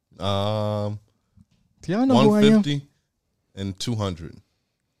y'all know who I am? 150 and 200.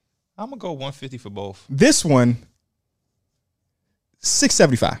 I'm gonna go 150 for both. This one,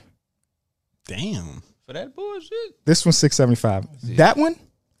 $675. Damn. For that bullshit. This one's $675. That one,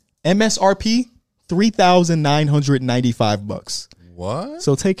 MSRP $3,995. What?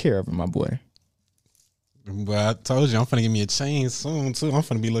 So take care of it, my boy. But I told you I'm finna give me a chain soon too. I'm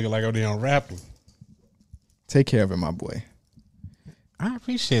finna be looking like I'm down rapping. Take care of it, my boy. I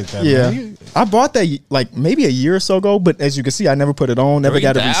appreciate that. Yeah, Man. I bought that like maybe a year or so ago, but as you can see, I never put it on, never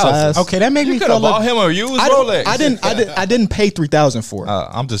got it 3,000. resized. Okay, that make You me could feel have bought like him a used I Rolex. didn't pay $3,000 for it.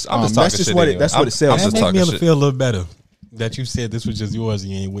 I'm just That's talking just shit. what it- anyway. that's what it sells. I'm that just make me talking shit. feel a little better that you said this was just yours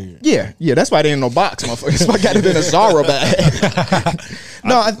and you ain't weird. Yeah, that's why it ain't in no box, motherfucker. That's why I got it in a Zara bag.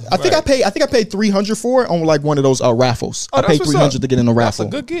 No, I think I paid $300 for it on like one of those raffles. I that's paid what's $300 up. to get in a That's raffle. a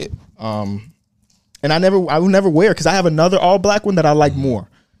good get. And I will never wear it because I have another all black one that I like more.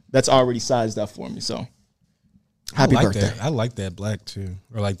 That's already sized up for me. So happy I like birthday. That. I like that black too,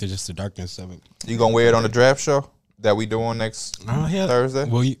 or like just the darkness of it. You gonna wear it on the draft show that we doing next Oh hell, Thursday?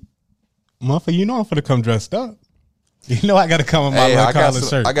 Well, motherfucker, you know I'm finna come dressed up. You know I gotta come in my Hey, little I got collar some,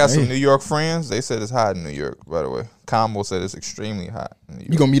 shirt. I got some New York friends. They said it's hot in New York. By the way, Combo said it's extremely hot in New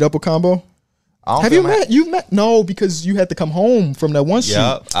York. You gonna meet up with Combo? I don't Have feel you mad. met? You met? No, because you had to come home from that one shoot.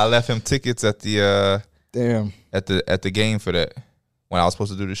 Yeah, I left him tickets at the Damn. at the game for that when I was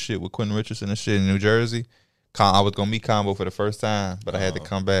supposed to do the shit with Quentin Richardson and shit in New Jersey. I was gonna meet Combo for the first time, but I had to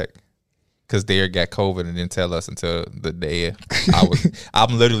come back because Derek got COVID and didn't tell us until the day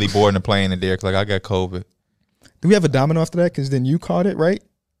I'm literally boarding the plane and Derek's like, I got COVID. Do we have a domino after that? Because then you caught it, right?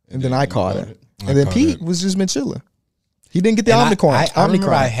 And then I caught it. And then caught Pete it. was just been chilling. He didn't get the And Omicron. I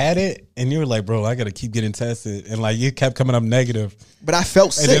remember I Omicron. had it, and you were like, "Bro, I gotta keep getting tested," and like you kept coming up negative, But I felt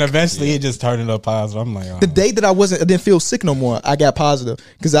and sick. then eventually it just turned it up positive. I'm like, oh. The day that I didn't feel sick no more, I got positive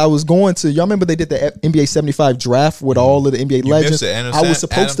because I was going to. Y'all remember they did the NBA 75 draft with all of the NBA legends. missed it. Adam I was Sand-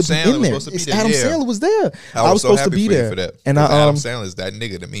 supposed to be Adam Sandler in was there. supposed to be It's there, Adam yeah. Sandler was there. I was so supposed happy to be for you there for that. And Adam Sandler is that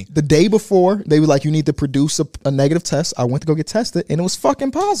nigga to me. the day before they were like, you need to produce a negative test. I went to go get tested, and it was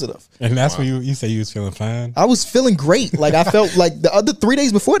fucking positive. and that's when you say you was feeling fine. I was feeling great. Like I felt like the other 3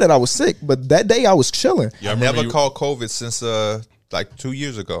 days before that I was sick, but that day I was chilling. I never caught COVID since like 2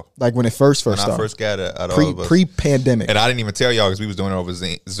 years ago Like when it first when I started. first got it. Out of us. Pre-pandemic. And I didn't even tell y'all because we was doing it over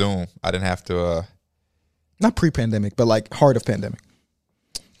Zoom. I didn't have to. Not pre-pandemic, but like heart of pandemic.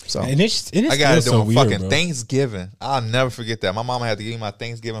 So And it is I got it still so doing weird, fucking bro. Thanksgiving. I'll never forget that. My mama had to give me my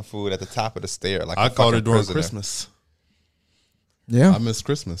Thanksgiving food at the top of the stair. Like I a caught fucking it during prisoner. Christmas. yeah. I missed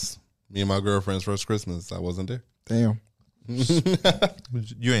Christmas. Me and my girlfriend's first Christmas. I wasn't there. Damn.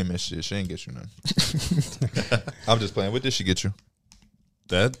 You ain't miss shit. She ain't get you nothing. I'm just playing. What did she get you?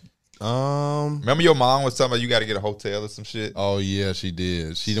 That Remember your mom was talking about you got to get a hotel or some shit? oh yeah, she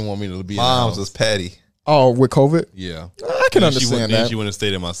did. She didn't want me to be in the Mom's house. was petty. Oh, with COVID? Yeah. I can And then understand Then that. she went and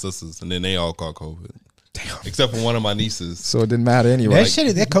stayed at my sister's, and then they all caught COVID. Damn. Except for one of my nieces. So it didn't matter anyway.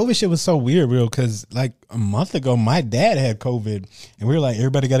 That COVID shit was so weird, real. Because like a month ago, my dad had COVID, and we were like,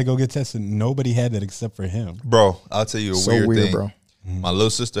 everybody got to go get tested. Nobody had that except for him. Bro, I'll tell you a So weird, weird, thing. bro. My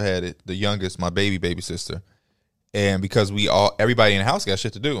little sister had it, the youngest, my baby sister. And because everybody in the house got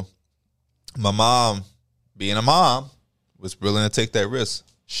shit to do, my mom, being a mom, was willing to take that risk.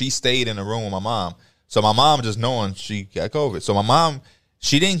 She stayed in the room with my mom. So my mom just knowing she got COVID. So my mom,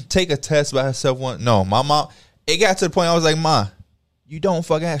 she didn't take a test by herself. No, my mom, it got to the point I was like, Ma, you don't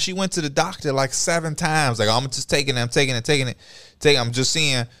fucking have. She went to the doctor like 7 times. Like, I'm just taking it. I'm just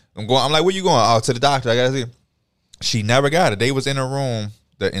seeing. I'm like, where you going? Oh, to the doctor. I got to see. She never got it. They was in a room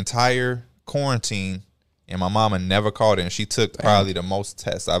the entire quarantine, and my mama never caught it. And she took probably the most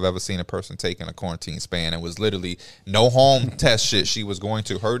tests I've ever seen a person take in a quarantine span. It was literally no home test shit. She was going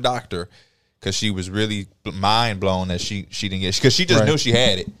to her doctor because she was really mind blown that she didn't get, because she just knew she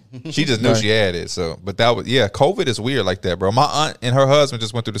had it. She just knew she had it. So, but that was, COVID is weird like that, bro. My aunt and her husband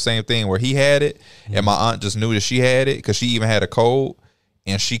just went through the same thing where he had it, and my aunt just knew that she had it because she even had a cold.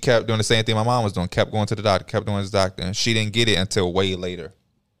 And she kept doing the same thing my mom was doing, kept going to the doctor, kept doing his doctor. And she didn't get it until way later.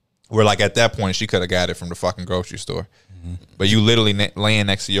 Where, like, at that point, she could have got it from the fucking grocery store. Mm-hmm. But you literally laying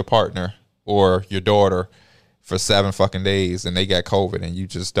next to your partner or your daughter for 7 fucking days, and they got COVID, and you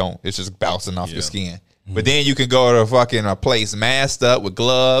just don't. It's just bouncing off your skin. Mm-hmm. But then you can go to a place masked up with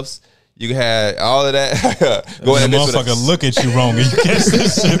gloves. You had all of that. Go in there, motherfucker, look at you wrong, and you catch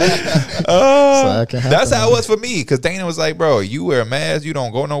this shit. That's how it was for me. Because Dana was like, "Bro, you wear a mask. You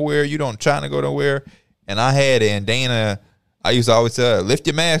don't go nowhere. You don't try to go nowhere." And I had it. And Dana, I used to always tell her, "Lift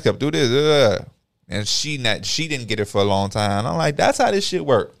your mask up. Do this." And she didn't get it for a long time. I'm like, that's how this shit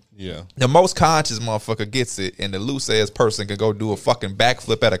work. Yeah. The most conscious motherfucker gets it, and the loose ass person can go do a fucking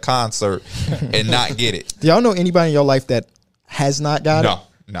backflip at a concert and not get it. Do y'all know anybody in your life that has not got it?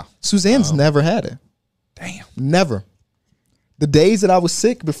 No. Suzanne's never had it. Damn. Never. The days that I was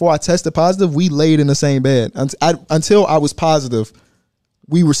sick before I tested positive, we laid in the same bed. Until I was positive,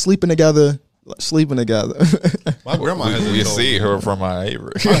 we were sleeping together. My grandma hasn't We told see me. her from our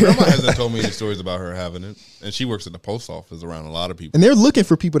Avery. My grandma hasn't told me any stories about her having it, and she works at the post office around a lot of people. And they're looking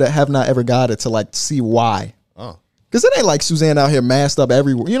for people that have not ever got it to like see why. Oh, Because it ain't like Suzanne out here masked up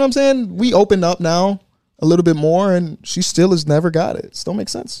everywhere. You know what I'm saying? We opened up now a little bit more, and she still has never got it. It still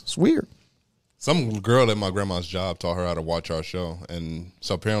makes sense. It's weird. some girl at my grandma's job taught her how to watch our show, and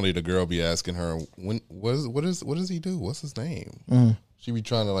so apparently the girl be asking her, what does he do? What's his name? She be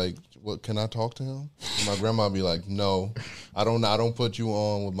trying to like, what, can I talk to him? And my grandma be like, no, I don't put you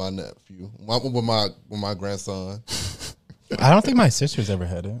on with my nephew, with my grandson. I don't think my sister's ever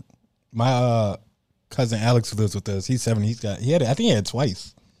had it. My cousin Alex who lives with us, he's 7. He had it. I think he had it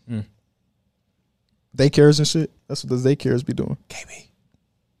twice. Daycares and shit. That's what the daycares be doing. KB.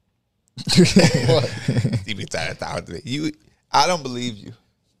 What? You be tired of talking to me. I don't believe you.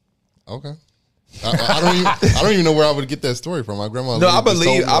 Okay. I don't even know where I would get that story from. My grandma. No, I literally just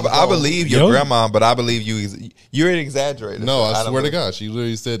believe told me on the I phone. believe your grandma, but I believe you're an exaggerator. No, I don't swear to believe- God, she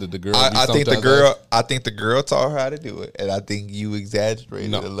literally said that the girl. I think the girl taught her how to do it, and I think you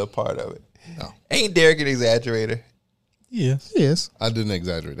exaggerated No. a little part of it. No. Ain't Derek an exaggerator? Yes. Yes. I didn't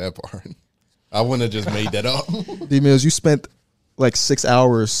exaggerate that part. I wouldn't have just made that up. D-Mills, you spent like 6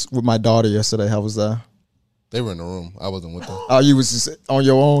 hours with my daughter yesterday. How was that? They were in the room. I wasn't with them. Oh, you was just on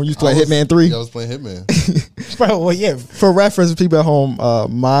your own? You playing I was- Hitman 3? Yeah, I was playing Hitman. Bro, well, yeah. For reference, people at home,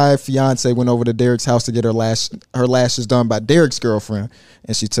 my fiance went over to Derek's house to get her lashes done by Derek's girlfriend,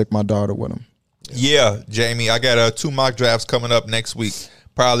 and she took my daughter with him. Yeah, Jamie, I got 2 mock drafts coming up next week.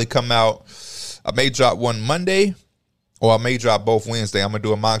 Probably come out. I may drop one Monday, or I may drop both Wednesday. I'm gonna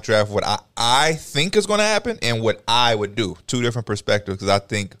do a mock draft what I think is gonna happen and what I would do. 2 different perspectives because I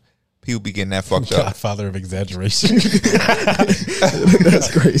think people be getting that fucked up. Godfather of exaggeration.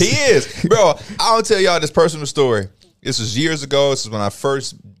 That's crazy. He is, bro. I'll tell y'all this personal story. This was years ago. This is when I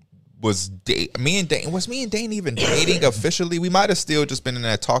first was me and Dane even dating officially? We might have still just been in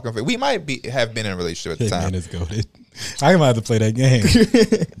that talking phase. We might have been in a relationship at the time. Hitman is goated. I might have to play that game.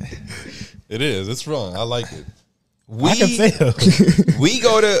 It is. It's fun. I like it. I can tell. We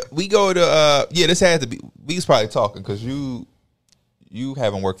go to yeah, this had to be, we was probably talking because you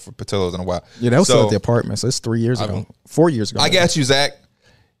haven't worked for Patillo's in a while. Yeah, that was still at the apartment. So it's 3 years ago, 4 years ago. I got you, Zach.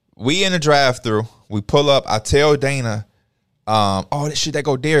 We in the drive-through. We pull up. I tell Dana, oh, this shit that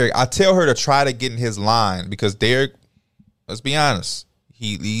go Derek. I tell her to try to get in his line because Derek, let's be honest,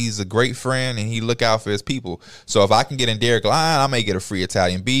 he's a great friend and he look out for his people. So if I can get in Derek's line, I may get a free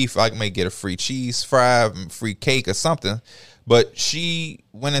Italian beef. I may get a free cheese fry, free cake or something. But she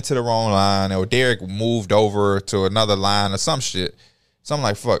went into the wrong line, or Derek moved over to another line or some shit. So I'm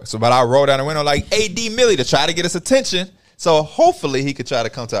like, fuck. So, but I rolled down the window like, hey, D. Millie, to try to get his attention. So hopefully he could try to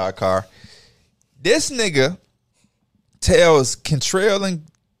come to our car. This nigga tells Kentrell and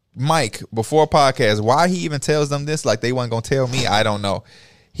Mike before podcast why he even tells them this, like they weren't gonna tell me. I don't know.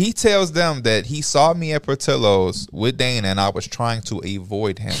 He tells them that he saw me at Portillo's with Dana and I was trying to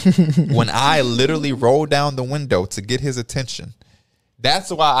avoid him when I literally rolled down the window to get his attention. That's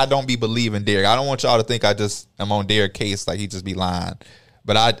why I don't be believing Derek. I don't want y'all to think I just am on Derek's case like he just be lying.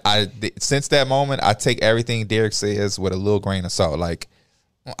 But I since that moment, I take everything Derek says with a little grain of salt. Like,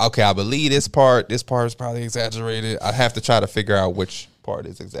 okay, I believe this part. This part is probably exaggerated. I have to try to figure out which part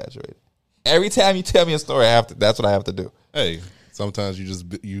is exaggerated. Every time you tell me a story, that's what I have to do. Hey, sometimes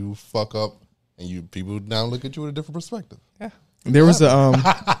you fuck up and people now look at you with a different perspective. Yeah. There was a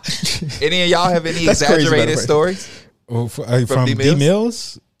Any of y'all have any That's crazy, by the exaggerated way. stories? From D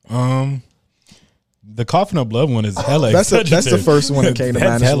Mills? The coughing up blood one is hella that's exaggerated. the first one that came to That's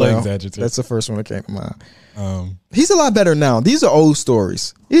mind as hella well. exaggerated. That's the first one that came to mind. He's a lot better now. These are old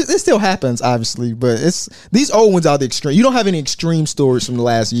stories. It still happens, obviously, but these old ones are the extreme. You don't have any extreme stories from the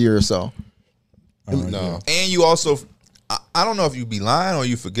last year or so. No. And you also, I don't know if you be lying or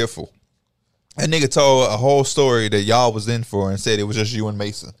you forgetful. That nigga told a whole story that y'all was in for and said it was just you and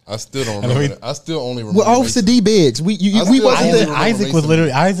Mason. I still don't remember that. I still only remember Well, Officer Mason. D. Biggs. We still wasn't only there. remember Isaac was Mason.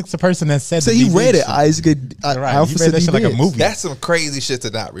 literally Isaac's the person that said. So the he D read Biggs it. Isaac, Right, he Officer read that D. shit like a Biggs. movie. That's some crazy shit to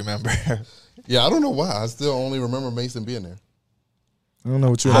not remember. Yeah, I don't know why. I still only remember Mason being there. I don't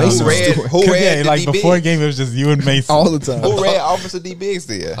know what you're I don't Mason know. read, story. who read Yeah, the like D before Biggs? game, it was just you and Mason. All the time. Who read Officer D Biggs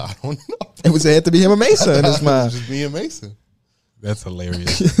there? I don't know. It had to be him and Mason in his It was mind. just me and Mason. That's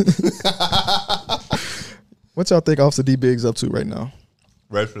hilarious. What y'all think Officer D. Biggs up to right now?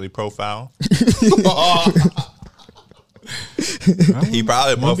 Racially profile. He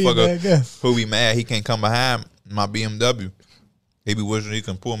probably a Won't be a bad motherfucker guess. who be mad he can't come behind my BMW. He be wishing he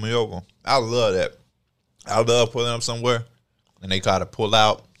can pull me over. I love that. I love pulling up somewhere and they try to pull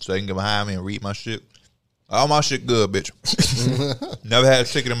out so they can get behind me and read my shit. All my shit good, bitch. Never had a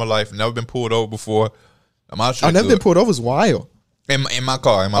ticket in my life. Never been pulled over before. My shit I've never good. been pulled over. It's wild. In my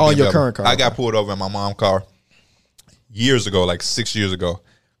car. In my Oh, your BMW. current car, I got okay. pulled over in my mom's car years ago, like 6 years ago,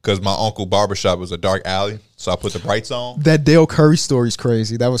 because my uncle barbershop was a dark alley. So I put the brights on. That Dale Curry story is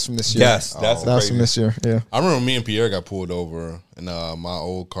crazy. That was from this year. Yes, that's that was from crazy. this year. Yeah. I remember me and Pierre got pulled over in my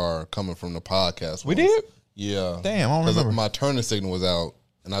old car coming from the podcast. We once. did? Yeah. Damn, I don't 'Cause remember. my turning signal was out,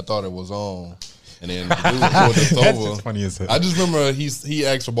 and I thought it was on. And then the dude pulled us That's over. just funny as hell. I just remember he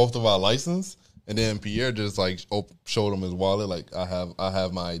asked for both of our license, and then Pierre just like showed him his wallet, like I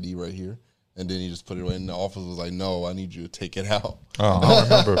have my ID right here, and then he just put it away. And the officer was like, "No, I need you to take it out." Oh, I don't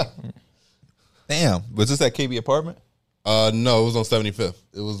remember. Damn. Was this at KB apartment? No, it was on 75th.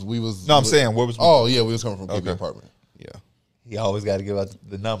 It was No, I'm saying, where was Oh yeah, we was coming from KB Okay. apartment. Yeah. He always got to give out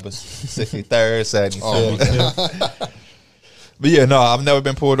the numbers. 63rd, 75th. Oh, But yeah, no, I've never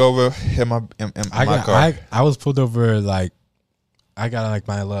been pulled over in my car. I was pulled over like I got like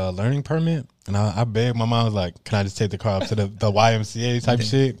my learning permit, and I begged my mom, was like, "Can I just take the car up to the YMCA type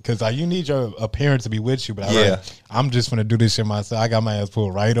shit?" Because like you need a parent to be with you, but I'm just gonna do this shit myself. I got my ass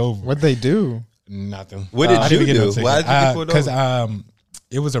pulled right over. What'd they do? Nothing. What did I you didn't get no do? ticket. Why did you get pulled Because over?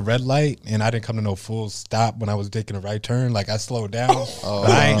 it was a red light, and I didn't come to no full stop when I was taking a right turn. Like I slowed down. But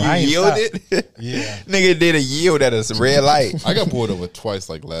I ain't You stopped. yielded? Yeah. Nigga did a yield at a red light. I got pulled over twice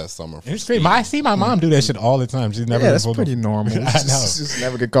like last summer. It's great. I see my mom do that shit all the time. She's never Yeah, been that's pulled pretty over. normal. I know. Just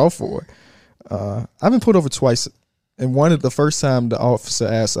never get called for it. I've been pulled over twice, and one of the first time the officer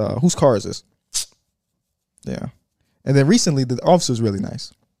asked, "Whose car is this?" Yeah, and then recently the officer was really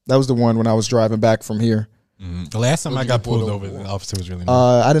nice. That was the one when I was driving back from here. The last time I you got get pulled pulled over over, for? the officer was really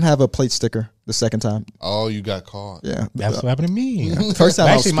nice. I didn't have a plate sticker the second time. Oh, you got caught. Yeah, That's what happened to me. first time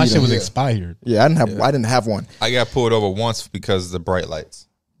I was Actually, my shit speeding. was Yeah. expired. Yeah, I didn't have one. I got pulled over once because of the bright lights.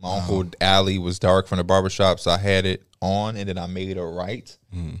 My uncle alley was dark from the barbershop, so I had it on, and then I made a right.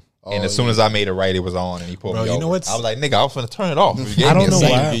 And as soon as I made a right, it was on, and he pulled Bro, me you over. know what's- I was like, nigga, I was going to turn it off. You gave I me don't a know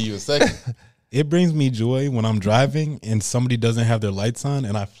second. why. Give you a second. It brings me joy when I'm driving and somebody doesn't have their lights on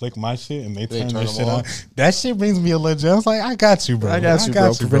and I flick my shit and they turn their turn shit them on. That shit brings me a little joy. I was like, I got you, bro. I got you,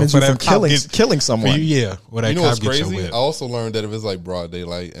 bro. Prevented you from killing For someone. you, yeah. Well, that You know cop what's gets your crazy? whip. I also learned that if it's like broad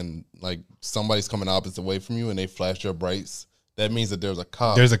daylight and like somebody's coming opposite way from you and they flash their brights, that means that there's a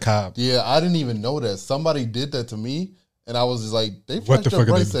cop. There's a cop. Yeah, I didn't even know that. Somebody did that to me, and I was just like, they What flashed the their fuck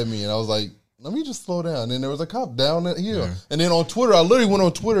are brights they at me, and I was like, let me just slow down. And then there was a cop down here. Yeah. And then on Twitter, I literally went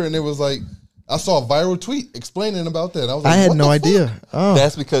on Twitter, and it was like, I saw a viral tweet explaining about that. I was like, I had what no the idea. fuck? Oh.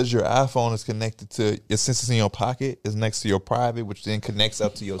 That's because your iPhone is connected to your sensors in your pocket is next to your private, which then connects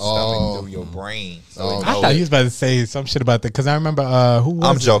up to your stomach through your brain. So it I knows. thought he was about to say some shit about that because I remember who was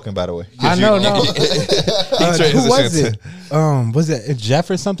I'm it? joking, by the way. I know, no. He Who was transitioned it? Was it Jeff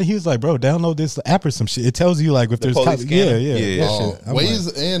or something? He was like, "Bro, download this app or some shit. It tells you like if there's police scanner? yeah, Yeah. that shit. I'm Waze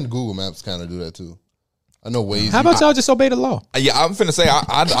like, and Google Maps kind of do that too. I know Waze. How about y'all just obey the law? Yeah, I'm finna say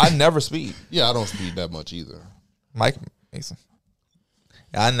I never speed. Yeah, I don't speed that much either. Mike Mason.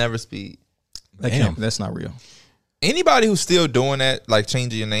 I never speed. That's not real. Anybody who's still doing that, like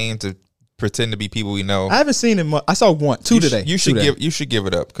changing your name to pretend to be people we know, I haven't seen him. I saw two today. You should Two you should give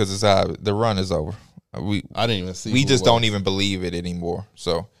it up because it's the run is over. We I didn't even see. we who just it don't was. even believe it anymore.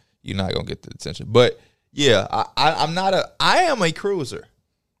 So you're not gonna get the attention. But yeah, I am a cruiser.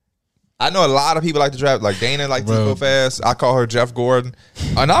 I know a lot of people like to drive, like Dana like to go fast. I call her Jeff Gordon.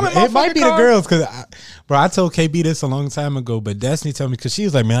 And I'm in my it might fucking be car. the girls because, bro, I told KB this a long time ago, but Destiny told me because she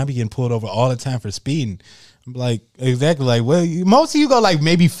was like, "Man, I be getting pulled over all the time for speeding." I'm like, exactly, like, well, most of you go like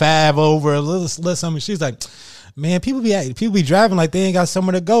maybe 5 over a little something. She's like, "Man, people be driving like they ain't got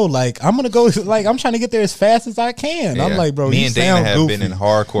somewhere to go. Like I'm gonna go, like I'm trying to get there as fast as I can." Yeah. I'm like, bro, me you and Dana sound have goofy. been in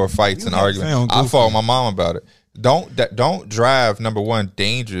hardcore fights and arguments. sound I goofy. fought with my mom about it. Don't drive, number one,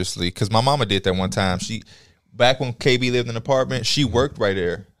 dangerously, because my mama did that one time. Back when KB lived in an apartment, she worked right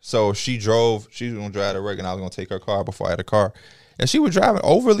there, so she was gonna drive to work, and I was gonna take her car before I had a car, and she was driving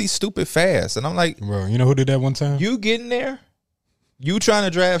overly stupid fast, and I'm like, Bro, you know who did that one time? you getting there? You trying to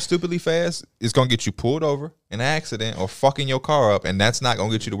drive stupidly fast is gonna get you pulled over in an accident or fucking your car up, and that's not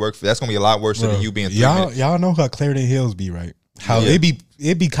gonna get you to work. That's gonna be a lot worse Bro, than you being 3 y'all minutes. y'all know how Clarendon Hills be, right? How Yeah.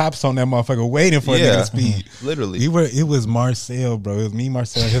 it be cops on that motherfucker waiting for a nigga to speed. Literally. It was Marcel, bro. It was me,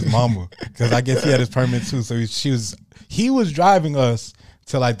 Marcel, and his mama. Because I guess he had his permit too. So he was driving us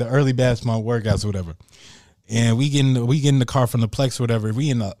to like the early basketball workouts or whatever. And we get in the car from the Plex or whatever.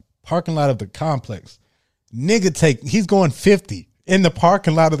 We in the parking lot of the complex. Nigga he's going 50 in the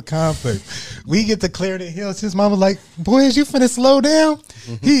parking lot of the complex. We get to Clarendon Hills. His mama like, boys, you finna slow down?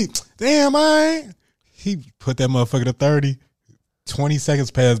 He put that motherfucker to 30. 20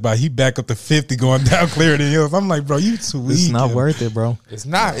 seconds passed by. He back up to 50 going down Clarendon Hills. I'm like, bro, you tweaking. It's not worth it, bro. It's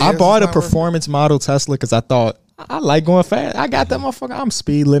not. I bought a it's not worth it. performance model Tesla because I thought I like going fast. I got that motherfucker. I'm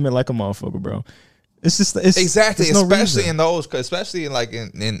speed limit like a motherfucker, bro. It's just Exactly, it's no especially reason. in those, especially in like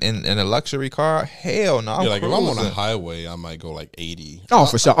in a luxury car. Hell no, Yeah, like if I'm on a cruising. highway, I might go like 80. Oh,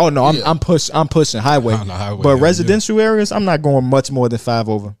 for sure. Oh no, I'm pushing highway. On the highway, But yeah, residential areas, I'm not going much more than 5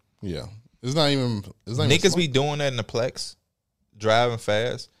 over. Yeah, it's not even. Niggas be doing that in the Plex, driving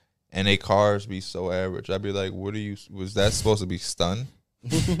fast, and they cars be so average. I'd be like, what are you? Was that supposed to be stun?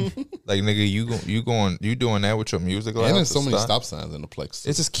 Like nigga, you doing that with your music? And loud there's to so many stun? stop signs in the Plex.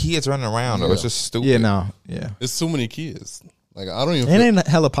 It's just kids running around. Though. It's Yeah. just stupid. Yeah, no, yeah. It's too many kids. Like I don't even. And feel- ain't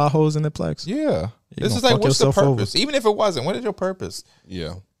hella potholes in the Plex. Yeah, this gonna is like, fuck what's the yourself over. purpose? Even if it wasn't, what is your purpose?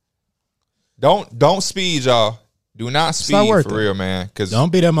 yeah. Don't speed, y'all. Do not not speed worth for it. real, man. Because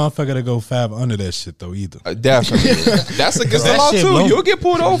Don't be that motherfucker to go 5 under that shit though either. definitely, that's against the That law shit too. blow me. You'll get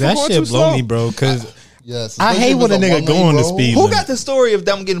pulled over That for going shit too blow slow. me, bro. Because Yes. I hate especially when a if it's nigga one-lane going to road. speed. Who got the story of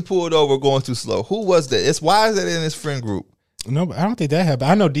them getting pulled over going too slow? Who was that? Why is that in his friend group? no, I don't think that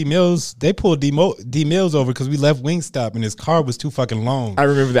happened. I know D Mills. They pulled D Mills over because we left Wingstop and his car was too fucking long. I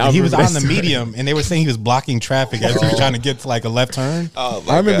remember that. And I he was remember on that the story. medium, and they were saying he was blocking traffic as he was trying to get to like a left turn. Oh,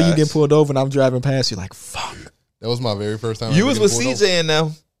 I remember you getting pulled over and I'm driving past you like, fuck. That was my very first time. You ever was getting with pulled CJ and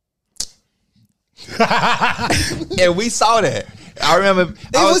them, and we saw that. I remember.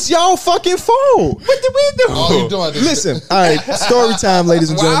 It was y'all fucking fault. What did we do? over. Oh, you doing this? Listen, all right, story time, ladies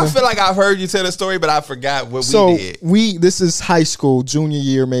and Well, I gentlemen. feel like I've heard you tell the story, but I forgot what So we did. this is high school, junior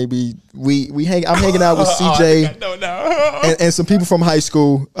year maybe. I'm hanging out with CJ and some people from high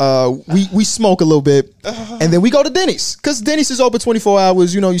school. We smoke a little bit, and then we go to Denny's because Denny's is open 24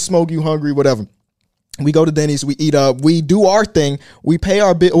 hours. You know, you smoke, you hungry, whatever. We go to Denny's, we eat up, we do our thing, we pay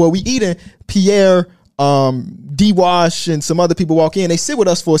our bit. Well, we eat in. Pierre, D-Wash, and some other people walk in. They sit with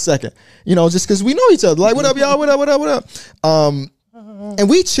us for a second, you know, just because we know each other. Like, what up, y'all? What up? What up? What up? And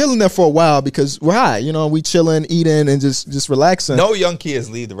we chilling there for a while because we're high. You know, we chilling, eating, and just relaxing. No young kids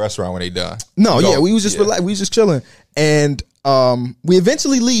leave the restaurant when they done. No, You yeah, go- we was just yeah. we was just chilling, and we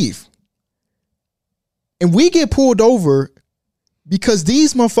eventually leave, and we get pulled over because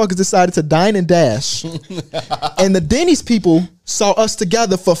these motherfuckers decided to dine and dash, and the Denny's people saw us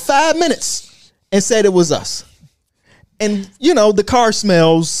together for 5 minutes and said it was us, and you know the car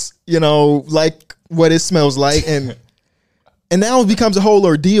smells, you know, like what it smells like, and now it becomes a whole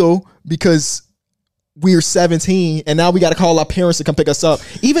ordeal because we're 17 and now we got to call our parents to come pick us up.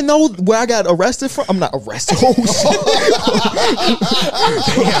 Even though where I got arrested from, I'm not arrested. Oh, shit.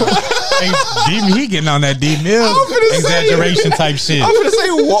 Hey, he getting on that D Mills exaggeration type shit. I'm gonna say,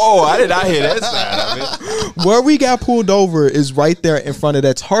 whoa! I did not hear that side of it. Where we got pulled over is right there in front of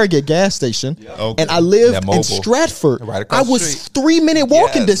that Target gas station. Okay. And I live That in mobile. Stratford. Right I across the was street. 3-minute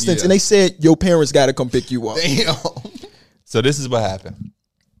walking Yes, distance yeah. and they said, your parents got to come pick you up. Damn. So this is what happened.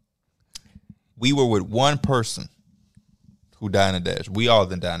 We were with one person who died in a dash. We all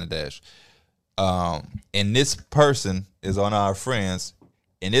then died in a dash. And this person is on our friends,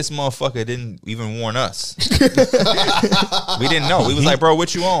 and this motherfucker didn't even warn us. We didn't know. We was like, bro,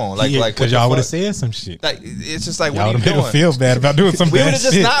 what you on? Like, what because the y'all would have fuck? said some shit. Like, it's just like, Y'all what would are you have made doing? him feel bad about doing some We would bad have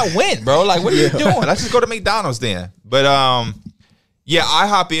just shit. not went, bro. Like, what are you doing? Let's just go to McDonald's then. But yeah,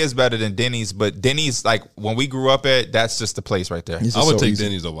 IHOP is better than Denny's, but Denny's, like when we grew up at, that's just the place right there. This I is would so take easy.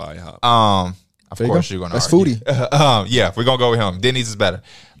 Denny's over IHOP. Of There you course go. you're gonna That's argue. foodie. Yeah, we're gonna go with him. Denny's is better.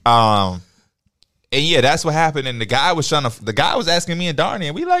 And yeah, that's what happened. And the guy was asking me and Darnie,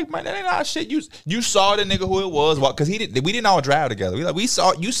 and we like, man, that ain't our shit. You saw the nigga who it was, because we didn't all drive together. You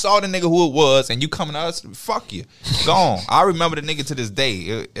saw the nigga who it was, and you coming to us, fuck you, gone. I remember the nigga to this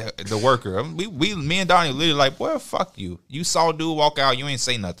day, the worker. Me and Darnie literally like, well, fuck you. You saw dude walk out, you ain't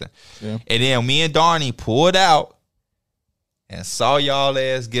say nothing. Yeah. And then me and Darnie pulled out and saw y'all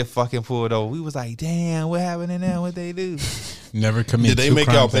ass get fucking pulled over. We was like, damn, what happened in there? What they do? Never commit Did they two make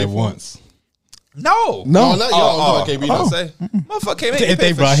y'all crimes pay at for it? once. No. No. Oh, not y'all. Okay, I say, motherfucker came in. If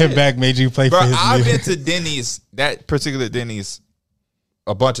they brought him back, made you pay Bro, for his I've meal. been to Denny's, that particular Denny's,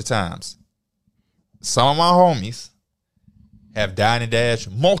 a bunch of times. Some of my homies have dined and dashed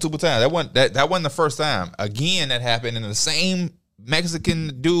multiple times. That wasn't the first time. Again, that happened, and the same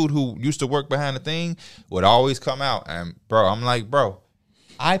Mexican dude who used to work behind the thing would always come out. And bro, I'm like, bro,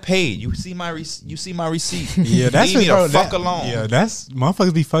 I paid. You see my receipt. Yeah, that's Leave me bro, the fuck that- alone. Yeah, that's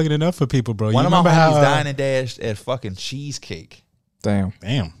motherfuckers be fucking it up for people, bro. One You of my remember homies how? dined and dashed at fucking Cheesecake. Damn.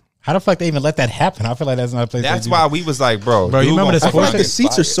 Damn, how the fuck they even let that happen? I feel like that's not a place. That's they do why we was like, bro. Bro, you dude remember gonna the I feel like fucking the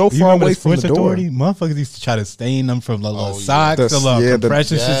sports- seats are so You far remember away the from the Sports door. Authority? Motherfuckers used to try to stain them from the little yeah. socks, The- the little yeah, the-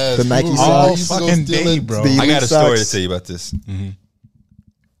 compression Yes, The Nike people socks. used to go fucking steal day, it. bro. The I got a elite story to socks. tell you about this.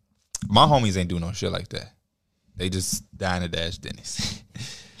 My homies ain't do no shit like that. They just dine and dash Denny's.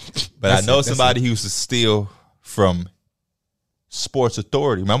 But That's I know it, that's somebody who used to steal from Sports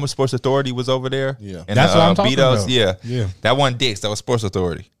Authority. Remember Sports Authority was over there? Yeah. And That's what I'm talking Beat-Ups? about. Yeah. Yeah. That wasn't Dick's. That was Sports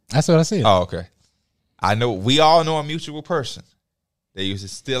Authority. That's what I said. Oh, okay. I know. We all know a mutual person. They used to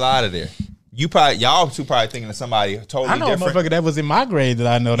steal out of there. Y'all two probably thinking of somebody totally I know a different. motherfucker that was in my grade that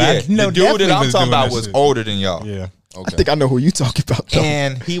I know. Yeah, That I know the dude that definitely I'm was talking doing about that was shit. older than y'all. Yeah. I Okay. think I know who you talking about. Though.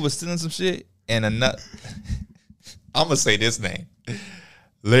 And he was stealing some shit, and I'm gonna say this name.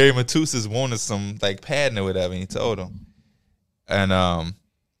 Larry Matusas wanted some like padding or whatever, and he told him. And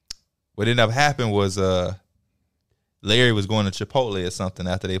what ended up happening was Larry was going to Chipotle or something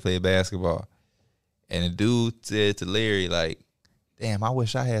after they played basketball. And the dude said to Larry, like, damn, I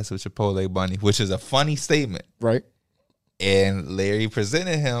wish I had some Chipotle bunny, which is a funny statement. Right. And Larry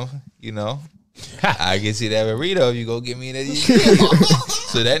presented him, I get you that burrito if you go get me that.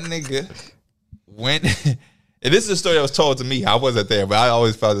 So that nigga went, and this is a story that was told to me. I wasn't there, but I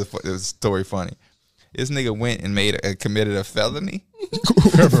always found this story funny. This nigga went and committed a felony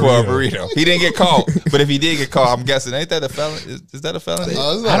for a burrito. He didn't get caught, but if he did get caught, I'm guessing ain't that a felony? Is that a felony?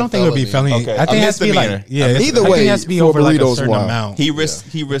 It's not I don't think it would be felony. Okay. I think it has to be like, misdemeanor. yeah. it's- Either I think way, it has to be for over like a burritos, certain wild. amount. He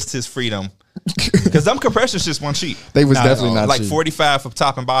risked his freedom because them compressions just one cheap. They was Nah, definitely not Like cheap. $45 for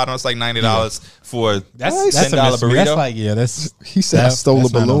top and bottom. It's like $90 for That's $10 a misdemeanor. burrito. That's like that's. He said I stole a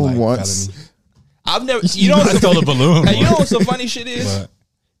that's not balloon like once. felony. I've never. I stole a balloon. Hey, you know once. what some funny shit is? But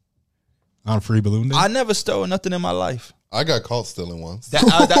on free balloon day. I never stole nothing in my life. I got caught stealing once. That's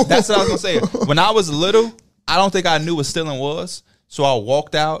what I was gonna say. When I was little, I don't think I knew what stealing was. So I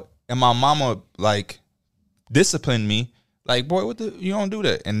walked out, and my mama like disciplined me. Like, boy, you don't do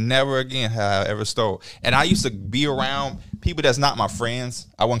that. And never again have I ever stole. And I used to be around people that's not my friends.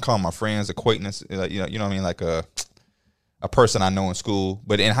 I wouldn't call them my friends, acquaintance. You know what I mean? Like a person I know in school.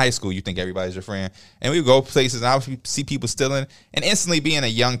 But in high school, you think everybody's your friend. And we would go places, and I would see people stealing. And instantly being a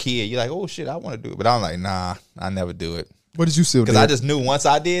young kid, you're like, oh, shit, I want to do it. But I'm like, nah, I never do it. What did you steal? Because I just knew once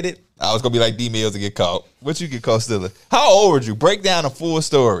I did it, I was going to be like D Mills to get caught. What you get caught stealing? How old were you? Break down a full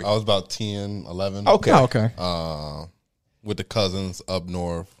story. I was about 10, 11. Okay. Oh, okay. With the cousins up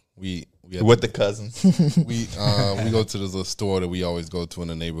north. We had With the cousins. we go to this little store that we always go to in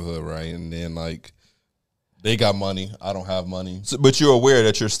the neighborhood, right? And then like they got money, I don't have money. So, but you're aware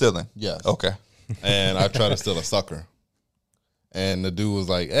that you're stealing? Yes. Okay. And I try to steal a sucker. And the dude was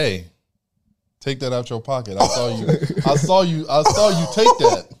like, "Hey, take that out your pocket. I saw you take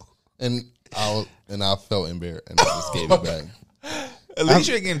that." And I felt embarrassed and I just gave it back. At least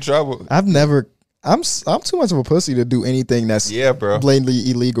you didn't get in trouble. I've never. I'm too much of a pussy to do anything that's Yeah, bro. blatantly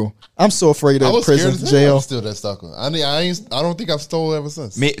illegal. I'm so afraid I of was prison, scared to jail. steal that sucker. I don't think I've stole ever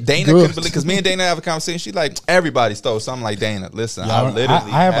since. Dana Good. couldn't believe, because me and Dana have a conversation. She like, everybody stole something. Like, Dana, listen, I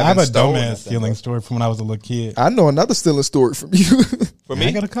literally I have haven't a stolen dumbass nothing, stealing bro. story from when I was a little kid. I know another stealing story from you. For I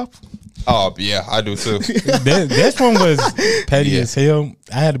me? got a couple. Oh, yeah, I do too. This one was petty Yeah. as hell.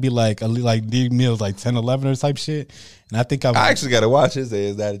 I had to be like D Mills like 10, 11 or type shit. And I think I actually got to watch his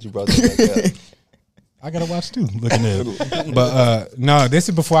ass now that you brought that back up. I gotta watch too. Looking at it. But no, this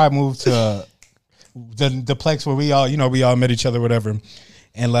is before I moved to the plex where we all met each other, whatever.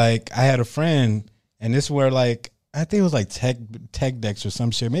 And like I had a friend, and this is where like I think it was like tech decks or some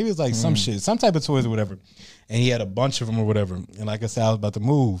shit. Maybe it was like some shit, some type of toys or whatever. And he had a bunch of them or whatever. And like I said, I was about to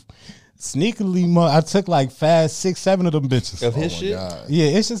move. Sneakily, I took like 5, 6, 7 of them bitches. Of his Oh my shit? God. Yeah,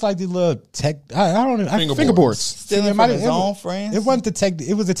 it's just like these little tech. I don't know. Fingerboards. Stealing from his own friends? It wasn't the tech.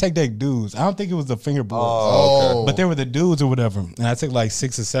 It was the tech deck dudes. I don't think it was the fingerboards. Oh, But they were the dudes or whatever. And I took like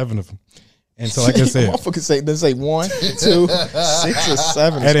 6 or 7 of them. And so like I said. Motherfuckers say 1, 2, 6 or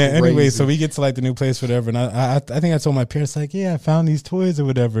 7. And then, anyway, Crazy. so we get to like the new place, whatever. And I think I told my parents, like, yeah, I found these toys or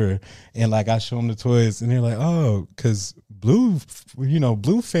whatever. And like I show them the toys, and they're like, oh, because Blue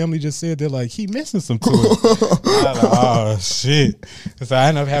family just said they're like, he missing some toys. I was like, oh shit. So I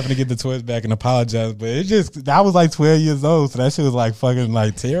ended up having to get the toys back and apologize. But I was like 12 years old, so that shit was like fucking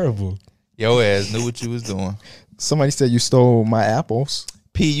like terrible. Yo ass knew what you was doing. Somebody said you stole my apples.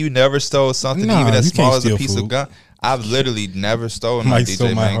 P, you never stole something Nah, even as you small can't as a steal piece of food. gum. I've literally never stolen my Mike DJ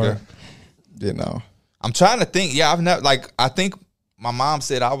stole my Manga. heart. Didn't know. I'm trying to think. Yeah, I've never, like, I think my mom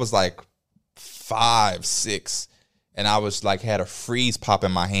said I was like 5, 6, and I was like, had a freeze pop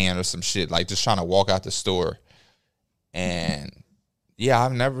in my hand or some shit, like just trying to walk out the store. And yeah,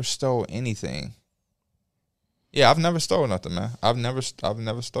 I've never stole anything. Yeah, I've never stolen nothing, man. I've never stolen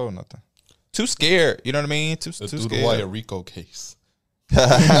nothing. Too scared, you know what I mean? Too through the scared. wire Rico case.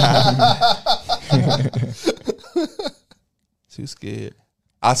 Too scared.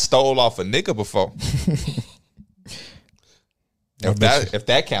 I stole off a nigga before. If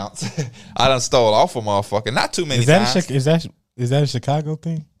that counts, I done stole off a motherfucker. Not too many times. Is that a Chicago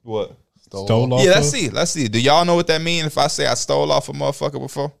thing? What? Stole off? Yeah, of? let's see. Do y'all know what that means if I say I stole off a motherfucker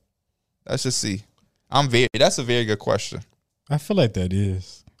before? Let's just see. That's a very good question. I feel like that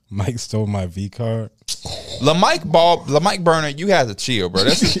is. Mike stole my V card. LaMike Burner, you have to chill, bro.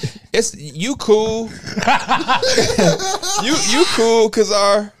 It's you cool. you cool,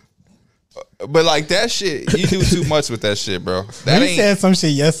 cause but like that shit, you do too much with that shit, bro. That He said some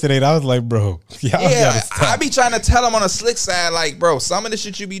shit yesterday and I was like, bro, y'all yeah, gotta stop. I be trying to tell him on a slick side, like, bro, some of the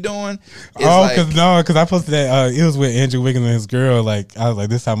shit you be doing is Because I posted that it was with Andrew Wiggins and his girl. Like I was like,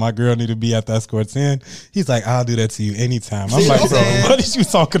 this is how my girl need to be after I scored 10. He's like, I'll do that to you anytime. I'm See like, what bro, I'm saying? what is you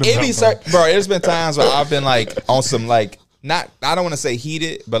talking it about? be bro, there's been times where I've been like on some like I don't want to say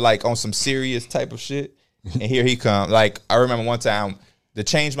heated, but like on some serious type of shit. And here he come. Like I remember one time to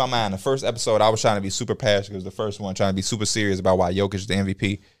change my mind. The first episode I was trying to be super passionate. It was the first one trying to be super serious about why Jokic is the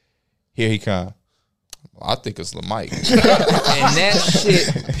MVP. Here he come. I think it's LaMike. And that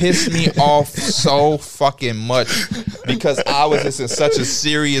shit pissed me off so fucking much because I was just in such a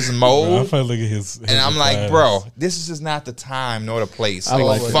serious Bro, I mode. feel like his And I'm like, bro, this is just not the time nor the place. I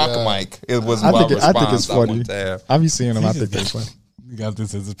Like, like fuck it. Mike. It was I my think it's response I funny. want to have. I be seeing them. I He think just- it's funny. You got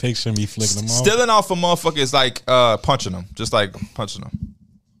this as a picture of me flicking them off. Stealing off a motherfucker is like punching him. Just like punching him.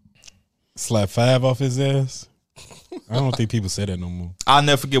 Slap 5 off his ass. I don't think people say that no more. I'll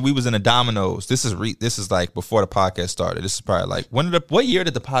never forget, we was in a Domino's. This is like before the podcast started. This is probably like, what year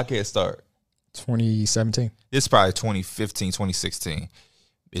did the podcast start? 2017. This is probably 2015, 2016.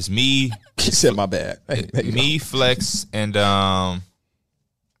 It's me, He said my bad. Hey, there you me, Flex, and my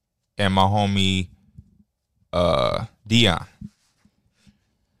homie Dion.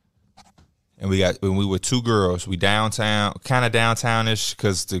 And when we were 2 girls, we downtown, kind of downtownish,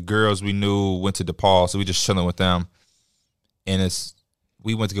 because the girls we knew went to DePaul, so we just chilling with them. and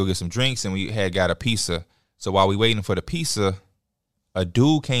we went to go get some drinks, and we had got a pizza. So while we waiting for the pizza, a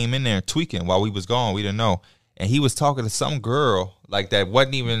dude came in there tweaking while we was gone. We didn't know, and he was talking to some girl like that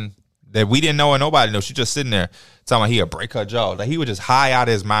wasn't even that we didn't know and nobody know. She just sitting there talking about he'll break her jaw. Like he was just high out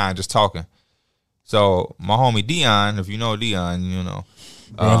of his mind, just talking. So my homie Dion, if you know Dion, you know,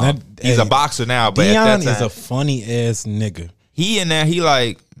 Bro, he's a boxer now. But Dion at that time, is a funny ass nigga. he in there, he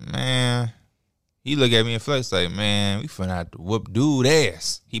like, man, he look at me and flex like, man, we finna have to whoop dude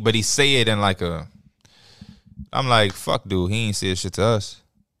ass. But he say it in like a, I'm like, fuck dude, he ain't said shit to us.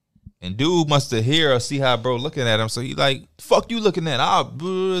 And dude must have hear or see how bro looking at him. So he like, fuck you looking at, I'll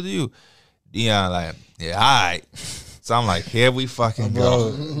boo you. Dion like, yeah, all right. So I'm like, here we fucking go.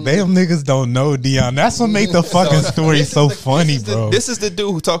 Them niggas don't know Dion. That's what make the fucking story so funny, bro. This is the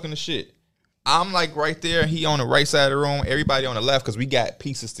dude who talking the shit. I'm like right there. He on the right side of the room. Everybody on the left because we got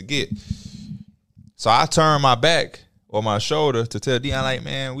pieces to get. So I turn my back or my shoulder to tell Dion like,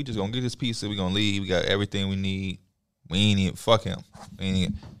 man, we just gonna get this pizza. We gonna leave. We got everything we need. We ain't even fuck him. We ain't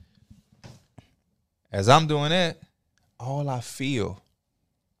even. As I'm doing that, all I feel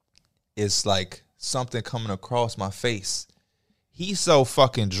is like something coming across my face. He's so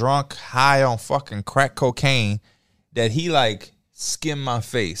fucking drunk, high on fucking crack cocaine that he like skim my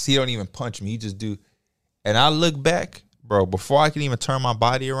face. He don't even punch me. He just do. And I look back, bro, before I can even turn my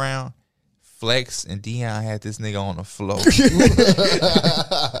body around, Flex and Dion had this nigga on the floor.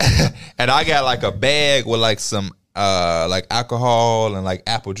 And I got like a bag with like some like alcohol and like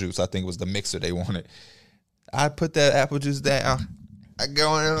apple juice. I think was the mixer they wanted. I put that apple juice down. I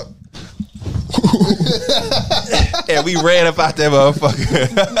go in up. And we ran up out that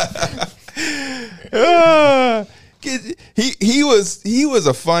motherfucker. He was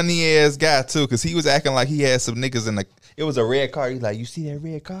a funny ass guy too, cause he was acting like he had some niggas in the. It was a red car. He's like, you see that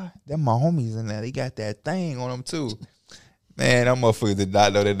red car? Them my homies in there. They got that thing on them too. Man, them motherfuckers did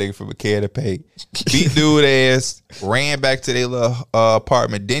not know that nigga from a care to pay. Beat dude ass, ran back to their little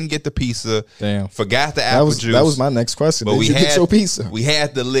apartment, didn't get the pizza. Damn. Forgot the apple juice. That was my next question. But Did you get your pizza? We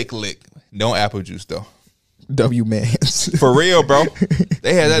had the lick. No apple juice though. W mans. For real, bro.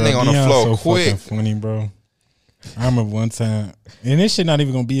 They had that Bro, nigga on the Dion's floor so quick. fucking funny, bro. I remember one time, and this shit not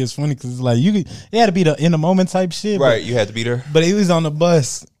even gonna be as funny because it's like it had to be the in the moment type shit, Right, you had to beat her. But he was on the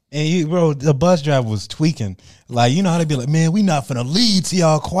bus, and the bus driver was tweaking. Like, you know how they be like, man, we not finna lead to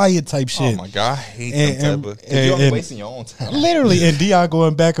y'all quiet type shit. Oh my god, I hate And- them type of. and- You're only and- wasting your own time. Literally, and Dion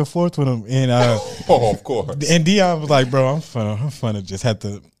going back and forth with him, and Oh, of course. and Dion was like, bro, I'm finna just have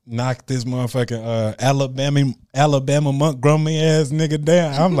to knock this motherfucking Alabama Montgomery ass nigga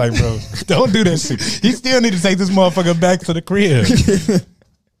down. I'm like, bro, don't do that shit. He still need to take this motherfucker back to the crib.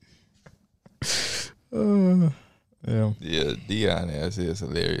 Yeah. Yeah, Dion ass is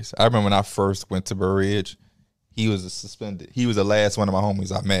hilarious. I remember when I first went to Burr Ridge, he was suspended. He was the last one of my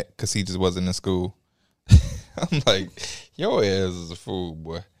homies I met because he just wasn't in school. I'm like, your ass is a fool,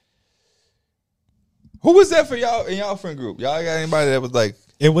 boy. Who was that for y'all in y'all friend group? Y'all got anybody that was like?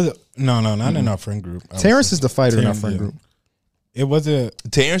 It was not in our friend group. Terrence is the fighter in our Terrence, friend yeah. group. It was a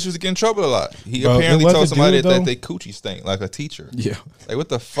Terrence used to get in trouble a lot. He Bro, apparently it was told a somebody dude, that though. they coochie stink, like a teacher. Yeah. Like, what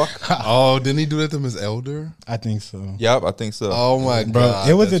the fuck? Oh, didn't he do that to Miss Elder? I think so. Yep, I think so. Oh my Bro, god,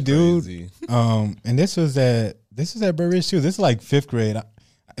 it was a that's dude. crazy. And this was at Burr Ridge too. This is like 5th grade.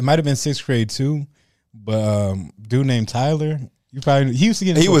 It might have been 6th grade too. But dude named Tyler, he used to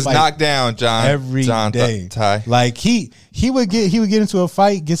get into He a was fight knocked down, John. every John day. Ty. Like he would get into a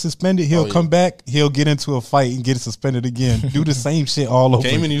fight, get suspended. He'll come back. He'll get into a fight and get suspended again. Do the same shit all over.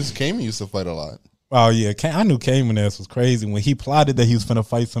 Cayman used to fight a lot. Oh yeah, I knew Cayman ass was crazy when he plotted that he was finna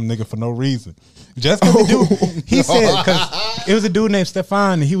fight some nigga for no reason. Just because the dude, he said, because it was a dude named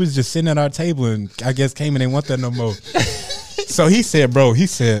Stefan, and he was just sitting at our table, and I guess Cayman ain't want that no more. So he said,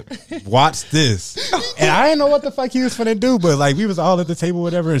 watch this. And I didn't know what the fuck he was finna do, but like we was all at the table,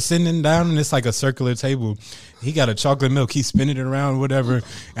 whatever, and sitting down, and it's like a circular table. He got a chocolate milk, he's spinning it around, whatever.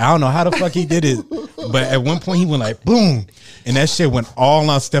 And I don't know how the fuck he did it, but at one point he went like boom, and that shit went all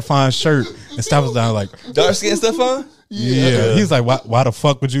on Stefan's shirt, and Steph was down like, Dark skin stuff on? yeah. He's like, why the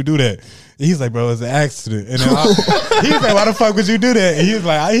fuck would you do that? He's like, bro, it's an accident. And then he's like, why the fuck would you do that? And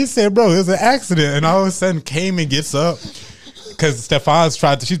he said, bro, it was an accident. And all of a sudden, Cayman gets up because Stefan's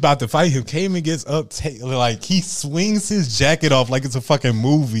she's about to fight him. Cayman gets up, like he swings his jacket off like it's a fucking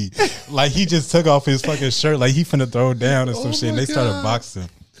movie. Like he just took off his fucking shirt, like he finna throw it down and some shit. And they started boxing.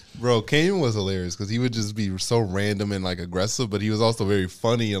 Bro, Cayman was hilarious because he would just be so random and like aggressive, but he was also very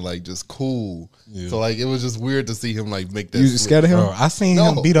funny and like just cool. So like it was just weird to see him like make that. You switch. scared of him? Bro, I seen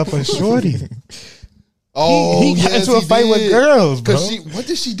him beat up a shorty. Oh, he got yes, into a he fight with did. girls, bro. What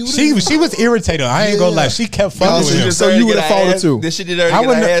did she do to She him? was irritated. I ain't gonna Yeah. lie. She kept fucking with him. So you would've followed too? Did she deserve I to get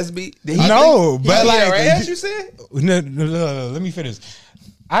wouldn't- her ass beat? Did he No, he but beat her like, ass, you said? No, let me finish.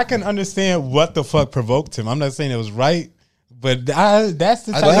 I can understand what the fuck provoked him. I'm not saying it was right, but that's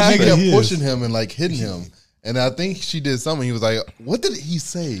the type I think of she nigga kept he is. pushing him and like hitting him. And I think she did something. He was like, "What did he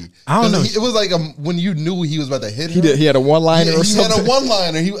say?" I don't know. It was like when you knew he was about to hit him. He had a one-liner Yeah, or he had something. a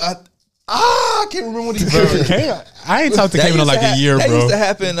one-liner. I can't remember what he said. I ain't talked to Kevin in like a year, that bro. used to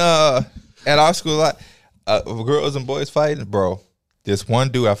happen at our school a lot. Girls and boys fighting, bro. This one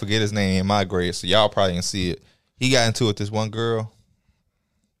dude, I forget his name in my grade, so y'all probably can see it. He got into it with this one girl.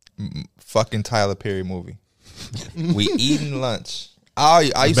 Fucking Tyler Perry movie. We eating lunch. I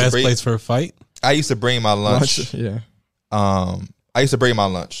used to Best bring. place for a fight. I used to bring my lunch. Yeah. I used to bring my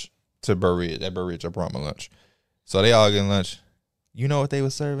lunch to Burr Ridge. At Burr Ridge, I brought my lunch. So they all getting lunch. You know what they were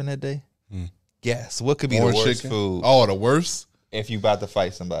serving that day? Guess what could be Orange the worst chicken. food Oh, the worst. if you about to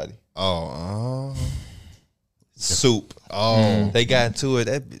fight somebody? Soup. They got into it.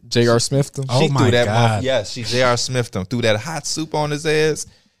 That, J.R. Smith. Them. Oh she my threw that God. Yes, she J.R. Smith them. Threw that hot soup on his ass.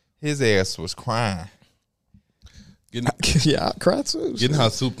 His ass was crying. Getting, Yeah, I cried too. getting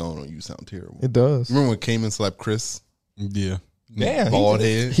hot soup thrown on you sound terrible. It does. Remember when Cayman slapped Chris? Yeah. Damn. Bald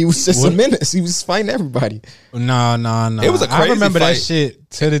head. He was just a menace. He was fighting everybody. No. It was a I crazy remember fight. that shit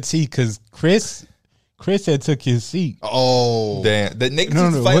to the T because Chris had took his seat. Oh, Damn. The niggas No,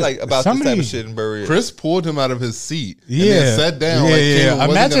 used to no, fight what- like about somebody- this type of shit in Burr Ridge. Chris pulled him out of his seat. And Yeah, then sat down. like Cayman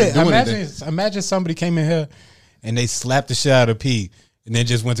wasn't gonna do anything. Imagine somebody came in here and they slapped the shit out of P. And then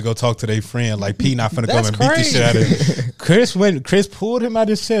just went to go talk to their friend. Like P not finna come and beat the shit out of him. Chris pulled him out of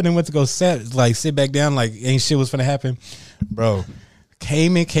his shit and went to go sit back down like ain't shit was finna happen. Bro,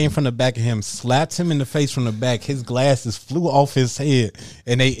 came from the back of him, slapped him in the face from the back. His glasses flew off his head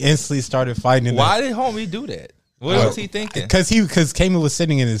and they instantly started fighting. Why did homie do that? What was he thinking? Because Cayman was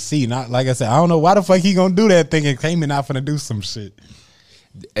sitting in his seat. Not like I said, I don't know why the fuck he gonna do that thinking Cayman not finna do some shit.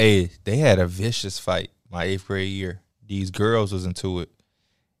 Hey, they had a vicious fight my 8th grade year. These girls was into it.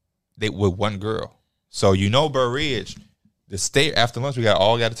 They with one girl. So you know Burr Ridge, the stair after lunch we got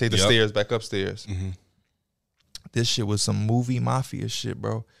to take the stairs back upstairs. This shit was some movie mafia shit,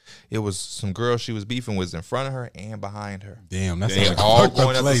 bro. It was some girl she was beefing with in front of her and behind her. Damn, that's They like a all fucked up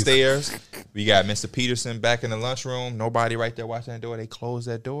going up the place. stairs. We got Mr. Peterson back in the lunchroom. Nobody right there watching that door. They closed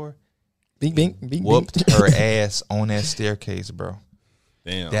that door. Bing, bing, bing, Whooped bing. her ass on that staircase, bro.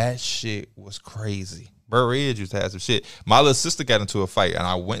 Damn. That shit was crazy. Burr Ridge used to have some shit. My little sister got into a fight, and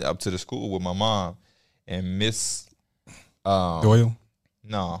I went up to the school with my mom and Miss Doyle?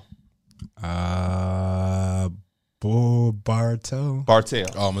 No, Bartel. Bartell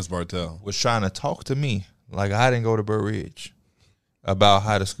Oh, Miss Bartell. was trying to talk to me like I didn't go to Burr Ridge about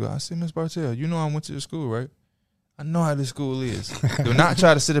how the school. I said, Miss Bartell, you know I went to the school, right? I know how this school is. Do not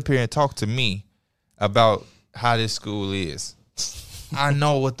try to sit up here and talk to me about how this school is. I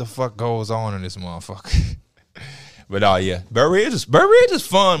know what the fuck goes on in this motherfucker. But yeah, Burr Ridge is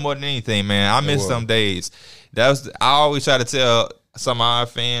fun more than anything, man. I miss some days. I always try to tell some of our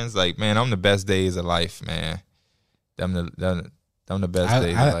fans, like, man, I'm the best days of life, man. I'm the best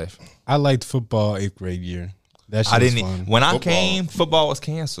days of life. I liked football 8th grade year. That shit I was didn't. fun. When I Football. came, football was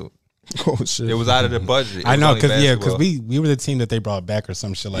canceled. Oh shit! It was out of the budget. It I was know, only because basketball. we were the team that they brought back or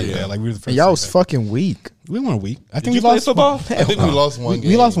some shit like that. Like we were the first. Y'all team was back. fucking weak. We weren't weak. I think you we play lost football? I think we lost one game.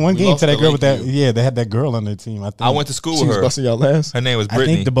 We lost one game to that girl with that. Lakeview. Yeah, they had that girl on their team. I think. I went to school She with was her. busting y'all ass. Her name was I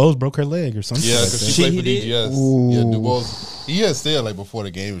Brittany. think DeBose broke her leg or something. Yeah, like because that. she played for did? DGS. Ooh. Yeah, DuBose. He had said like before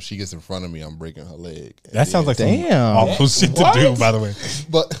the game, if she gets in front of me, I'm breaking her leg. That sounds like some Damn. awful shit to What? do. By the way,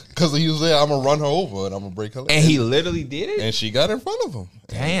 But because he was there, I'm gonna run her over and I'm gonna break her leg. and he literally did it. and she got in front of him.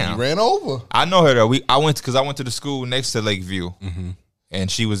 Damn. He ran over. I know her though. I went to the school next to Lakeview, and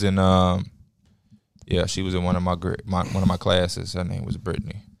she was in she was in one of my classes. Her name was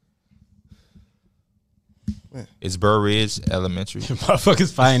Brittany. It's Burr Ridge Elementary.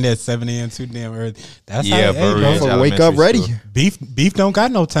 motherfuckers fighting at 7 a.m. too damn early. That's Yeah, how. Hey, Burr bro, Ridge Motherfucker, wake up Elementary ready. School. beef don't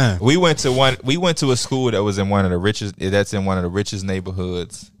got no time. We went to a school that was in one of the richest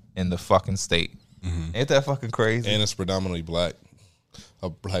neighborhoods in the fucking state. Ain't that fucking crazy? And it's predominantly black. A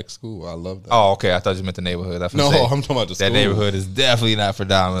black school. I love that. Oh, okay. I thought you meant the neighborhood. no, I'm talking about the school. that neighborhood is definitely not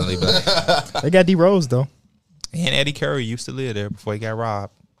predominantly black. They got D Rose though. And Eddie Curry used to live there before he got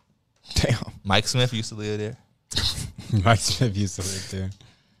robbed. Damn. Mike Smith used to live there. Mike Smith used to live there.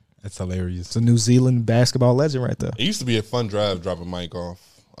 That's hilarious. It's a New Zealand basketball legend right there. It used to be a fun drive dropping Mike off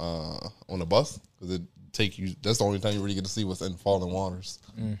on the bus because it take you. That's the only time you really get to see what's in falling waters.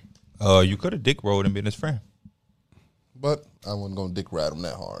 You could have dick rolled and been his friend. But I wasn't gonna dick ride him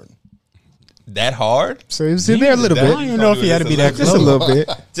that hard. that hard? So he was in there a little I bit. don't even know if he had to be that Just close. a little bit.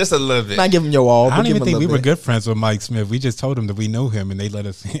 Just a little bit. Not give him your all, but I don't give even him a think we little were bit. good friends with Mike Smith. We just told him that we know him and they let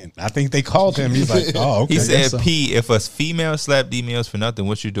us in. I think they called him. He's like, oh, okay. He said, so. P, if a female slap D-Mills for nothing,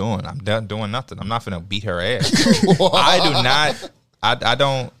 what you doing? I'm done doing nothing. I'm not finna beat her ass. I do not. I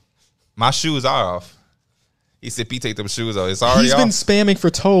don't. My shoes are off. He said, P, take them shoes off. It's already He's off. been spamming for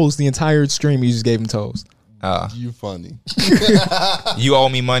toes the entire stream. You just gave him toes. You funny. You owe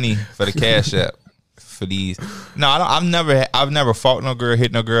me money for the Cash App for these. No, I've never fought no girl,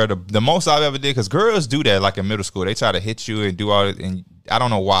 hit no girl. The most I've ever did, because girls do that like in middle school. They try to hit you and do all it, and I don't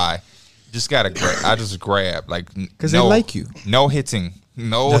know why. Just gotta grab. I just grab like Because they like you. No hitting.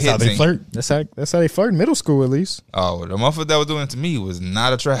 No That's hitting. how they flirt. That's how they flirt in middle school, at least. Oh, the motherfucker that was doing it to me was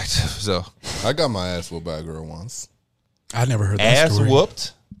not attractive. So I got my ass whooped by a girl once. I never heard that ass story.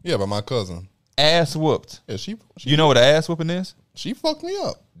 whooped. Yeah, by my cousin. Ass whooped. Yeah, she You know what an ass whooping is? she fucked me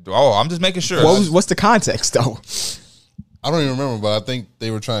up. Oh, I'm just making sure. What's the context, though? I don't even remember, but I think they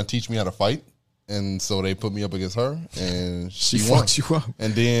were trying to teach me how to fight, and so they put me up against her, and she won. fucked you up.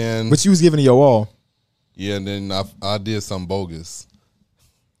 And then But you was giving it your all. yeah, and then I did something bogus.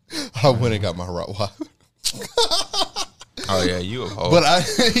 I went and got my Rottweiler, Oh yeah, you a hoe. but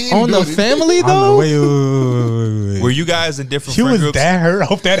he didn't On do the anything. family, I don't though? know. Wait. Were you guys in different You friend was groups? that hurt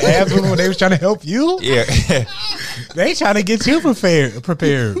off that ass when they was trying to help you? Yeah. They trying to get you prepared.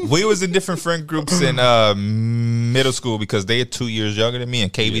 We was in different friend groups in middle school because they are 2 years younger than me,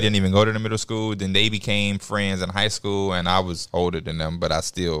 and KB didn't even go to the middle school. Then they became friends in high school, and I was older than them, but I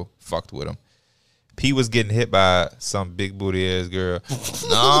still fucked with them. P was getting hit by some big booty ass girl.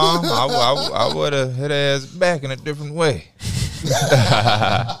 No, I would have hit her ass back in a different way.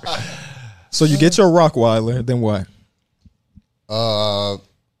 So you get your Rockweiler, then what?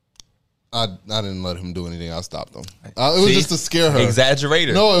 I didn't let him do anything. I stopped him. It was See? just to scare her.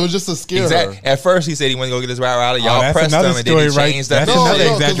 Exaggerator. No, it was just to scare her. At first, he said he wanted to go get his Rottweiler. Oh, Y'all that's pressed another him, and story, then he right? changed that. That's to another no.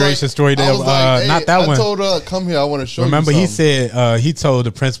 'cause, exaggeration story I that- was like, not that I one. told her, come here, I want to show Remember, you he something. said he told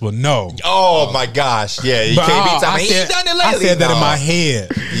the principal no. Oh my gosh! Yeah, he But, can't be I telling me. He said- done it I lately. said that in No. my head.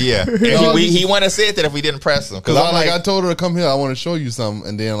 Yeah, and he wouldn't have said that if we didn't press him. Because Because I'm I like, told her to come here, I want to show you something.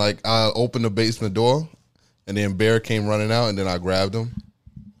 And then like I opened the basement door, and then Bear came running out, and then I grabbed him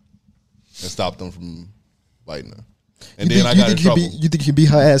and stopped him from biting her. And then I got in trouble. You think you beat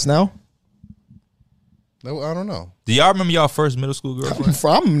her ass now? No, I don't know. do y'all remember y'all first middle school girlfriend?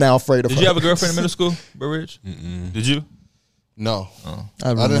 I'm now afraid of Did her. you have a girlfriend in middle school, Bro Rich? Did you? No, I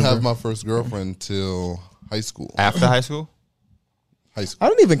I didn't have remember. my first girlfriend till high school. After high school? High school. I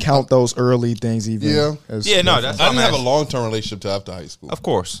don't even count those early things even. Yeah. as Yeah, no, girlfriend. that's I didn't what have I'm a long term relationship till after high school. Of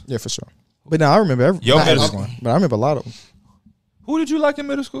course. Yeah, for sure. But now I remember Yo, not middle everyone, but I remember a lot of them. Who did you like in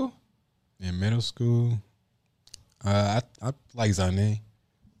middle school? In middle school, I like Zane.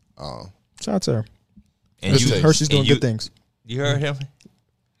 Shout out to her. And Good you, taste. Hershey's and doing you- good things. You heard him?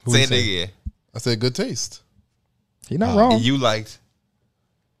 Who Say he it say? again. I said good taste. He not wrong. You liked.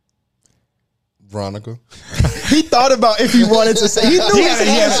 Veronica. He thought about if he wanted to say. He knew his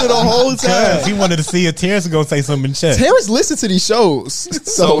answer the whole time. Cause he wanted to see if Terrence was gonna say something in chat. Terrence listened to these shows.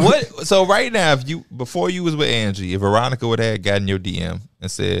 So what? So right now, if you before you was with Angie, if Veronica would have gotten your DM and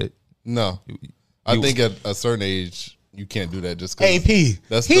said, No. I think at a certain age you can't do that just because AP,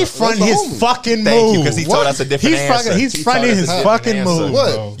 That's he the- front that's the his homie. fucking "Thank move. you," because he told us a different answer. He's He fronting told us his a different fucking answer. move.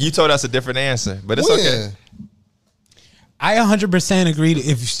 What? bro. You told us a different answer, but it's When? okay. I 100% agreed.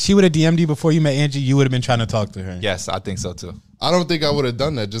 If she would have DM'd you before you met Angie, you would have been trying to talk to her. Yes, I think so too. I don't think I would have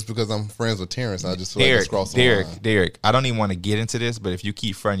done that just because I'm friends with Terrence. I just feel like it's crossing the line. Derek. I don't even want to get into this, but if you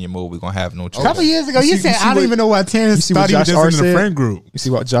keep fronting your move, we're gonna have no choice. A couple years ago, You you see- said you see I don't what- even know why you Terrence see what thought he was Josh just R in the said? friend group. You see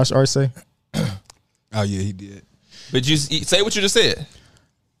what Josh R say? Oh yeah, he did. But you say what you just said.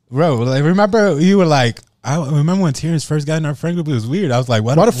 Bro, like, remember you were like, I remember when Terrence first got in our friend group. It was weird. I was like,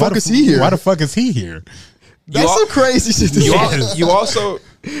 why the fuck is he here? Why the fuck is he here? That's al- some crazy shit to You, say.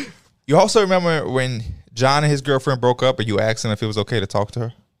 you also remember when John and his girlfriend broke up, and you asked him if it was okay to talk to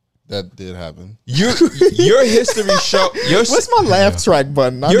her. That did happen. Your history show What's my laugh track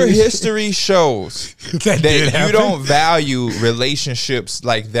button? I your mean- history shows That did that you happen. don't value relationships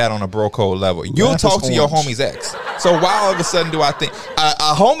like that on a bro code level. You'll Laugh talk is to your orange. homie's ex. So why all of a sudden do I think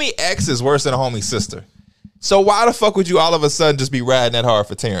a homie ex is worse than a homie sister? So why the fuck would you all of a sudden just be riding that hard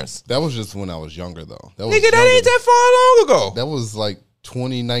for Terrence? That was just when I was younger, though. That was Nigga, that younger. ain't that far long ago. That was like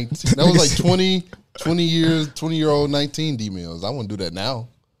 2019. That was like 20-year-old 19 D-mills. I wouldn't do that now.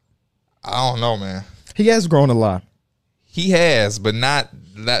 I don't know, man. He has grown a lot. He has, but not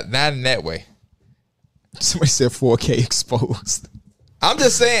in that way. Somebody said 4K exposed. I'm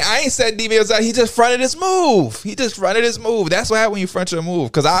just saying, I ain't said D-Mills out. He just fronted his move. That's what happens when you front your move.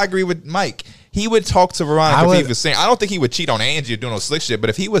 Because I agree with Mike. He would talk to Veronica if he would- was single. I don't think he would cheat on Angie or do no slick shit. But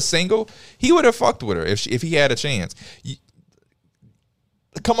if he was single, he would have fucked with her if he had a chance.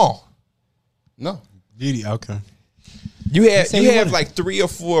 Come on. No. Beauty, okay. You say you have wouldn't. like 3 or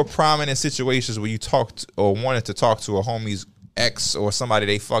 4 prominent situations where you talked or wanted to talk to a homie's ex or somebody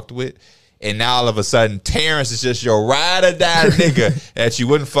they fucked with, and now all of a sudden Terrence is just your ride or die nigga that you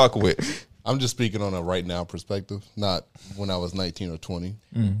wouldn't fuck with. I'm just speaking on a right now perspective, not when I was 19 or 20.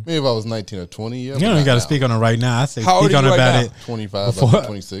 Maybe if I was 19 or 20, yeah. You don't even got to speak on it right now. I say How old speak are on you it right about now? it. 25, Before- about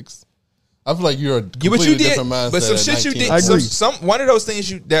 26. I feel like you're a But completely you did, different mindset. but some at shit you 19 did. or I 20. agree. Some one of those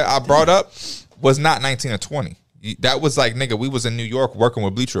things that I brought up was not 19 or 20. That was like, nigga, we was in New York working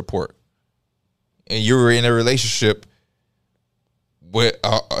with Bleacher Report, and you were in a relationship with,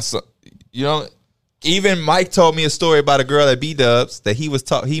 you know. Even Mike told me a story about a girl at B Dubs that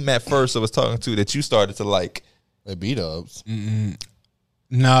he met first or was talking to that you started to like. At B-Dubs.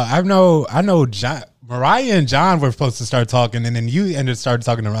 No, I know. John, Mariah and John were supposed to start talking, and then you started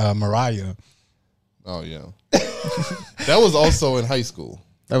talking to Mariah. Oh, yeah. That was also in high school.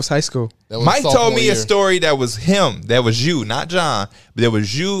 That was high school. That was Mike told sophomore me year. a story that was him, that was you, not John, but that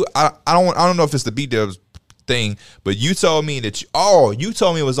was you. I don't know if it's the B Dubs thing, but you told me that you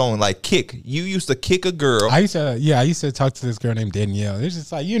told me it was on like Kick. You used to kick a girl, I used to talk to this girl named Danielle. It's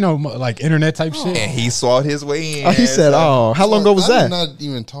just like like internet type shit. and he saw his way in. Oh, he said, "Oh, how long ago was I that?" did not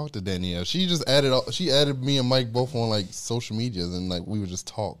even talk to Danielle. She just added me and Mike both on like social medias, and like we would just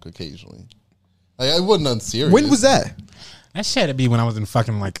talk occasionally. Like it wasn't nothing serious. When was that? That shit had to be when I was in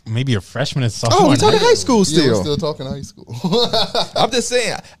fucking like maybe a freshman or sophomore. Oh, we in talking high school Yeah, we're still. still talking high school. I'm just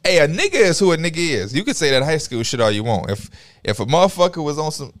saying, hey, a nigga is who a nigga is. You could say that high school shit all you want. If a motherfucker was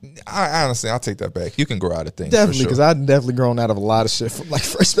on some, I honestly, I'll take that back. You can grow out of things. Definitely, for because sure. I've definitely grown out of a lot of shit from like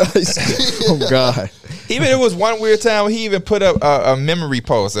freshman high school. Oh God. Even it was one weird time where he even put up a memory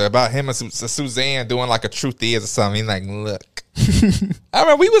post about him and Suzanne doing like a truth is or something. He's like, look. I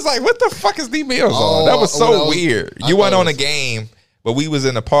remember we was like, what the fuck is D Mills on? That was when I so was- weird. I You thought went it on a was- game, but we was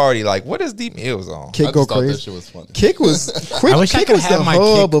in a party. Like, what is D Mills on? Kick I go just thought that crazy. shit was funny. Kick was I wish I Kick could was the have my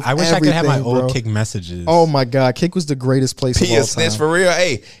hub kick. of I wish I could have my everything, old bro. kick messages. Oh my God, Kick was the greatest place of P all a snitch time. for real.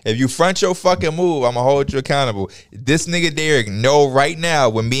 Hey, if you front your fucking move, I'm gonna hold you accountable. This nigga Derek know right now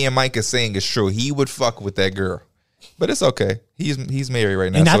when me and Mike are saying is true. He would fuck with that girl, but it's okay. He's married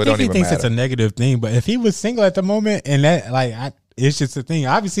right now, and so I it think don't he even thinks matter. it's a negative thing. But if he was single at the moment, and that it's just a thing.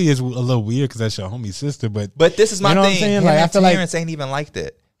 Obviously, it's a little weird because that's your homie's sister. But This is my You know what thing. I'm saying? Him Like, I and feel like- Terrence ain't even like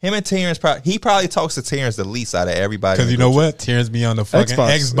that. Him and Terrence, he probably talks to Terrence the least out of everybody. because you know what, Terrence be on the fucking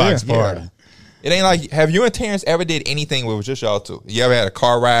Xbox yeah. party. It ain't like, have you and Terrence ever did anything where it was just y'all two? You ever had a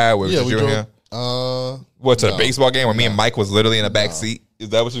car ride where it was Yeah, just we you and him? drove. What, to the no. baseball game where me and Mike was literally in the back seat? Is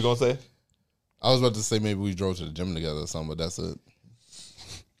that what you're gonna say? I was about to say maybe we drove to the gym together or something, but that's it.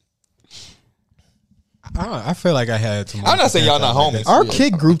 I feel like I had. Some I'm not saying y'all not homies. Our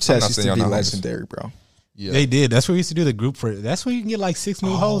Kick group I'm chats not used saying to y'all be not homies. legendary, bro. Yeah. They did. That's where we used to do the group for. That's where you can get like 6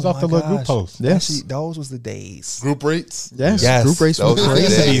 new hoes off the little group post. Yes. those was the days. Group rates. Yes, Yes, group race was those were crazy. the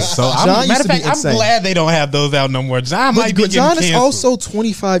Used to be days. so. John Matter used of to be fact, I'm insane. glad they don't have those out no more. John might be But getting John is canceled. also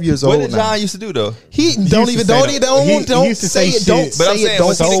 25 years What old did now. John used to do though? He don't used to even say don't that. even don't He don't used to say say it. Don't shit. But I'm say it. saying, Don't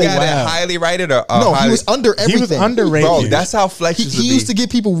was he say the guy it. that wow. highly rated or No, he highly, was under He was everything. underrated. Bro, that's how Flex He used to be. used to give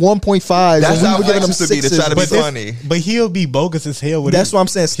people 1.5s, That's and we how were giving Flex them used to be, to sixes. try to be But funny. But he'll be bogus as hell with that's it. what I'm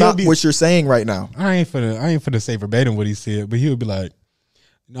saying. Stop He'll be- what you're saying right now. I ain't finna say verbatim what he said, but he'll be like,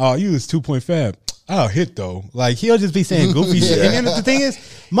 "No, you was 2.5. I'll hit though." Like he'll just be saying goofy shit. And then the thing is,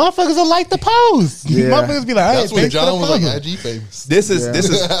 motherfuckers will like the post. Yeah. Motherfuckers be like, "Hey, That's when thanks for John the was like follow." IG famous. This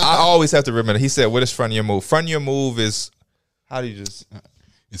is I always have to remember. He said, "What is front of your move? Front of your move is how do you just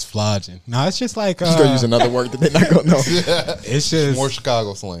It's flogging. No, it's just like Just gonna use another word that they're not gonna know. it's just More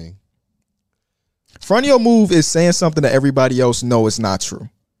Chicago slang. Front of your move is saying something that everybody else know is not true.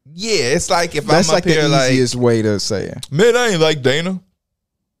 yeah?" It's like if That's I'm like up here the like, easiest way to say it. man, I ain't like Dana.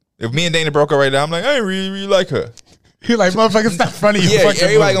 If me and Dana broke up right now, I'm like, I ain't really like her. you're like, motherfuckers, stop front of you. Yeah, fucking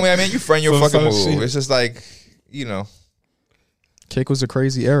everybody move. gonna be like, man, you front your So fucking move. shit. It's just like, you know. Kick was a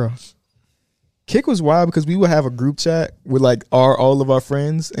crazy era. Kick was wild because we would have a group chat with like all of our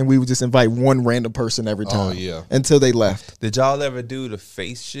friends, and we would just invite one random person every time. Oh, yeah. Until they left. Did y'all ever do the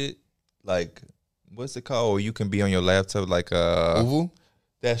face shit? Like, what's it called? Or you can be on your laptop like Uvu?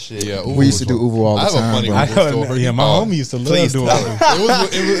 that shit. Yeah, Uvu We used to was do fun. Uvu all the I have time. a funny bro. I Uvu don't know. story. Yeah, my homie used to love please doing tell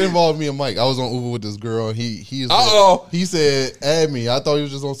it. It involved me and Mike. I was on Uber with this girl. And he said, Uh-oh. he said, add me. I thought he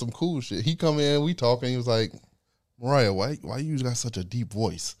was just on some cool shit. He come in, we talking. He was like, Mariah, why you got such a deep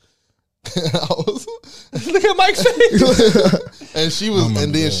voice? Look at Mike's face. And she was,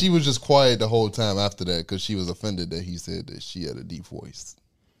 and then she was just quiet the whole time after that because she was offended that he said that she had a deep voice.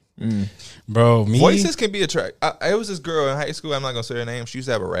 Bro, me. Voices can be attractive. It was this girl in high school. I'm not gonna say her name. She used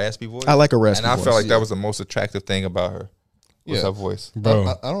to have a raspy voice. I like a raspy and I voice, felt like that was the most attractive thing about her. Was Yeah. her voice.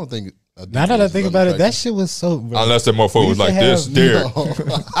 Bro. I don't think. Now that I think about it, that shit was so. Bro. Unless the motherfucker was We like used to this, have-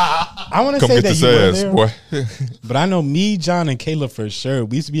 Derek. I want to Come say get that this you were ass, there, boy. but I know me, John, and Kayla for sure.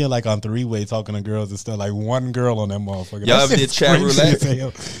 We used to be like on 3-way talking to girls and stuff. Like one girl on that motherfucker. Y'all That ever shit's did chat crazy roulette? as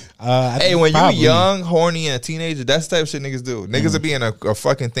hell. I Hey, think when probably. you young, horny, and a teenager, that's the type of shit niggas do. Niggas will be in a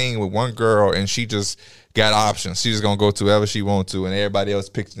fucking thing with one girl and she just got options. She's just gonna go to whoever she want to, and everybody else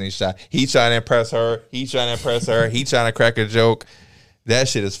picks their shot. He trying to impress her. He trying to impress her. He trying to crack a joke. That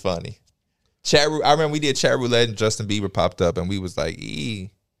shit is funny. I remember we did chat roulette and Justin Bieber popped up and we was like,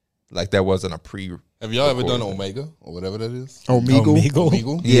 like that wasn't a pre. Have y'all ever done Omega or whatever that is? Omegle.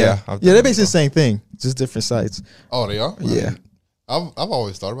 Omegle? Yeah, Yeah, they're basically the same thing, just different sites. Oh, they are. Yeah. I've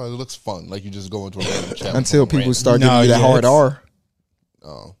always thought about it. It looks fun. Like you just go into a random chat with Until some people random- start No, giving you that yeah, hard it's- R.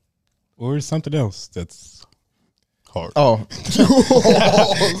 Oh. Or something else that's hard. Oh,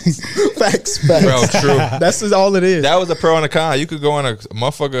 facts. bro, true. That's just all it is. That was a pro and a con. You could go on a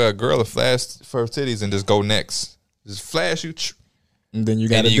motherfucker, a girl, a flash for titties and just go next. Just flash you. And then you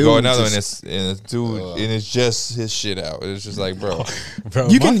got And to then you do go another one, just- and it's dude, and it's just his shit out. It's just like, bro, Bro,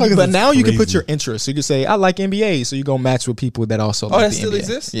 You can, motherfuckers but is now you can put crazy. your interests. You can say, I like NBA, so you go match with people that also like that the still NBA.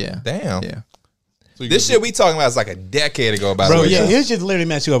 exists? Yeah, Damn. yeah. So you This can- shit we talking about is like a decade ago. By Bro, the way, yeah, it's just literally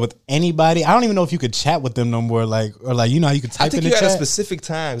match you up with anybody. I don't even know if you could chat with them no more. Like, or like, you know how you could I type think in you the had a chat. specific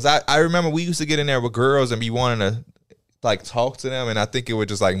time. 'Cause I remember we used to get in there with girls and be wanting to like talk to them, and I think it would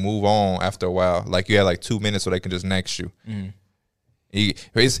just like move on after a while. Like you had like 2 minutes so they can just next you.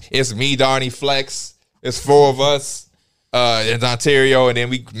 It's me, Darnie, Flex. It's 4 of us. It's Ontario, and then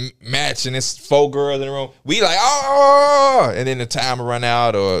we match, and it's 4 girls in the room. We like, oh, and then the time will run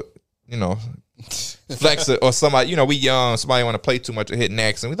out, or you know, Flex or somebody, you know, we young, somebody want to play too much or hit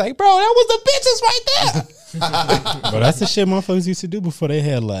next, and we like, bro, that was the bitches right there. Bro, that's the shit motherfuckers used to do before they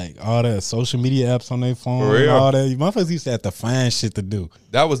had like all the social media apps on their phone. For And real? all that. Motherfuckers used to have to find shit to do.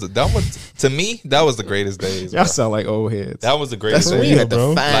 That was to me, that was the greatest days. Y'all Bro. sound like old heads. That was the greatest That's when days. you real, had to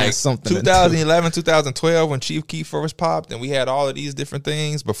bro. find Like something. to do. 2011, 2012, when Chief Keef first popped, and we had all of these different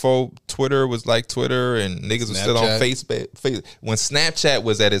things before Twitter was like Twitter, and niggas was still on Snapchat. Facebook. When Snapchat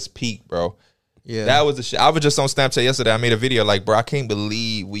was at its peak, bro, Yeah, that was the shit. I was just on Snapchat yesterday. I made a video like, bro, I can't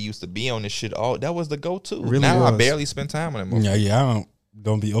believe we used to be on this shit. All that was the go-to. Really now I was. barely spend time on it. Yeah, I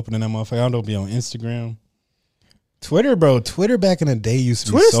don't be opening that motherfucker. I don't be on Instagram. Twitter, bro. Twitter back in the day used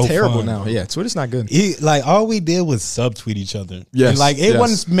to Twitter's be so terrible fun. now. Yeah, Twitter's not good. Like all we did was subtweet each other. Yes, And like it yes.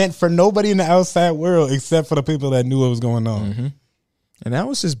 wasn't meant for nobody in the outside world except for the people that knew what was going on. And that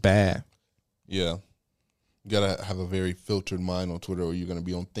was just bad. Yeah. You gotta have a very filtered mind on Twitter, or you're gonna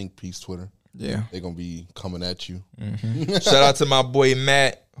be on Think Piece Twitter. Yeah. They're gonna be coming at you. Shout out to my boy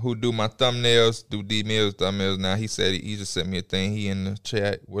Matt, who do my thumbnails, do D Mills thumbnails. Now he said he just sent me a thing. He in the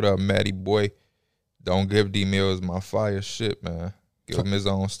chat. What up, Matty boy? Don't give D Mills my fire shit, man. Give him his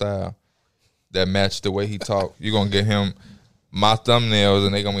own style that match the way he talk. You gonna get him my thumbnails,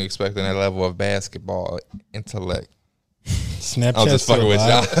 and they gonna be expecting that level of basketball intellect. Snapchat. I'm just fucking with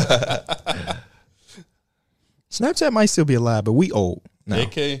y'all. y'all. Snapchat might still be alive, but we old now.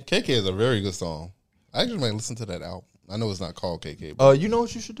 KK is a very good song. I actually might listen to that album. I know it's not called KK, but You know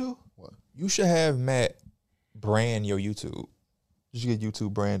what you should do? What? You should have Matt brand your YouTube. You should get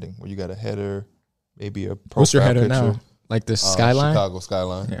YouTube branding where you got a header, maybe a profile What's your header picture. now? Like the skyline? Chicago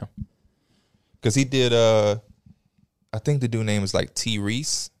Skyline. Yeah. Because he did, I think the dude name is like T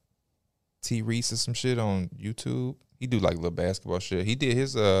Reese. T Reese or some shit on YouTube. He do like little basketball shit. He did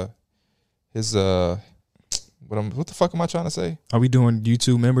his what the fuck am I trying to say? Are we doing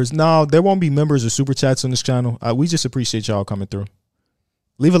YouTube members? No, there won't be members or super chats on this channel. We just appreciate y'all coming through.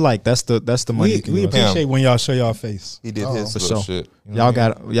 Leave a like. That's the money. We, you can we give us. appreciate when y'all show y'all face. He did Oh, his for little sure. shit. You know what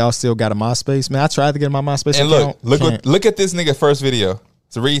I mean? Y'all still got a MySpace, man. I tried to get my MySpace And account. Can't. look at this nigga first video.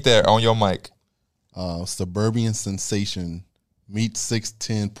 So read there on your mic. Suburban Sensation meets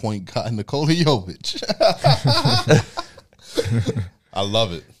 6'10" point guard Nikola Jovic. I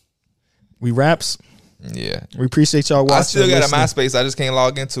love it. We raps. Yeah. We appreciate y'all watching. I still got a listening. MySpace. I just can't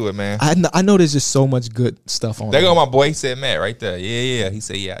log into it, man. I know there's just so much good stuff on There there. go my boy. He said Matt right there. Yeah. He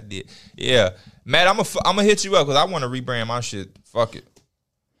said, yeah, I did. Yeah. Matt, I'm gonna hit you up because I want to rebrand my shit. Fuck it.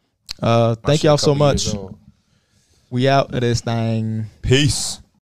 My Thank shit y'all a so couple years much. old. We out of this thing. Peace.